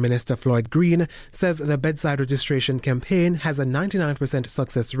the Prime Minister, Floyd Green, says the bedside registration campaign has a 99%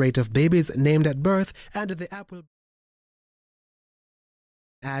 success rate of babies named at birth, and the app will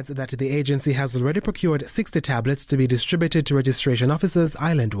adds that the agency has already procured 60 tablets to be distributed to registration officers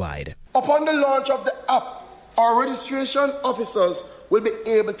island-wide. Upon the launch of the app, our registration officers will be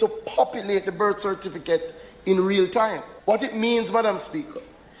able to populate the birth certificate in real time. What it means, Madam Speaker,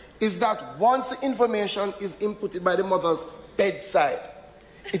 is that once the information is inputted by the mother's bedside,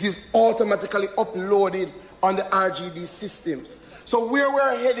 it is automatically uploaded on the RGD systems. So where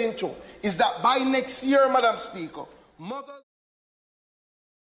we're heading to is that by next year, Madam Speaker, mothers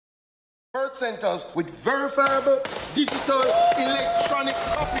birth centers with verifiable digital electronic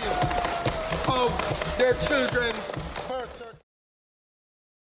copies of their children's birth certificates.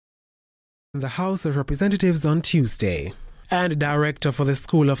 The House of Representatives on Tuesday. And Director for the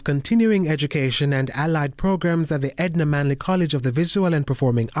School of Continuing Education and Allied Programs at the Edna Manley College of the Visual and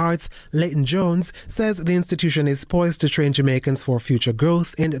Performing Arts, Leighton Jones, says the institution is poised to train Jamaicans for future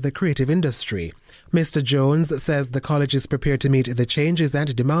growth in the creative industry. Mr. Jones says the college is prepared to meet the changes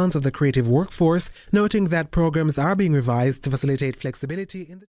and demands of the creative workforce, noting that programs are being revised to facilitate flexibility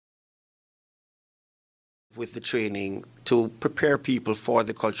in the with the training to prepare people for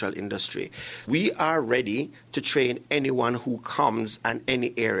the cultural industry. We are ready to train anyone who comes in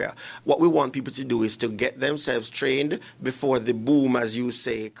any area. What we want people to do is to get themselves trained before the boom, as you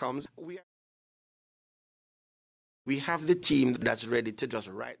say, comes. We have the team that's ready to just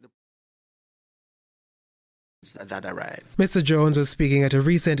write the that arrive. Mr. Jones was speaking at a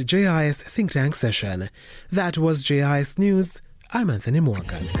recent JIS think tank session. That was JIS News. I'm Anthony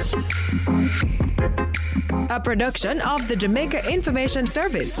Morgan. A production of the Jamaica Information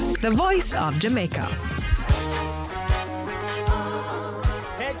Service, the voice of Jamaica.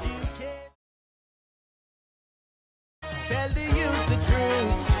 Tell the youth the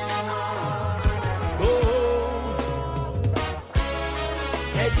truth. Oh,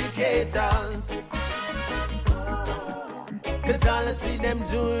 educate us. Cause all I see them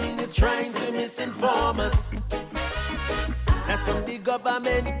doing is trying to misinform us. That's from the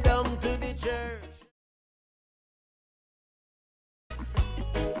government down to the church.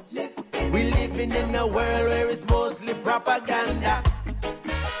 We living in a world where it's mostly propaganda.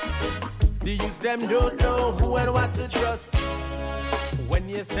 The youth them don't know who and what to trust. When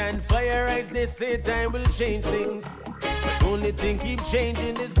you stand for your rights, they say time will change things. But only thing keep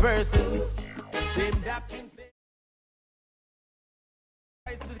changing is persons. Same doctrine.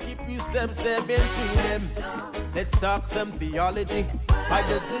 To keep you subservient to them. Let's talk some theology. Why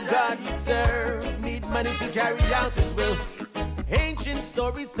does the God you serve need money to carry out his will? Ancient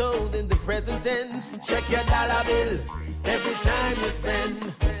stories told in the present tense. Check your dollar bill every time you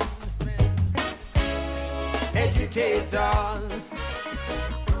spend. Educators,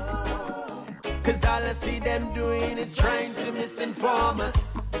 cause all I see them doing is trying to misinform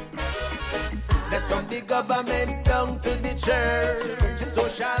us. That's from the government down to the church,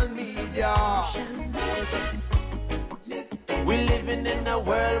 social media. We're living in a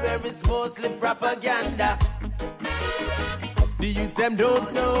world where it's mostly propaganda. The youth them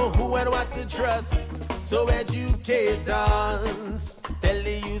don't know who and what to trust. So educators tell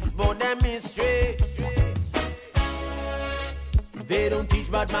the youth about their history. They don't teach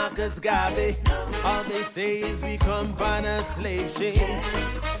about Marcus Garvey. All they say is we come on a slave ship.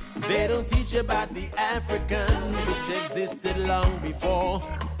 They don't teach about the African, which existed long before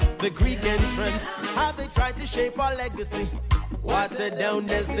the Greek entrance. How they tried to shape our legacy. Water down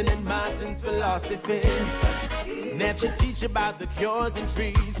Nelson and Martin's philosophies. Never teach about the cures and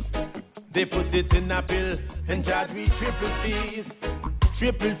trees. They put it in a pill and charge me triple fees.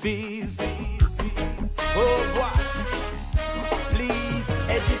 Triple fees. Oh boy, please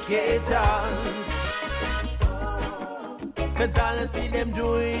educate us. Cause all I see them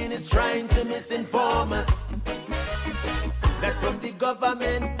doing is trying to misinform us. That's from the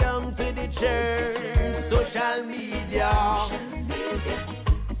government down to the church, social media.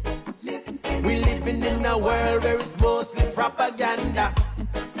 We're living in a world where it's mostly propaganda.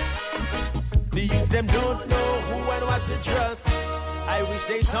 The youth them don't know who and what to trust. I wish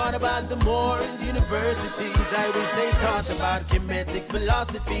they taught about the Moorish universities. I wish they taught about Kemetic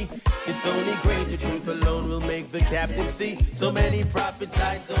philosophy. It's only greater truth alone will make the captive see. So many prophets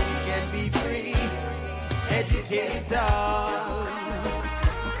died so we can be free. Educators.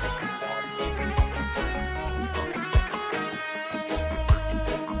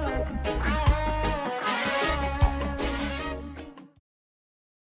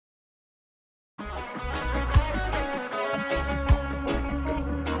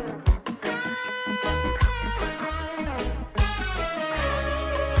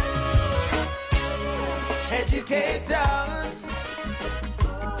 Educators,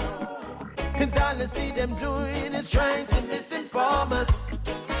 cause all I see them doing is trying to misinform us.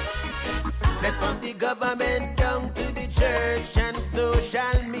 That's from the government down to the church and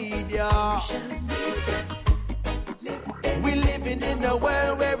social media. We're living in a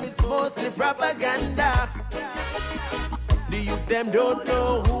world where it's mostly propaganda. The youth them don't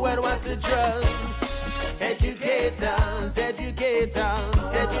know who and what to trust. Educators, educators,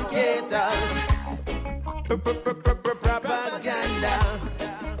 educators. Propaganda.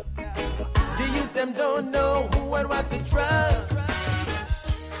 The youth them don't know who and what to trust.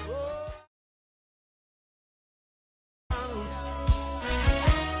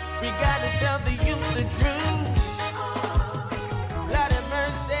 We gotta tell the youth the truth. Lord have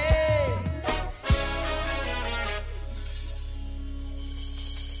mercy.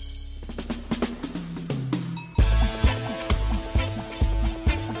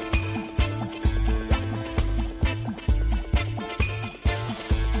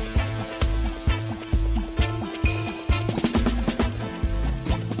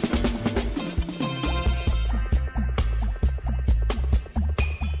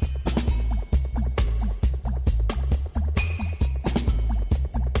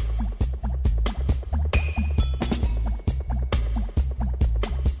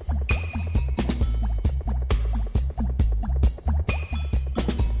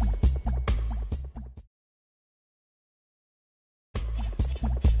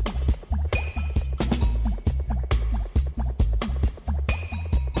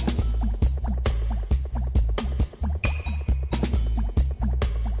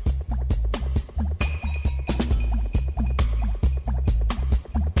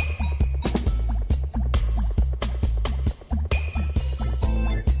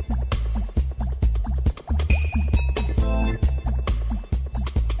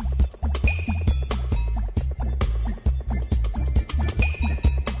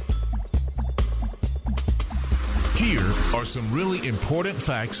 Are some really important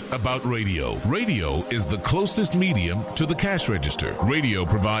facts about radio. Radio is the closest medium to the cash register. Radio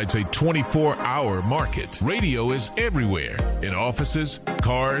provides a 24-hour market. Radio is everywhere, in offices,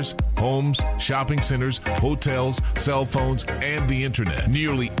 cars, homes, shopping centers, hotels, cell phones, and the internet.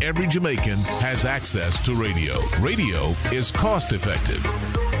 Nearly every Jamaican has access to radio. Radio is cost effective.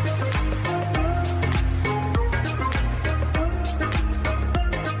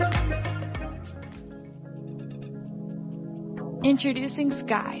 Introducing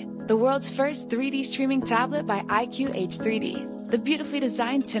Sky, the world's first 3D streaming tablet by IQH3D. The beautifully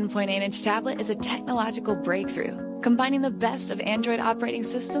designed 10.8-inch tablet is a technological breakthrough, combining the best of Android operating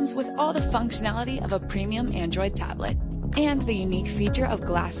systems with all the functionality of a premium Android tablet, and the unique feature of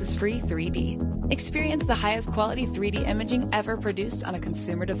glasses-free 3D. Experience the highest quality 3D imaging ever produced on a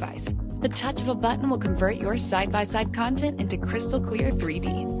consumer device. The touch of a button will convert your side-by-side content into crystal clear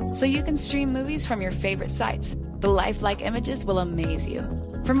 3D, so you can stream movies from your favorite sites. The lifelike images will amaze you.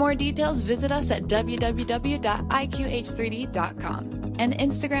 For more details, visit us at www.iqh3d.com and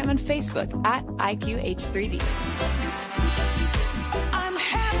Instagram and Facebook at IQH3D.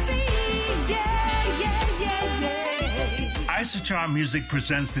 Isocharm Music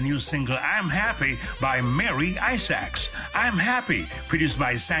presents the new single I'm Happy by Mary Isaacs. I'm Happy, produced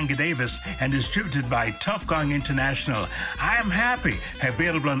by Sanga Davis and distributed by Tough Gong International. I'm Happy,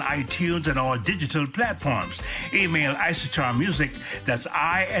 available on iTunes and all digital platforms. Email Isocharm Music, that's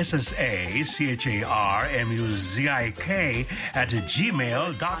ISSACHARMUZIK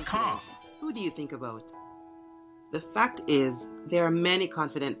 @gmail.com. Who do you think about? The fact is, there are many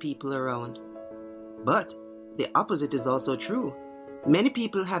confident people around. But the opposite is also true. Many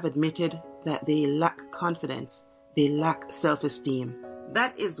people have admitted that they lack confidence, they lack self-esteem.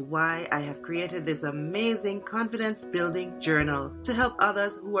 That is why I have created this amazing confidence-building journal to help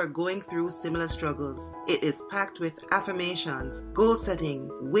others who are going through similar struggles. It is packed with affirmations, goal setting,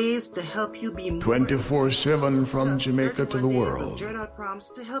 ways to help you be 24/7 from Jamaica to the world. Journal prompts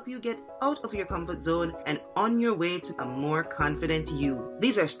to help you get out of your comfort zone and on your way to a more confident you.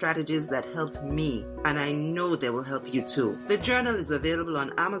 These are strategies that helped me, and I know they will help you too. The journal is available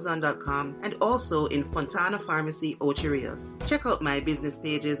on Amazon.com and also in Fontana Pharmacy, Ocho Rios. Check out my business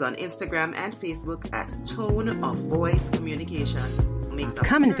pages on Instagram and Facebook at Tone of Voice Communications.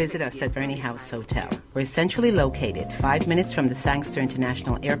 Come and visit us at Verney House Hotel. We're centrally located 5 minutes from the Sangster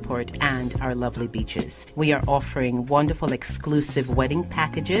International Airport and our lovely beaches. We are offering wonderful exclusive wedding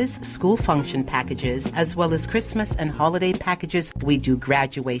packages, school function packages, as well as Christmas and holiday packages. We do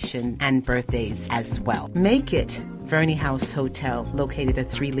graduation and birthdays as well. Make it Verney House Hotel, located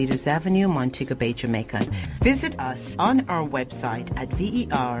at 3 Leaders Avenue, Montego Bay, Jamaica. Visit us on our website at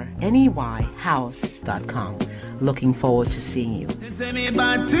verneyhouse.com. Looking forward to seeing you. The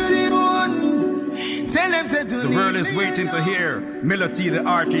world is waiting to hear Melody, the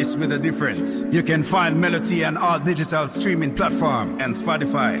artist with a difference. You can find Melody on all digital streaming platforms and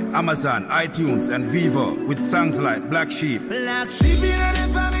Spotify, Amazon, iTunes, and Vivo with songs like Black Sheep. Black Sheep in the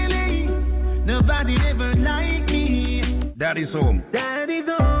family. Nobody ever like me. Daddy's Home. Daddy's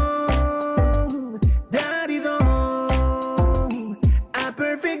home. Daddy's home. A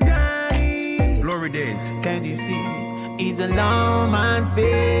perfect daddy. Glory Days. Can you see? He's a long man's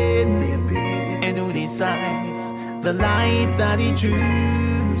been. And who decides the life that he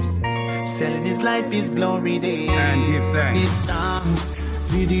chooses? Selling his life is Glory Days. And give thanks.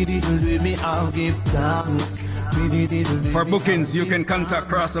 Give thanks. I'll give thanks. For bookings, you can contact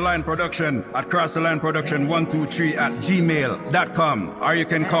Cross the Line Production at crosstheline123@gmail.com, or you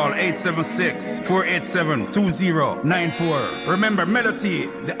can call 876-487-2094. Remember, Melody,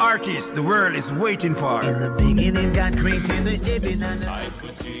 the artist the world is waiting for. In the beginning, God created the heaven and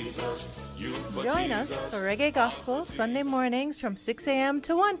Join us for Reggae Gospel Sunday mornings from 6 a.m.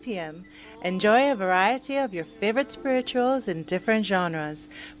 to 1 p.m. Enjoy a variety of your favorite spirituals in different genres.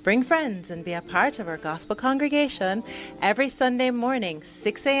 Bring friends and be a part of our gospel congregation every Sunday morning,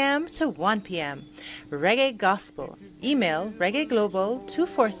 6 a.m. to 1 p.m. Reggae Gospel. Email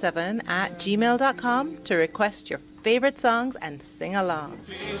reggaeglobal247@gmail.com to request your favorite songs and sing along.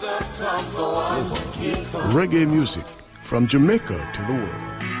 Reggae music from Jamaica to the world.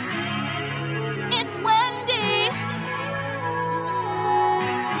 It's Wendy.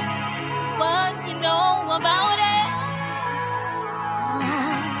 What you know about it?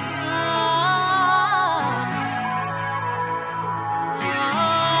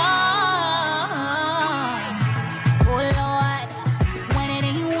 Oh Lord, when it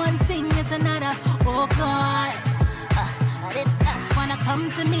ain't one thing, it's another. Oh God, this wanna come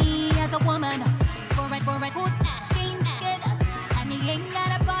to me as a woman for it, good thing, and he ain't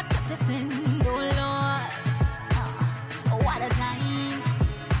got a butt to listen. What a time.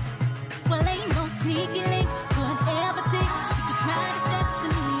 Well, ain't no sneaky link could ever take. She could try to step to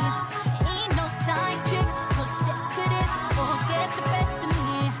me. Ain't no side chick could step to this or get the best of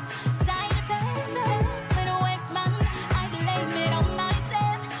me. Side effects for the West man. I blame it on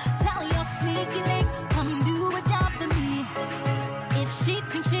myself. Tell your sneaky link, come do a job for me. If she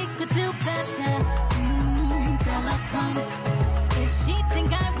thinks she could do better, tell her come. If she think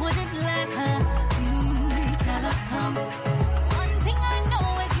I wouldn't let her, tell her come.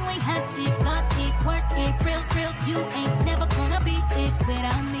 You ain't never gonna beat it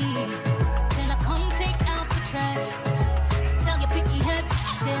without me. Till I come take out the trash. Tell your picky head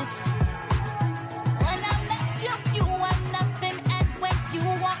this. When I met you, you were nothing, and when you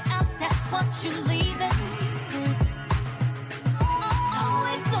walk out, that's what you leaving.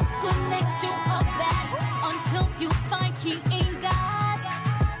 Always look good next to a bad until you find he ain't got.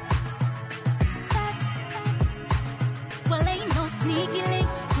 That's well, ain't no sneaky link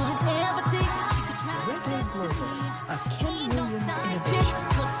could ever take. She could try to step to me. Ain't no side chick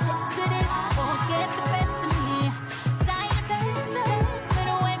could step to this or get the best of me. Side effects, for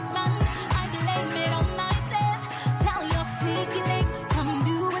the West man, I blame it on myself. Tell your sneaky link, come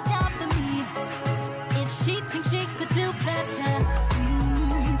do a job for me. If she thinks she could do better,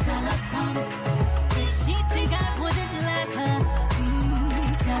 tell her come. If she think I wouldn't let her,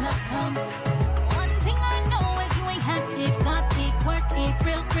 tell her come. One thing I know is you ain't had it, got it, work it,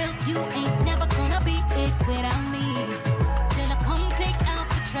 real. You ain't never gonna beat it without me. Till I come take out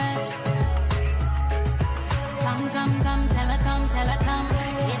the trash. Come, tell her come.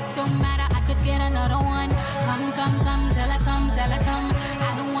 It don't matter, I could get another one. Come, tell her come. I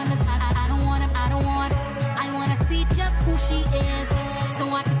don't want this, I don't want him, I wanna see just who she is, so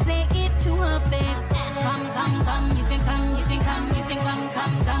I can say it to her face. Come, you can come.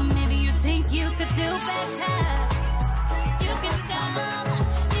 Maybe you think you could do better. You can come.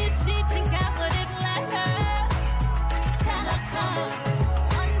 If she think I wouldn't let her, tell her come.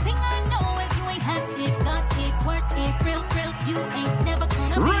 One thing I know is you ain't had it, got it, work it, real. You ain't never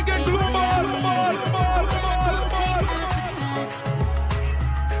gonna be it without me. Till I come take out the trash.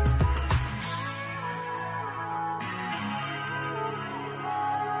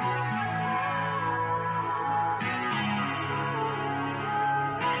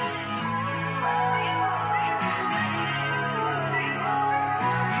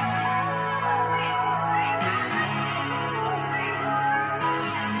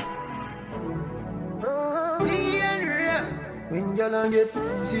 When y'all don't get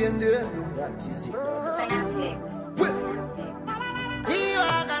same day, that is it. Fanatics.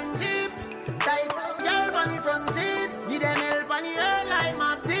 G-Wagon Jeep, tight girl on the front seat. Give them help on the earth like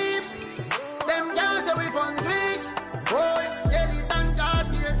map deep. Them girls say we fun sweet. Oh, skeleton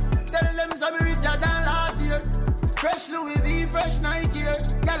Cartier. Tell them some richer than last year. Fresh Louis V, fresh Nike here.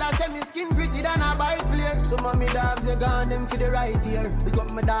 Y'all say me skin pretty than a bike flare. Some of me dogs you gone them for the right ear. Pick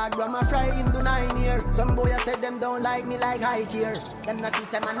up my dog from a fry into 9 year. Some boy said them don't like me like high here. Them not see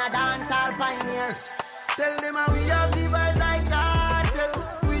them and a dance all pioneer. Tell them how we have the vibes like cartel.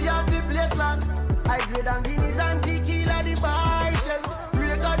 We have the place locked. I grade and Guinness and tequila the bar shell.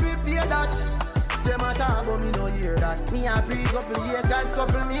 Record we pay that. Them a talk but me no hear that. Me a pre-couple acres,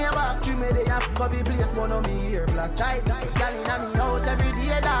 couple me a back. She made a have go be place, one of me here black tight. Girl inna me house every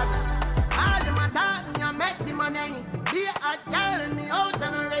day that. All them a talk, me a make the money. Be a girl in me out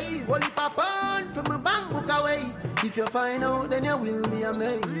and a rave. Only pop on from my bank book away. If you find out, then you will be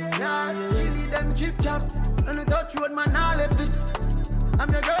amazed. Yeah, really them chip chop. And the touch road man all left it. I'm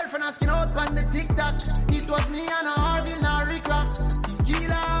your girlfriend asking out on the TikTok. It was me and a Harville, now Rick Rock.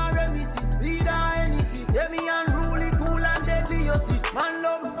 Tequila, Remisi, Vida, Hennessy. Yeah, me unruly, cool and deadly, you see. Man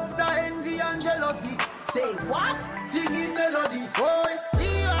love, the envy and jealousy. Say what? Singing melody. Boy,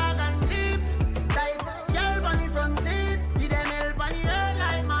 G-Wagon Jeep. Tight girl on the front seat. Give them help on the earth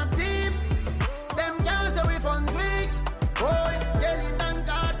like map deep. Them girls say we fun sweet. Boy, skeleton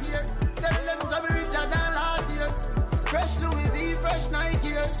Cartier. Tell them some richer than last year. Fresh Louis V, fresh Nike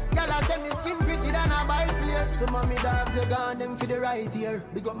here. Y'all say me skin pretty than a bike flare. Some of me dogs you gone them for the right ear.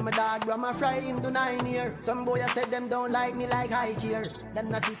 Big up my dog from a fry into 9 year. Some boy said them don't like me like high here. Them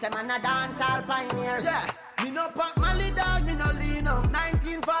not see them and a dance all pioneer. Yeah, me no pack Mali dog, me no lean up.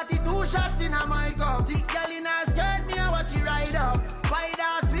 1942 shots in a my cup. Thick girl in her skirt, me a watch she ride up.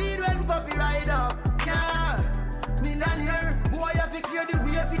 Spider speed when puppy ride up. Yeah, millionaire. Boy, I fi clear the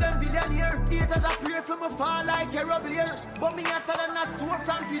way for them billionaire. Haters a pray for me fall like a rubber. But me hotter than a store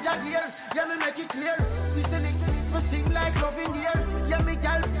from Trijadier. Yeah, me make it clear. This the next me sing like love in the air. Yeah, me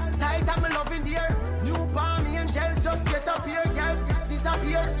gal tight and me love in the air. New palm angels just get up here, gal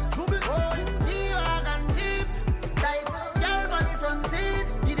disappear. Trouble, boy, G-Wagon Jeep. Tight girl on the front seat.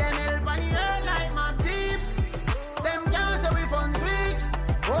 Give them help on the earth like map deep. Them girls say we fun sweet.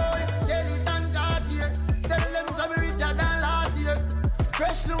 Boy, skeleton Cartier. Tell them some richer than last year.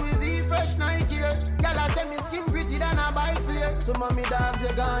 Fresh Louis V, fresh Nike here. Y'all say me skin pretty than a bike flare. Some of me dogs you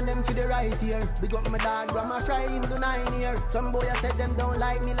gone them for the right ear. Big up my dog from a fry into 9 year. Some boy said them don't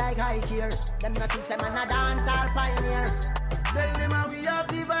like me like high here. Them not see them and a dance all pioneer. Tell them how we have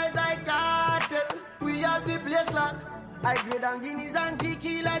the vibes like cartel. We have the place locked. I grade and Guineas and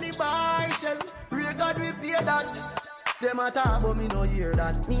tequila the bar shell. Pray God we pay that. Them a talk but me no hear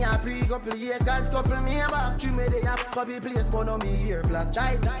that. Me a pre-couple acres, couple me a back. She made a copy place but no me hear black.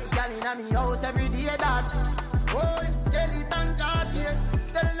 Child, girl inna me house every day that. Oh, skeleton Cartier.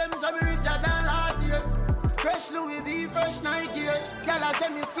 Tell them some richer than last year. Fresh Louis V, fresh Nike. Girl I say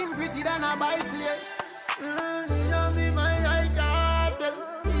me skin pretty than a bike flare. Me have the my high cartel.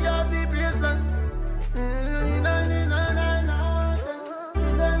 Me have the place that.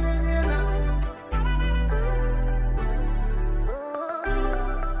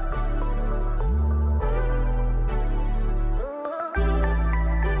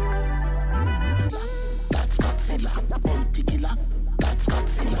 That's Godzilla, bounty killer. That's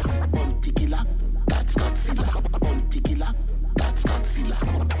Godzilla, bounty killer. That's Godzilla, bounty killer. That's Godzilla,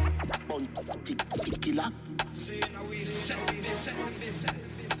 bounty killer.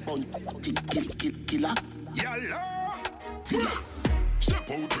 Bounty killer. Yalla! Step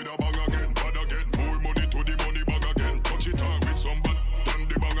out with a bang again, bad again. More money to the money bag again. Touch it on with some bad and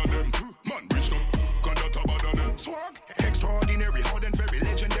the bang of them. Man, rich no, can that a bad of them. Swag, extraordinary, hard and very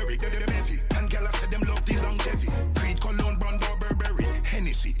legendary. Them heavy, and gala said them love the longevity. Creed, Cologne, Brando, Burberry,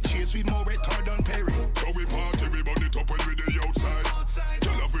 Hennessy, chase with more retard than Perry. So we party, we burn it up when we the outside.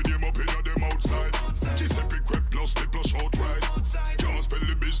 Gala with them up in them outside. Giuseppe Crep plus the plus outright. Can't spell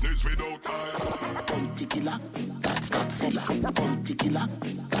the business without time. Bounty killer, that's Godzilla. Bounty killer,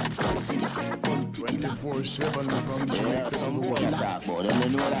 that's Godzilla. Bounty killer. 24/7 from Jamaica. Some boy attack, boy. Them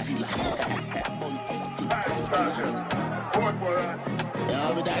know that.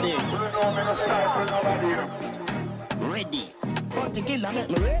 Yeah, with that ready. Bounty killer make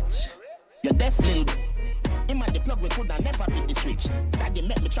me rich. You're definitely. Him and the plug we coulda never beat the switch. Daddy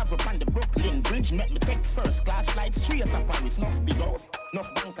make me travel on the Brooklyn Bridge. Make me take first class flight straight to Paris. Enough big house,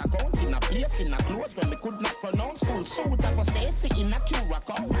 enough bank account in a place in a close when me could not pronounce. Full suit of a say in a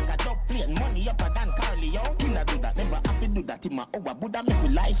Curacao. Like a dog plane, money up than Carleo. Killer do that, never have to do that in my hour. Buddha make me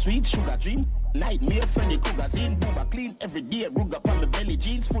lie sweet, sugar dream. Nightmare, Freddy Krueger's in. Booba clean every day. Rug up on my belly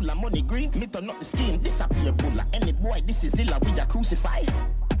jeans full of money green. Me turn up the scheme, disappear bulla. Any boy, this is Zilla, we a crucify.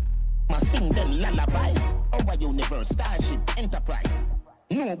 Ma sing them lullaby. Our universe, Starship, Enterprise.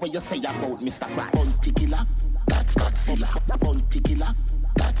 Know what you say about Mr. Price. Bounty killer, that's Godzilla. Bounty killer,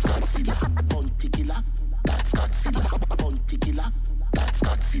 that's Godzilla. Bounty killer, that's Godzilla. Bounty killer, that's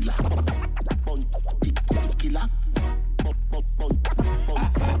Godzilla. Bounty killer.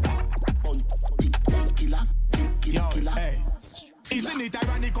 Bounty killer. Hey. Isn't it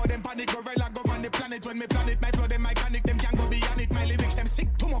ironic how them panic gorilla go on the planet when me planet my flow them iconic them can't go beyond it my lyrics them sick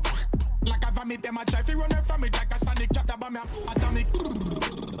too much like I vomit them I try to run from it like a sonic chapter by me atomic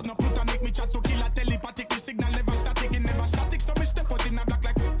no plutonic me chat to kill a telepathic the signal never static it never static so me step out in a black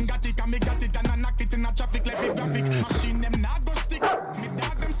like got it and me got it and I knock it in a traffic like graphic machine them not go stick me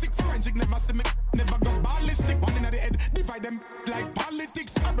dog them sick forensic never see me never go ballistic one in the head divide them like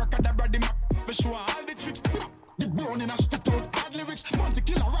politics abracadabra them for sure all the tricks. The brown in a spit out hard lyrics. Monty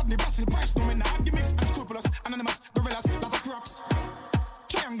Killer, Rodney, Basil, Price, no men hard gimmicks. Unscrupulous, anonymous, gorillas, lot of crocs.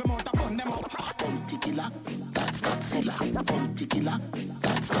 Triangle them out, I burn them out. Bounty Killer, that's Godzilla. Bounty Killer,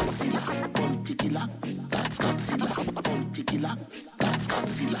 that's Godzilla. Bounty Killer, that's Godzilla. Bounty Killer, that's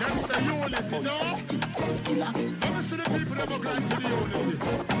Godzilla. That's the unity, no? Bounty Killer. Let me see the people that are going for the unity.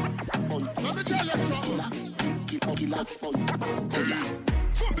 Let me tell you something. Killer.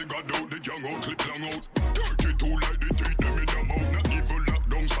 From the god out, the young out, clip long out. 32 like the teeth, them in the mouth. Not even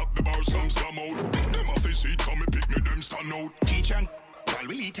lockdown, stop the bar, some slam out. Them off his seat, come and pick me, them stand out. Teach and while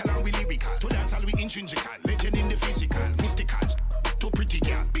we tell and we lyrical. To dance all we intrinsical. Legend in the physical, mysticals. Too pretty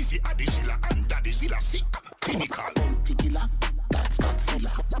girl, busy at the Zilla. And daddy Zilla sick, clinical. Bounty Killer, that's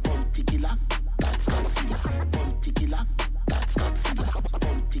Godzilla. Bounty Killer, that's Godzilla. Bounty Killer, that's Godzilla.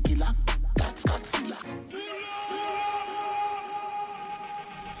 Bounty Killer, that's Godzilla.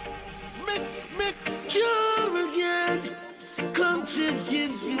 Mix, come again. Come to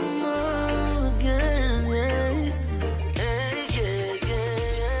give you more again.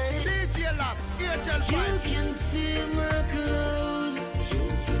 DJ Locks, HL5. You can see my clothes.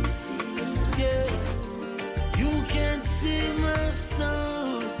 Yeah. You can see my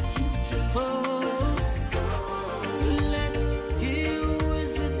soul. Oh, let he who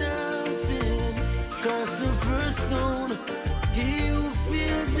is without sin cast the first stone. He who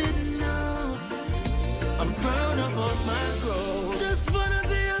feels it. I'm proud about my growth. Just wanna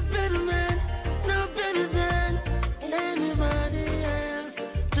be a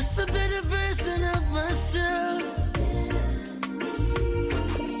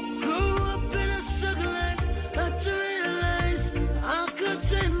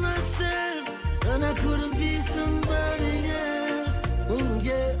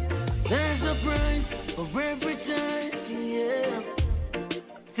for every chance, yeah.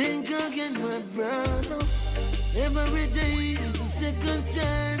 Think again, my brother. Every day is a second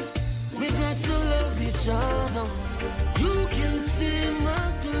chance. We got to love each other. You can see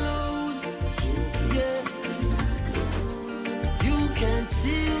my clothes, yeah. You can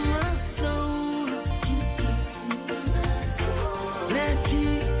see my soul. Let he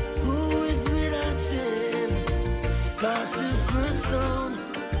who is without sin cast the first stone.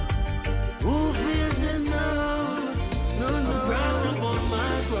 Who feels it now? I'm proud of all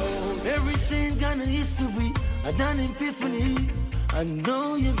my growth. Every sin got a history, I done epiphany. I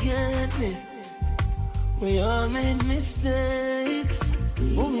know you get me. We all made mistakes.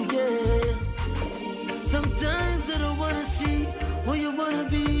 Oh yes. Sometimes I don't wanna see where you wanna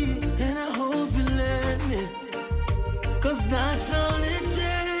be, and I hope you let me. 'Cause that's all it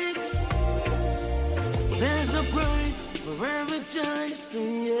takes. There's a price for every choice,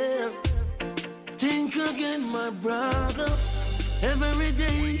 yeah. Think again, my brother. Every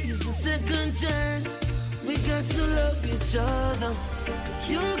day is a second chance. We got to love each other.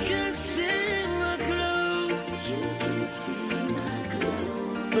 You can see my clothes. You can see my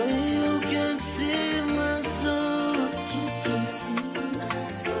clothes. You can see my soul. You can see my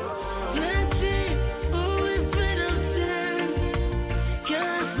soul. Let's see who is better sin.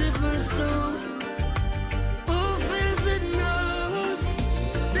 Cast the first stone. Who feels it knows.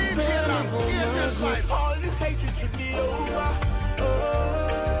 All this hatred should be over.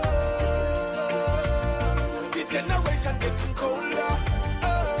 The generation getting colder.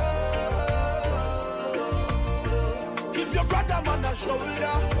 Give your brother man a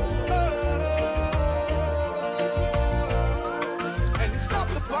shoulder. And stop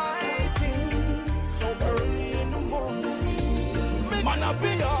the fighting so early in the morning. Man, I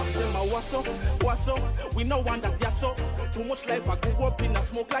be off them, what's up? We know one that yes so. Too much life I go up in a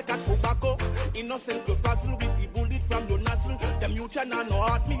smoke like a tobacco. Innocent to frazzle with the bullet from your nostril. The mutual and no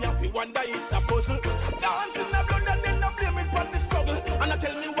heart me if we wonder it's a puzzle. Dance in the blood and then I blame it on the struggle. And I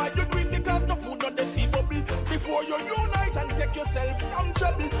tell me why you do it because no food on the sea bubble. Before you unite and take yourself from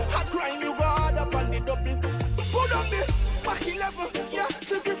trouble, I crime you go hard up on the double. Put on the Mach 11, yeah,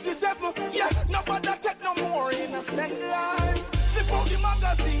 357, yeah. Nobody take no more innocent life. Zip out the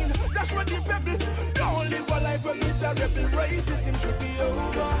magazine, that's what the pebble. Don't live a life of miserable. Racism should be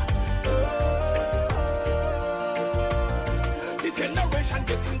over. The generation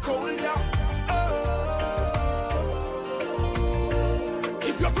getting colder.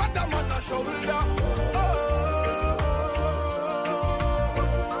 Keep your brother man a shoulder.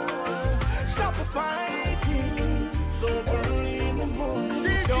 Stop the fighting so early in the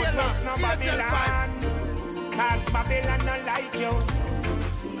morning. Don't trust no Babylon, cause Babylon not like you.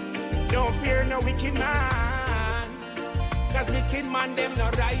 Don't fear no wicked man, cause wicked man them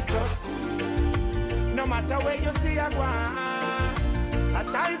not righteous. No matter where you see a one, a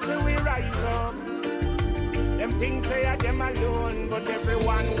time for we rise up. Them things say are them alone, but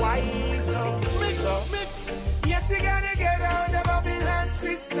everyone wise up. Mix. Yes, you gotta get out the Babylon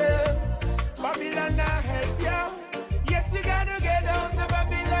system. Babylon not help you. Yes, you gotta get out the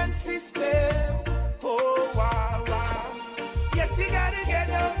Babylon system. Oh, wow. Yes, you gotta get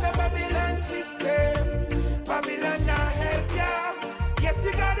out the Babylon system. Babylon not help you. Yes,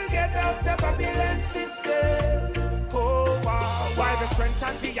 you gotta get out the Babylon system. Oh, wow. By the strength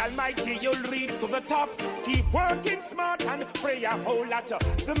of the Almighty, you'll reach to the top. Keep working smart and pray a whole lot.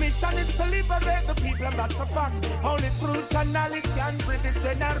 The mission is to liberate the people, and that's a fact. Only truth and knowledge can bridge this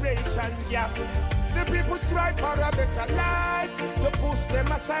generation gap. The people strive for a better life. You push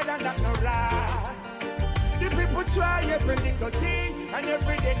them aside and that's no right. The people try every little thing, and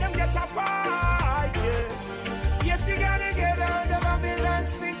every day them get a fight, yeah. Yes, you gotta get out the Babylon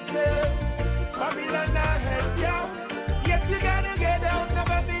system. Babylon not help you. Yes, you gotta get out the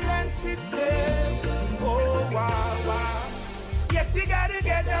Babylon system. Oh, wow. Yes, you gotta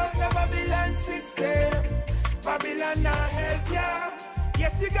get out the Babylon system. Babylon not help you.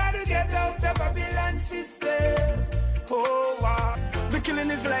 Yes, you gotta get out the Babylon system. Oh, wow. The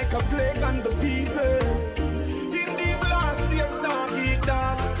killing is like a plague on the people. In these last days, don't eat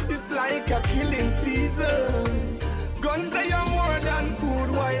that. It's like a killing season. Guns, they are more than food,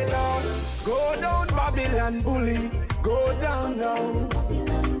 while on. Go down, Babylon bully. Go down now.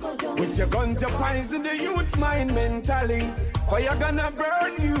 With your gun to poison the youth's mind mentally. Fire gonna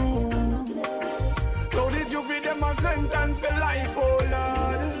burn you. How did you give them a sentence for life, oh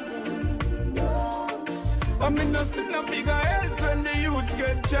Lord? I'm innocent, a bigger health when the youths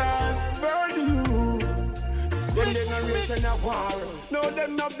get charged. Burn you. Them generation a war. No,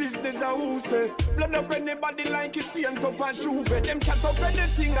 them no business a who say. Blood up anybody like it paint up and juve. Them chat up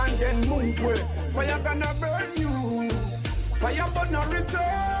anything and then move way. Fire gonna burn you. Fire but no return.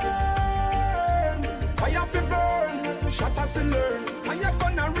 Fire fi burn. Shut us to learn. Fire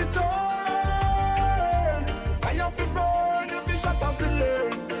gonna return. Fire fi burn. If you shut us to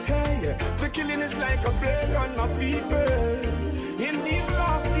learn. Hey, the killing is like a plague on my people. In these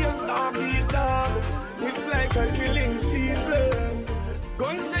last days, dog eat dog. It's like a killing season.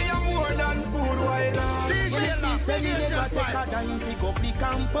 Guns they are more than food, why not?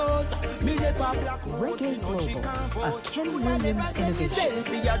 Reggae Global, a Ken Williams innovation.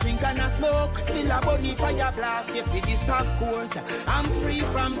 Selfie, a drink and a smoke. Still a bunny fire blast. If it is of course, I'm free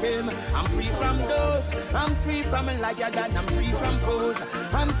from them. I'm free from those. I'm free from a liar and I'm free from foes.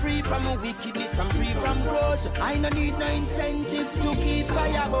 I'm free from a wickedness. I'm free from grudge. I don't need no incentive to keep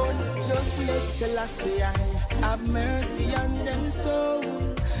fire burn. Just let Selassie have mercy on them soul.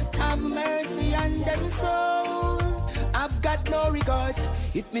 Have mercy on them soul. I've got no regards.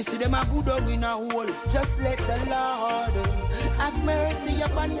 If me see them a good dog in a hole, just let the Lord have mercy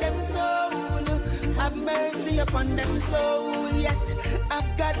upon them soul. Have mercy upon them soul. Yes,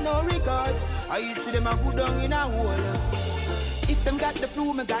 I've got no regards. I see them a good dog in a hole. If them got the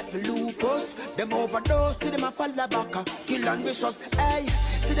flu, me got the lupus. Them overdose, see them a fall back, kill and vicious. Hey,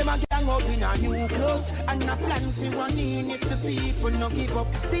 see them a gang up in a new clothes. And a plan to run in if the people no give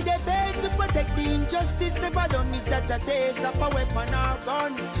up. See they there to protect the injustice. Never done is that a taste of a weapon or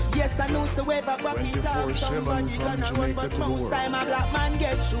gun. Yes, I know so ever back it up. Somebody gonna run, but most time a black man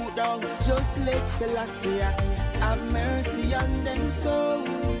get shoot down. Just let Selassie have mercy on them soul.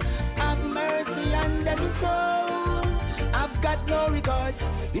 Have mercy on them soul. I've got no regards.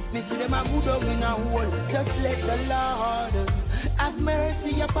 If me see them a good dog in a hole, just let the Lord have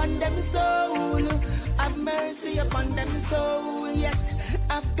mercy upon them soul. Have mercy upon them soul. Yes,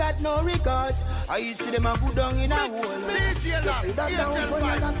 I've got no regards. I see them a good dog in a hole. You see that down when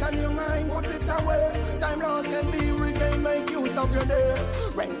you got on your mind, put it away. Time lost can be regained, make use of your day.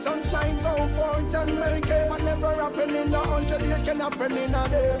 Rain, sunshine, go forth and make it. Whatever happen in 100 years can happen in a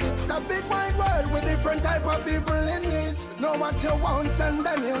day. It's a big wide world with different type of people in it. Know what you want and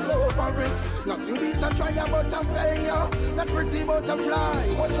then you go for it. Nothing beats a trial but a failure. Not pretty but a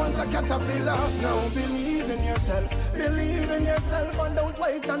fly, but once a caterpillar. Now believe in yourself, believe in yourself, and don't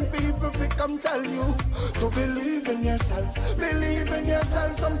wait on people to come tell you to believe in yourself, believe in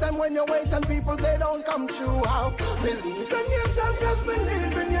yourself. Sometimes when you wait on people, they don't come true. How? Believe in yourself, just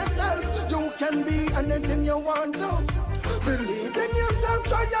believe in yourself. You can be anything you want to. Believe in yourself,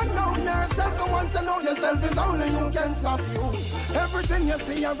 try and know yourself. The one to know yourself is only you can stop you. Everything you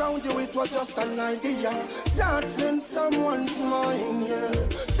see around you, it was just an idea that's in someone's mind, yeah.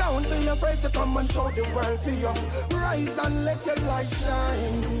 Don't be afraid to come and show the world for you. Rise and let your light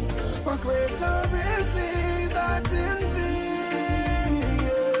shine. For greater is he that in thee,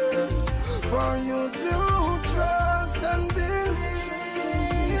 yeah. For you to trust and believe.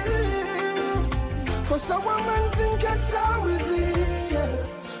 For some women think it's so easy, yeah.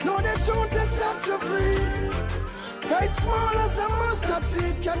 No, the truth is set you free. Faith small as a mustard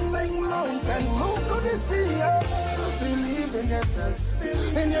seed can make mountain move to the sea, yeah. Believe in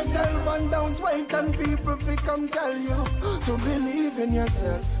yourself, and don't wait on people to come tell you to believe in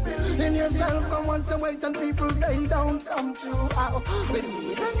yourself, and once you wait on people they don't come true.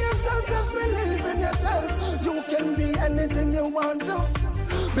 Believe in yourself, just believe in yourself. You can be anything you want to.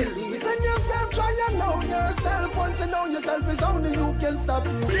 Believe in yourself, try and know yourself. Once you know yourself, it's only you can stop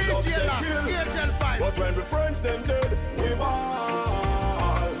you. We love to kill, but when we friends them dead, we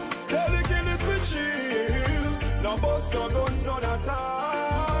ball. Tell the killers we chill, no bust, no guns, none at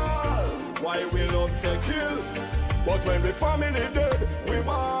all. Why we love to kill, but when the family dead, we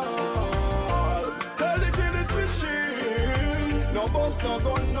ball. Tell the killers we chill, no bust, no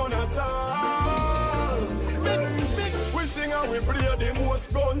guns, none at all. We sing and we play the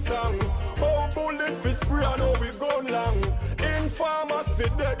most gun song. Oh, bullet fi spray and how we gun long. Informers fi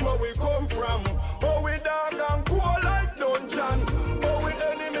dead where we come from. Oh, we dark and cool like dungeon. Oh, we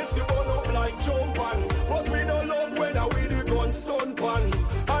enemies you burn up like jump on. But we no love whether we the gun stun pan.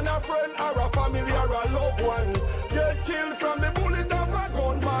 And a friend or a family or a loved one get killed from the bullet of a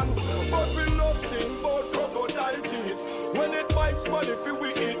gunman. But we love sing about crocodile teeth. When it bites body fi we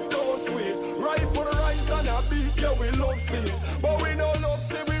eat those sweet. Rifle rise and a beat, yeah we love see. But we no love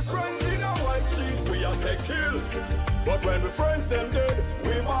see we friends in a white sheet. We a say kill, but when we friends them dead,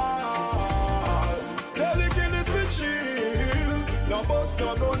 we ball. Tell the killers we chill, no bust,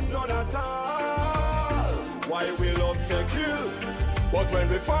 no guns, none at all. Why we love say kill, but when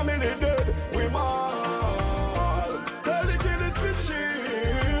we family dead, we ball.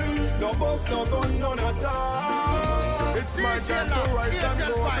 No bus, no guns, none at all. It's my time to rise and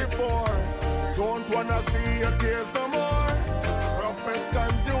go before. Don't wanna see your tears no more. Roughest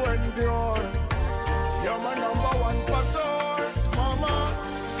times you endure. You're my number one for sure. Mama,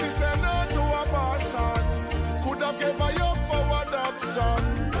 she said no to abortion. Could have gave her up for adoption.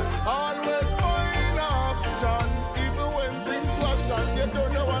 Always find an option. Even when things washin', you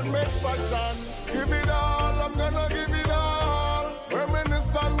don't know and make fashion. Give it all, I'm gonna give it all.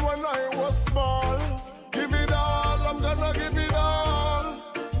 Reminiscent when I was small. Give it all, I'm gonna give it all.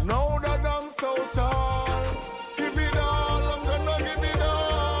 Now that I'm so tall. Give it all, I'm gonna give it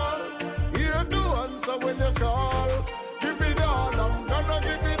all. Hear the answer when you call. Give it all, I'm gonna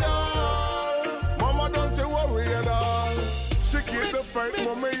give it all. Mama, don't you worry at all. She keep the faith,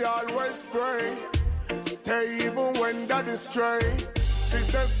 mommy always pray. Stay even when daddy stray. She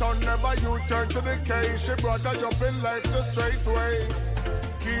says, son, never you turn to the cage. She brought her up in life the straight way.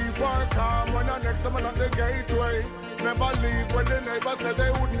 Keep her calm when her next time at the gateway. Never leave when the neighbors said they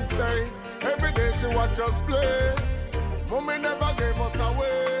wouldn't stay. Every day she watch us play. Mommy never gave us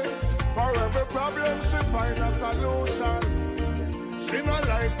away. For every problem she find a solution. She not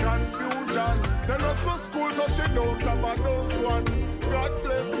like confusion. Send us to school so she don't have a dose one. God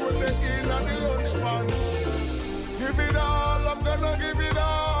bless with the in and the lunch man. Give it all, I'm gonna give it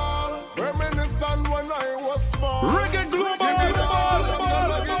all. Reminiscent when I was small. Reggae Global, give it all, I'm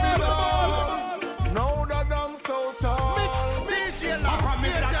gonna give it all. Now that I'm so tall. I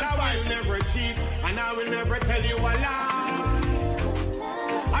promise that I will never cheat, and I will never tell you a lie.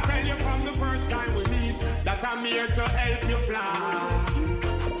 I tell you from the first time we meet that I'm here to help you fly.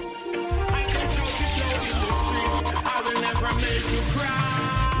 I can shout it loud in the street, I will never make you cry.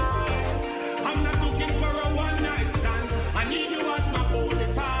 I'm not looking for a one-night stand, I need you as my bona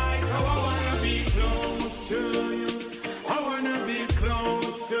fide. So I wanna be close to you, I wanna be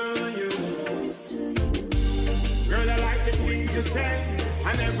close to you. Girl, I like the things you say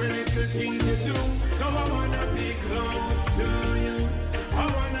and every little thing you do. So I wanna be close to you, I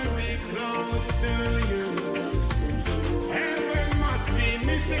wanna be close to you. Heaven must be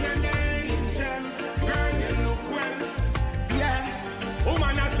missing an angel. Girl, you look well, yeah.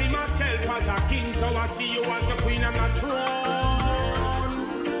 Woman, I see myself as a king, so I see you as the queen of my throne.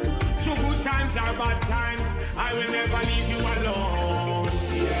 Through good times or bad times, I will never leave you alone,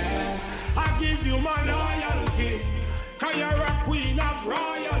 yeah. I give you my loyalty, 'cause you're a queen of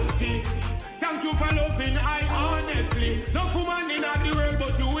royalty. Thank you for loving I honestly. No woman in the world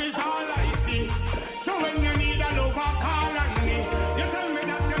but you is all I see. So when you need a lover, call on me. You tell me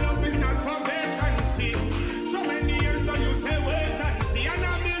that your love is not for vacancy. So many years now you say wait and see, and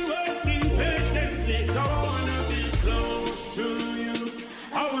I've been waiting patiently. So I wanna be close to you,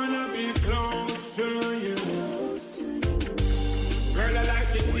 I wanna be close to you. Girl, I like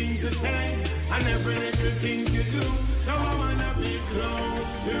the things you say and every little things you do. So I wanna be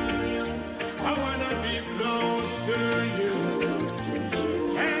close to you, I wanna be close to you.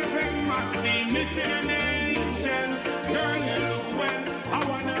 Heaven must be missing an angel. Girl, you look well, I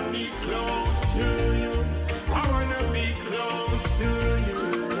wanna be close to you, I wanna be close to you.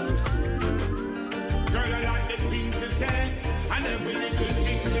 Girl, I like the things you say and every little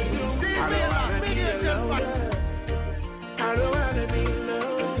things you do. I don't wanna be alone, I don't wanna be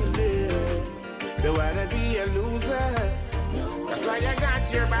lonely. Don't wanna be a loser. That's why I got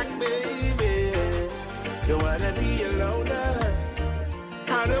your back, baby. Don't wanna be a loner.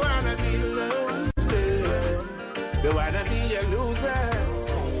 I don't wanna be lonely. Don't wanna be a loser.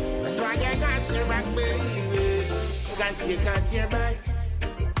 That's why I got your back, baby. Got your back.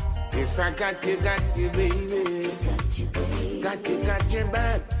 Yes, I got you, baby. Got your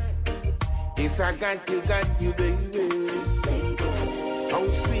back. Yes, I got you, baby. How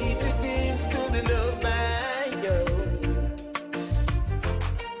sweet it is to the love by you.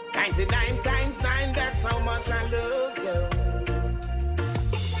 99 times 9, that's how much I love you.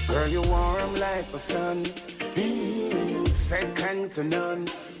 Girl, you're warm like the sun, second to none.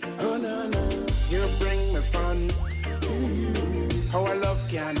 Oh, no, no, you bring me fun. How I love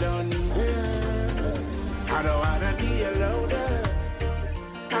can done. I don't wanna be a loner.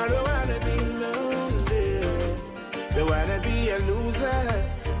 I don't wanna be lonely. Don't wanna be a loser.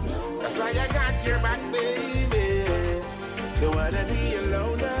 That's why I got your back, baby. Don't wanna be a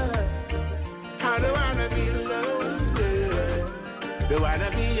loner. I don't wanna be lonely. Don't wanna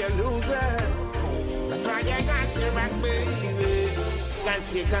be a loser. That's why I got your back, baby.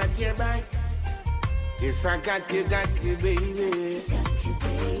 Got your back. Yes, I got you, baby.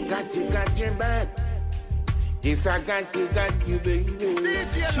 Got your back. Yes, I got you, baby.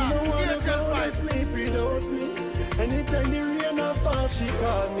 She don't wanna go to sleep without me. Anytime the rain or fall, she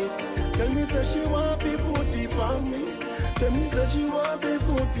call me. Tell me say she want to put it on me. Tell me say she want to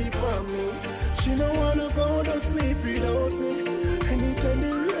put it on me. She don't wanna go to sleep without me. Anytime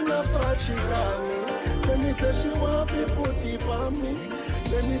the rain fall, she call me. Tell me say she want to put it on me.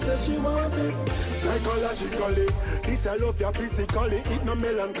 Tell me say she want it psychologically. This I love ya physically, it no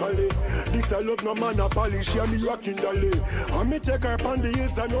melancholy. This I love no monopoly, she and me rocking dolly. And me take her on the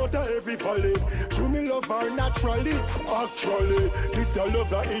hills and out of every valley. True me love her naturally, actually. This I love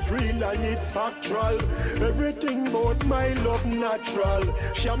her, it real and it factual. Everything about my love natural.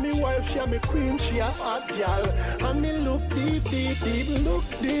 She and me wife, she and me queen, she a hot gal. And me look deep, deep, deep, look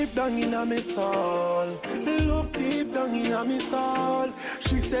deep down in a me soul. Look deep down in a me soul.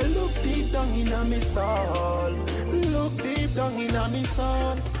 She said, look deep down in a me soul. Look deep down in a me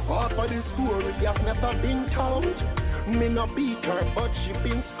soul. Half of the story has never been told. Me no beat her, but she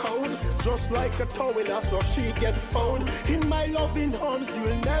been scolded. Just like a towel, so she get fold. In my loving arms,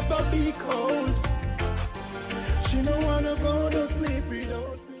 you'll never be cold. She don't wanna go to sleep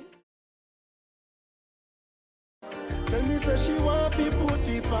without me. Tell me say she want to put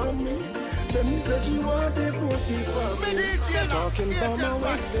it on me. Tell me say she want to put it on me. Talking about my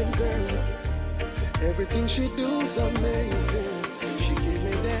Western girl. Everything she do's amazing. She give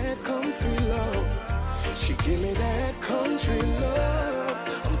me that comfy love. She give me that country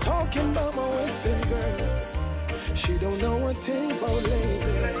love. I'm talking about my Western girl. She don't know a thing about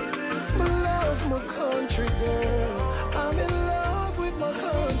lady. I love my country girl. I'm in love with my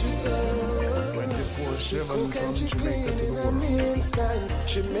country girl. 24/7 cook and she clean in a instant.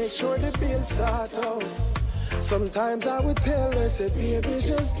 She make sure the bills start out. Sometimes I would tell her, say, baby,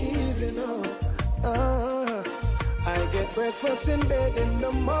 just easy now. I get breakfast in bed in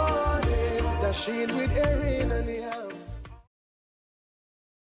the morning. That she with Erin and the house.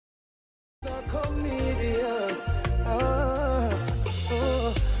 A comedian.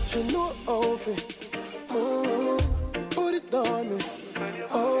 She know how to put it on me.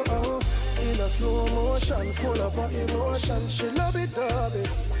 In a slow motion, full of emotion. She love it, love it.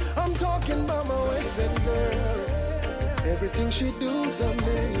 I'm talking about my Western girl. Everything she do's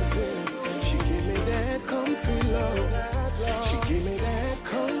amazing. She give me that comfy love. She give me that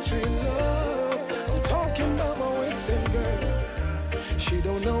country love. I'm talking about my Western girl. She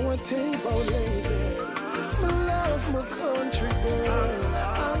don't know a thing about lady. I love my country girl.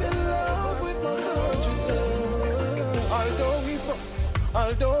 I'm in love with my country girl. Although we fuss,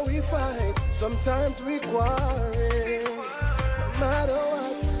 although we fight, sometimes we quarrel. No matter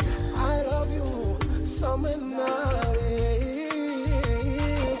what, I love you, summer night.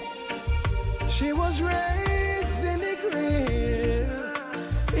 She was raised in the green,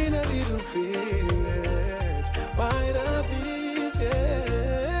 in a little village by the beach.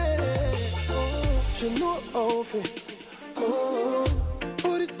 Yeah. She know how to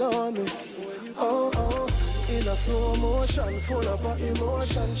put it on me. In a slow motion, full of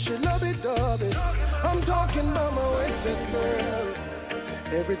emotion. She love it, love it. I'm talking about my Western girl.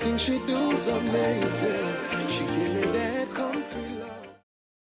 Everything she do's amazing. She give me that comfy love.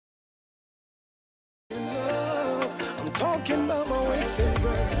 I'm talking about my Western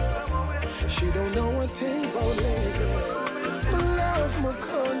girl. She don't know a thing about lady. I love my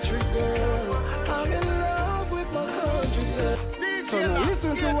country girl. I'm in love with my country girl. So now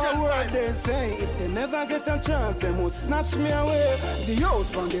listen to what word they say. If they never get a chance, they must snatch me away. The house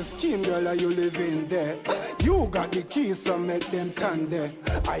from the scheme, girl, are you living there? You got the keys, so make them turn there.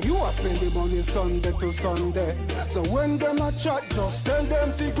 Are you a spend the money Sunday to Sunday? So when them a chat, just tell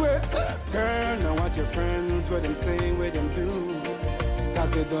them figure. Girl, now what your friends, what them say, what them do.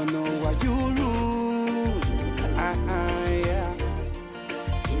 Cause they don't know what you rule. Yeah.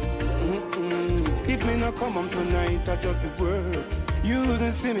 If me not come home tonight, I just the words. You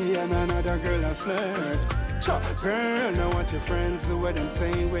don't see me and another girl I flirt. Girl, now what your friends do, what them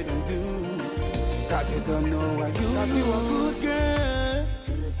say, what them do. Cause you don't know what you. Cause you a good girl,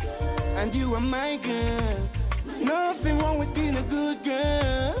 and you are my girl. Nothing wrong with being a good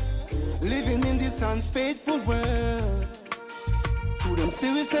girl, living in this unfaithful world. To them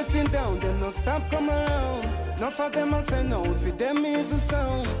see we settling down, them no stop come around. Enough of them a say no, for them is the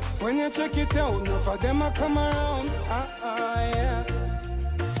sound. When you check it out, enough of them a come around. Yeah.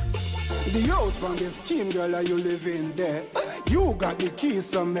 The house from the scheme, girl, are you living there? You got the keys,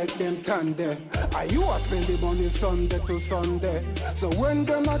 so make them turn there. Are you a spend the money Sunday to Sunday? So when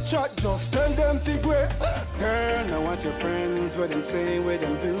them a chat, just tell them figure. Girl, now what your friends, what them say, what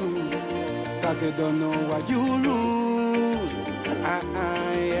them do. Cause they don't know what you rule.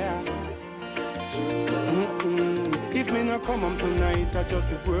 Yeah. If me not come home tonight, I just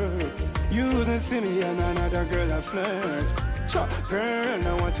the words. You don't see me and another girl I flirt. Girl,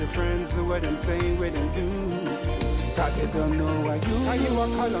 now want your friends do what them say, what them do. Cause they don't know what you. Are you a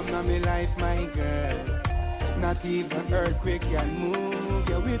column in my life, my girl? Not even earthquake can move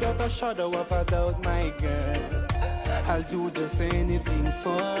you without a shadow of a doubt, my girl. I'll do just anything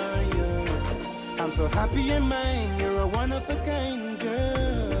for you. I'm so happy you're mine, you're a one of a kind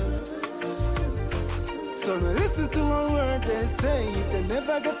girl. So now listen to a word they say. If they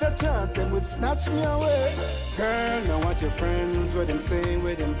never get a chance, they would snatch me away. Girl, now watch your friends, what them say,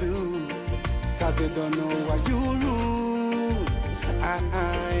 what them do. Cause they don't know what you lose.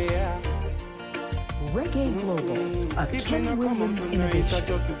 Yeah. Reggae Global, a Ken Williams innovation.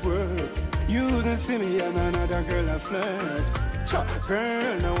 Just the words. You don't see me and another girl I flirt.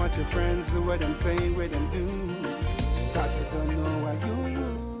 Girl, now watch your friends do what them say, what them do. Cause they don't know what you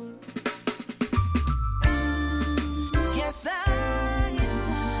lose. Yes, I,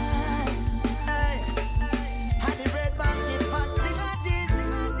 had the red basket pot, sing a this.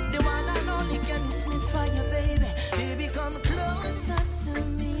 The one and only Kenny Smith for you, baby. Baby, come closer to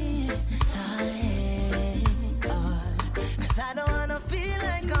me, darling. Cause I don't wanna feel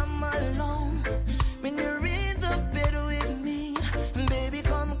like I'm alone when you're in the bed with me. Baby,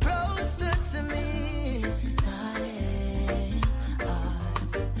 come closer to me, darling.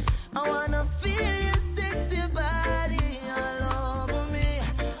 I wanna feel your sexy body all over me,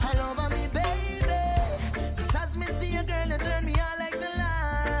 baby. Cause as me see you, girl, you turn me on like the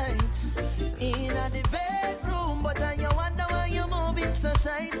light in the bedroom. But I wonder why you're moving so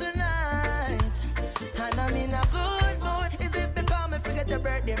side tonight. And I'm in a good mood. Is it because I forget your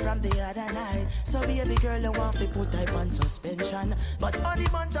birthday from the other night? So baby girl, you want to put type on suspension, but only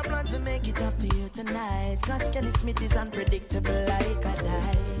bunch of plans to make it up to you tonight. Cause Kenny Smith is unpredictable like a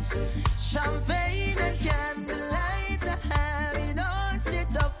dice. Champagne and candlelight, I have it all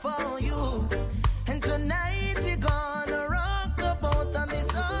set up for you. And tonight we're gonna rock the boat on this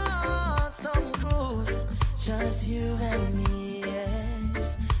awesome cruise. Just you and me,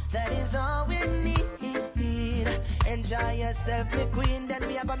 yes, that is all we need. Enjoy yourself, my queen, then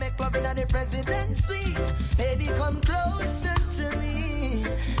we are gonna make love in the president's suite. Baby, come closer to me,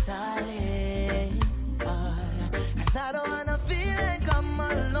 darling. Cause I don't wanna feel like I'm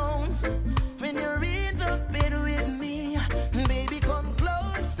alone when you're in the bed with me. Baby, come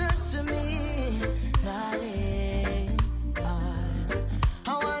closer to me, darling. I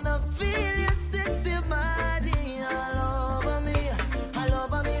wanna feel your sexy body all over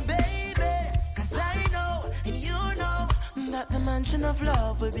me, baby. Cause I know and you know that the mansion of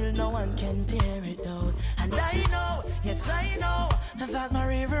love we build, no one can tear it down. And I know, yes I know, that my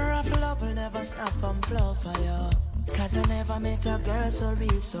river of love will never stop from flow for you. Cause I never met a girl so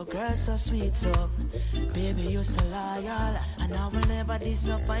real, so girl so sweet, so baby you so loyal, and I will never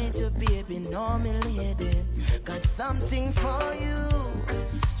disappoint you, baby, no me lady. Got something for you,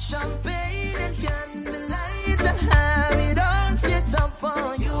 champagne and candlelight, I have it all set up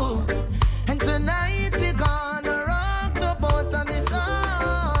for you. And tonight we're gonna rock the boat on this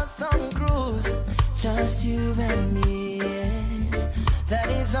awesome cruise. Just you and me, yes, that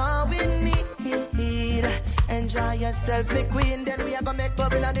is all we need. Enjoy yourself, my queen, then we are gonna make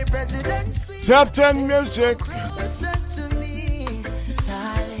love in the president's suite. Top 10 music. Closer to me,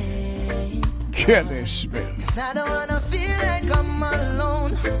 darling. Kenny Smith. Cause I don't wanna feel like I'm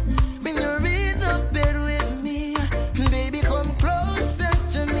alone when you're in the bed with me. Baby, come closer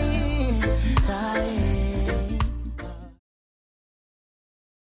to me, darling.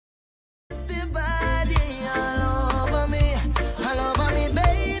 See body all over me,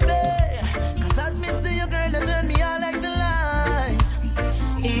 baby. Cause as me see you, girl, you turn me on like the light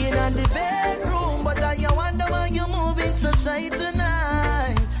in the bedroom. But I wonder why you're moving so shy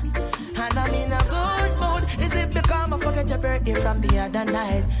tonight. And I'm in a good mood. Is it because I forget your birthday from the other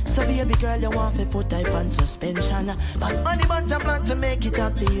night? So baby girl, you want to put type on suspension, but only bunch of plan to make it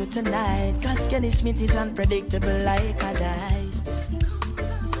up to you tonight. Cause Kenny Smith is unpredictable like a dice.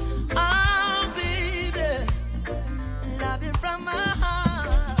 Oh baby, love you from my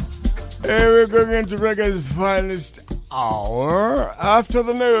heart. Here we're going into Reggae's finest hour after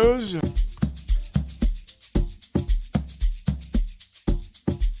the news.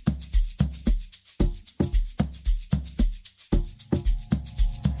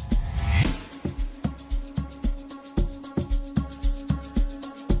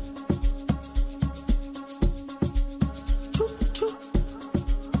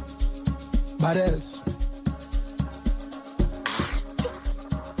 Badass.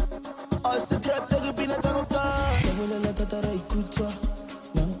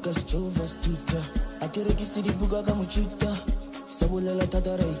 Sabulela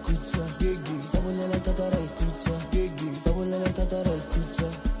tatara ikuta, sabulela tatara ikuta. Sabulela tata roi kucha.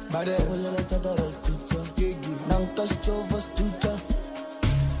 Sabulela tata roi kucha. Nang touch chovas tucha.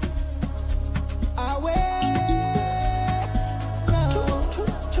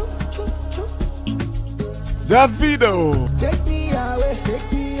 Davido. Take me away,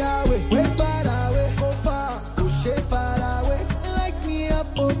 way far away, go far, push it far away, light me up,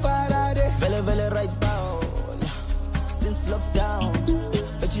 oh Faraday. Vele right down, since lockdown,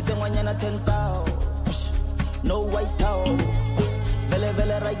 but you say one yana 10,000, no white town. Vele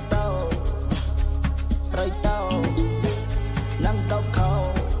right down, nang tao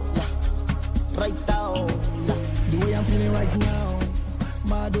cow, right down. The way I'm feeling right now,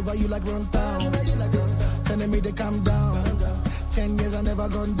 mad over you like run town. Telling me to calm down. 10 years I never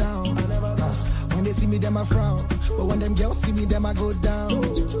gone down. When they see me, them I frown. But when them girls see me, them I go down.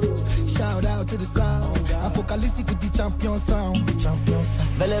 Shout out to the sound. I'm focalistic with the champion sound.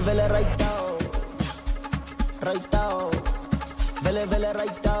 Vele right down. Vele right down.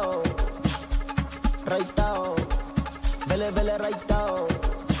 Vele right down.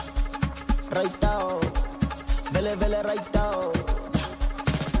 Vele right down.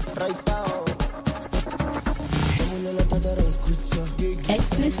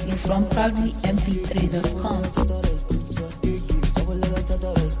 Exclusive from proudlymp3.com.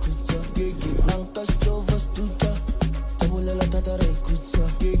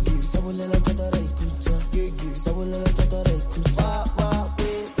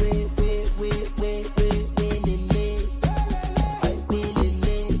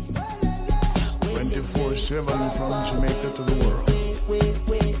 From Jamaica to the world.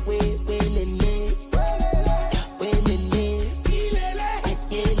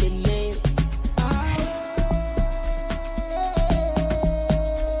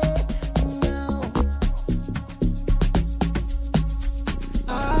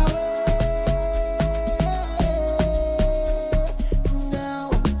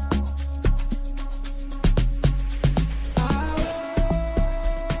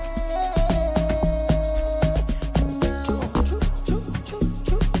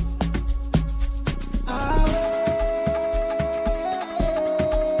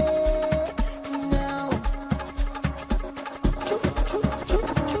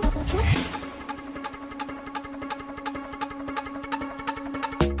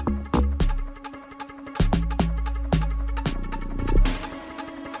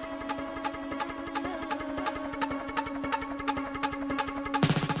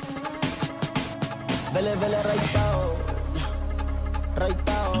 Vele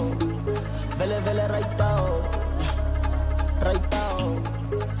right down.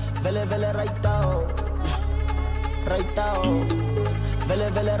 Vele right down.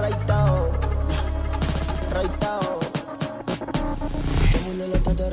 Vele right down. Vele right down.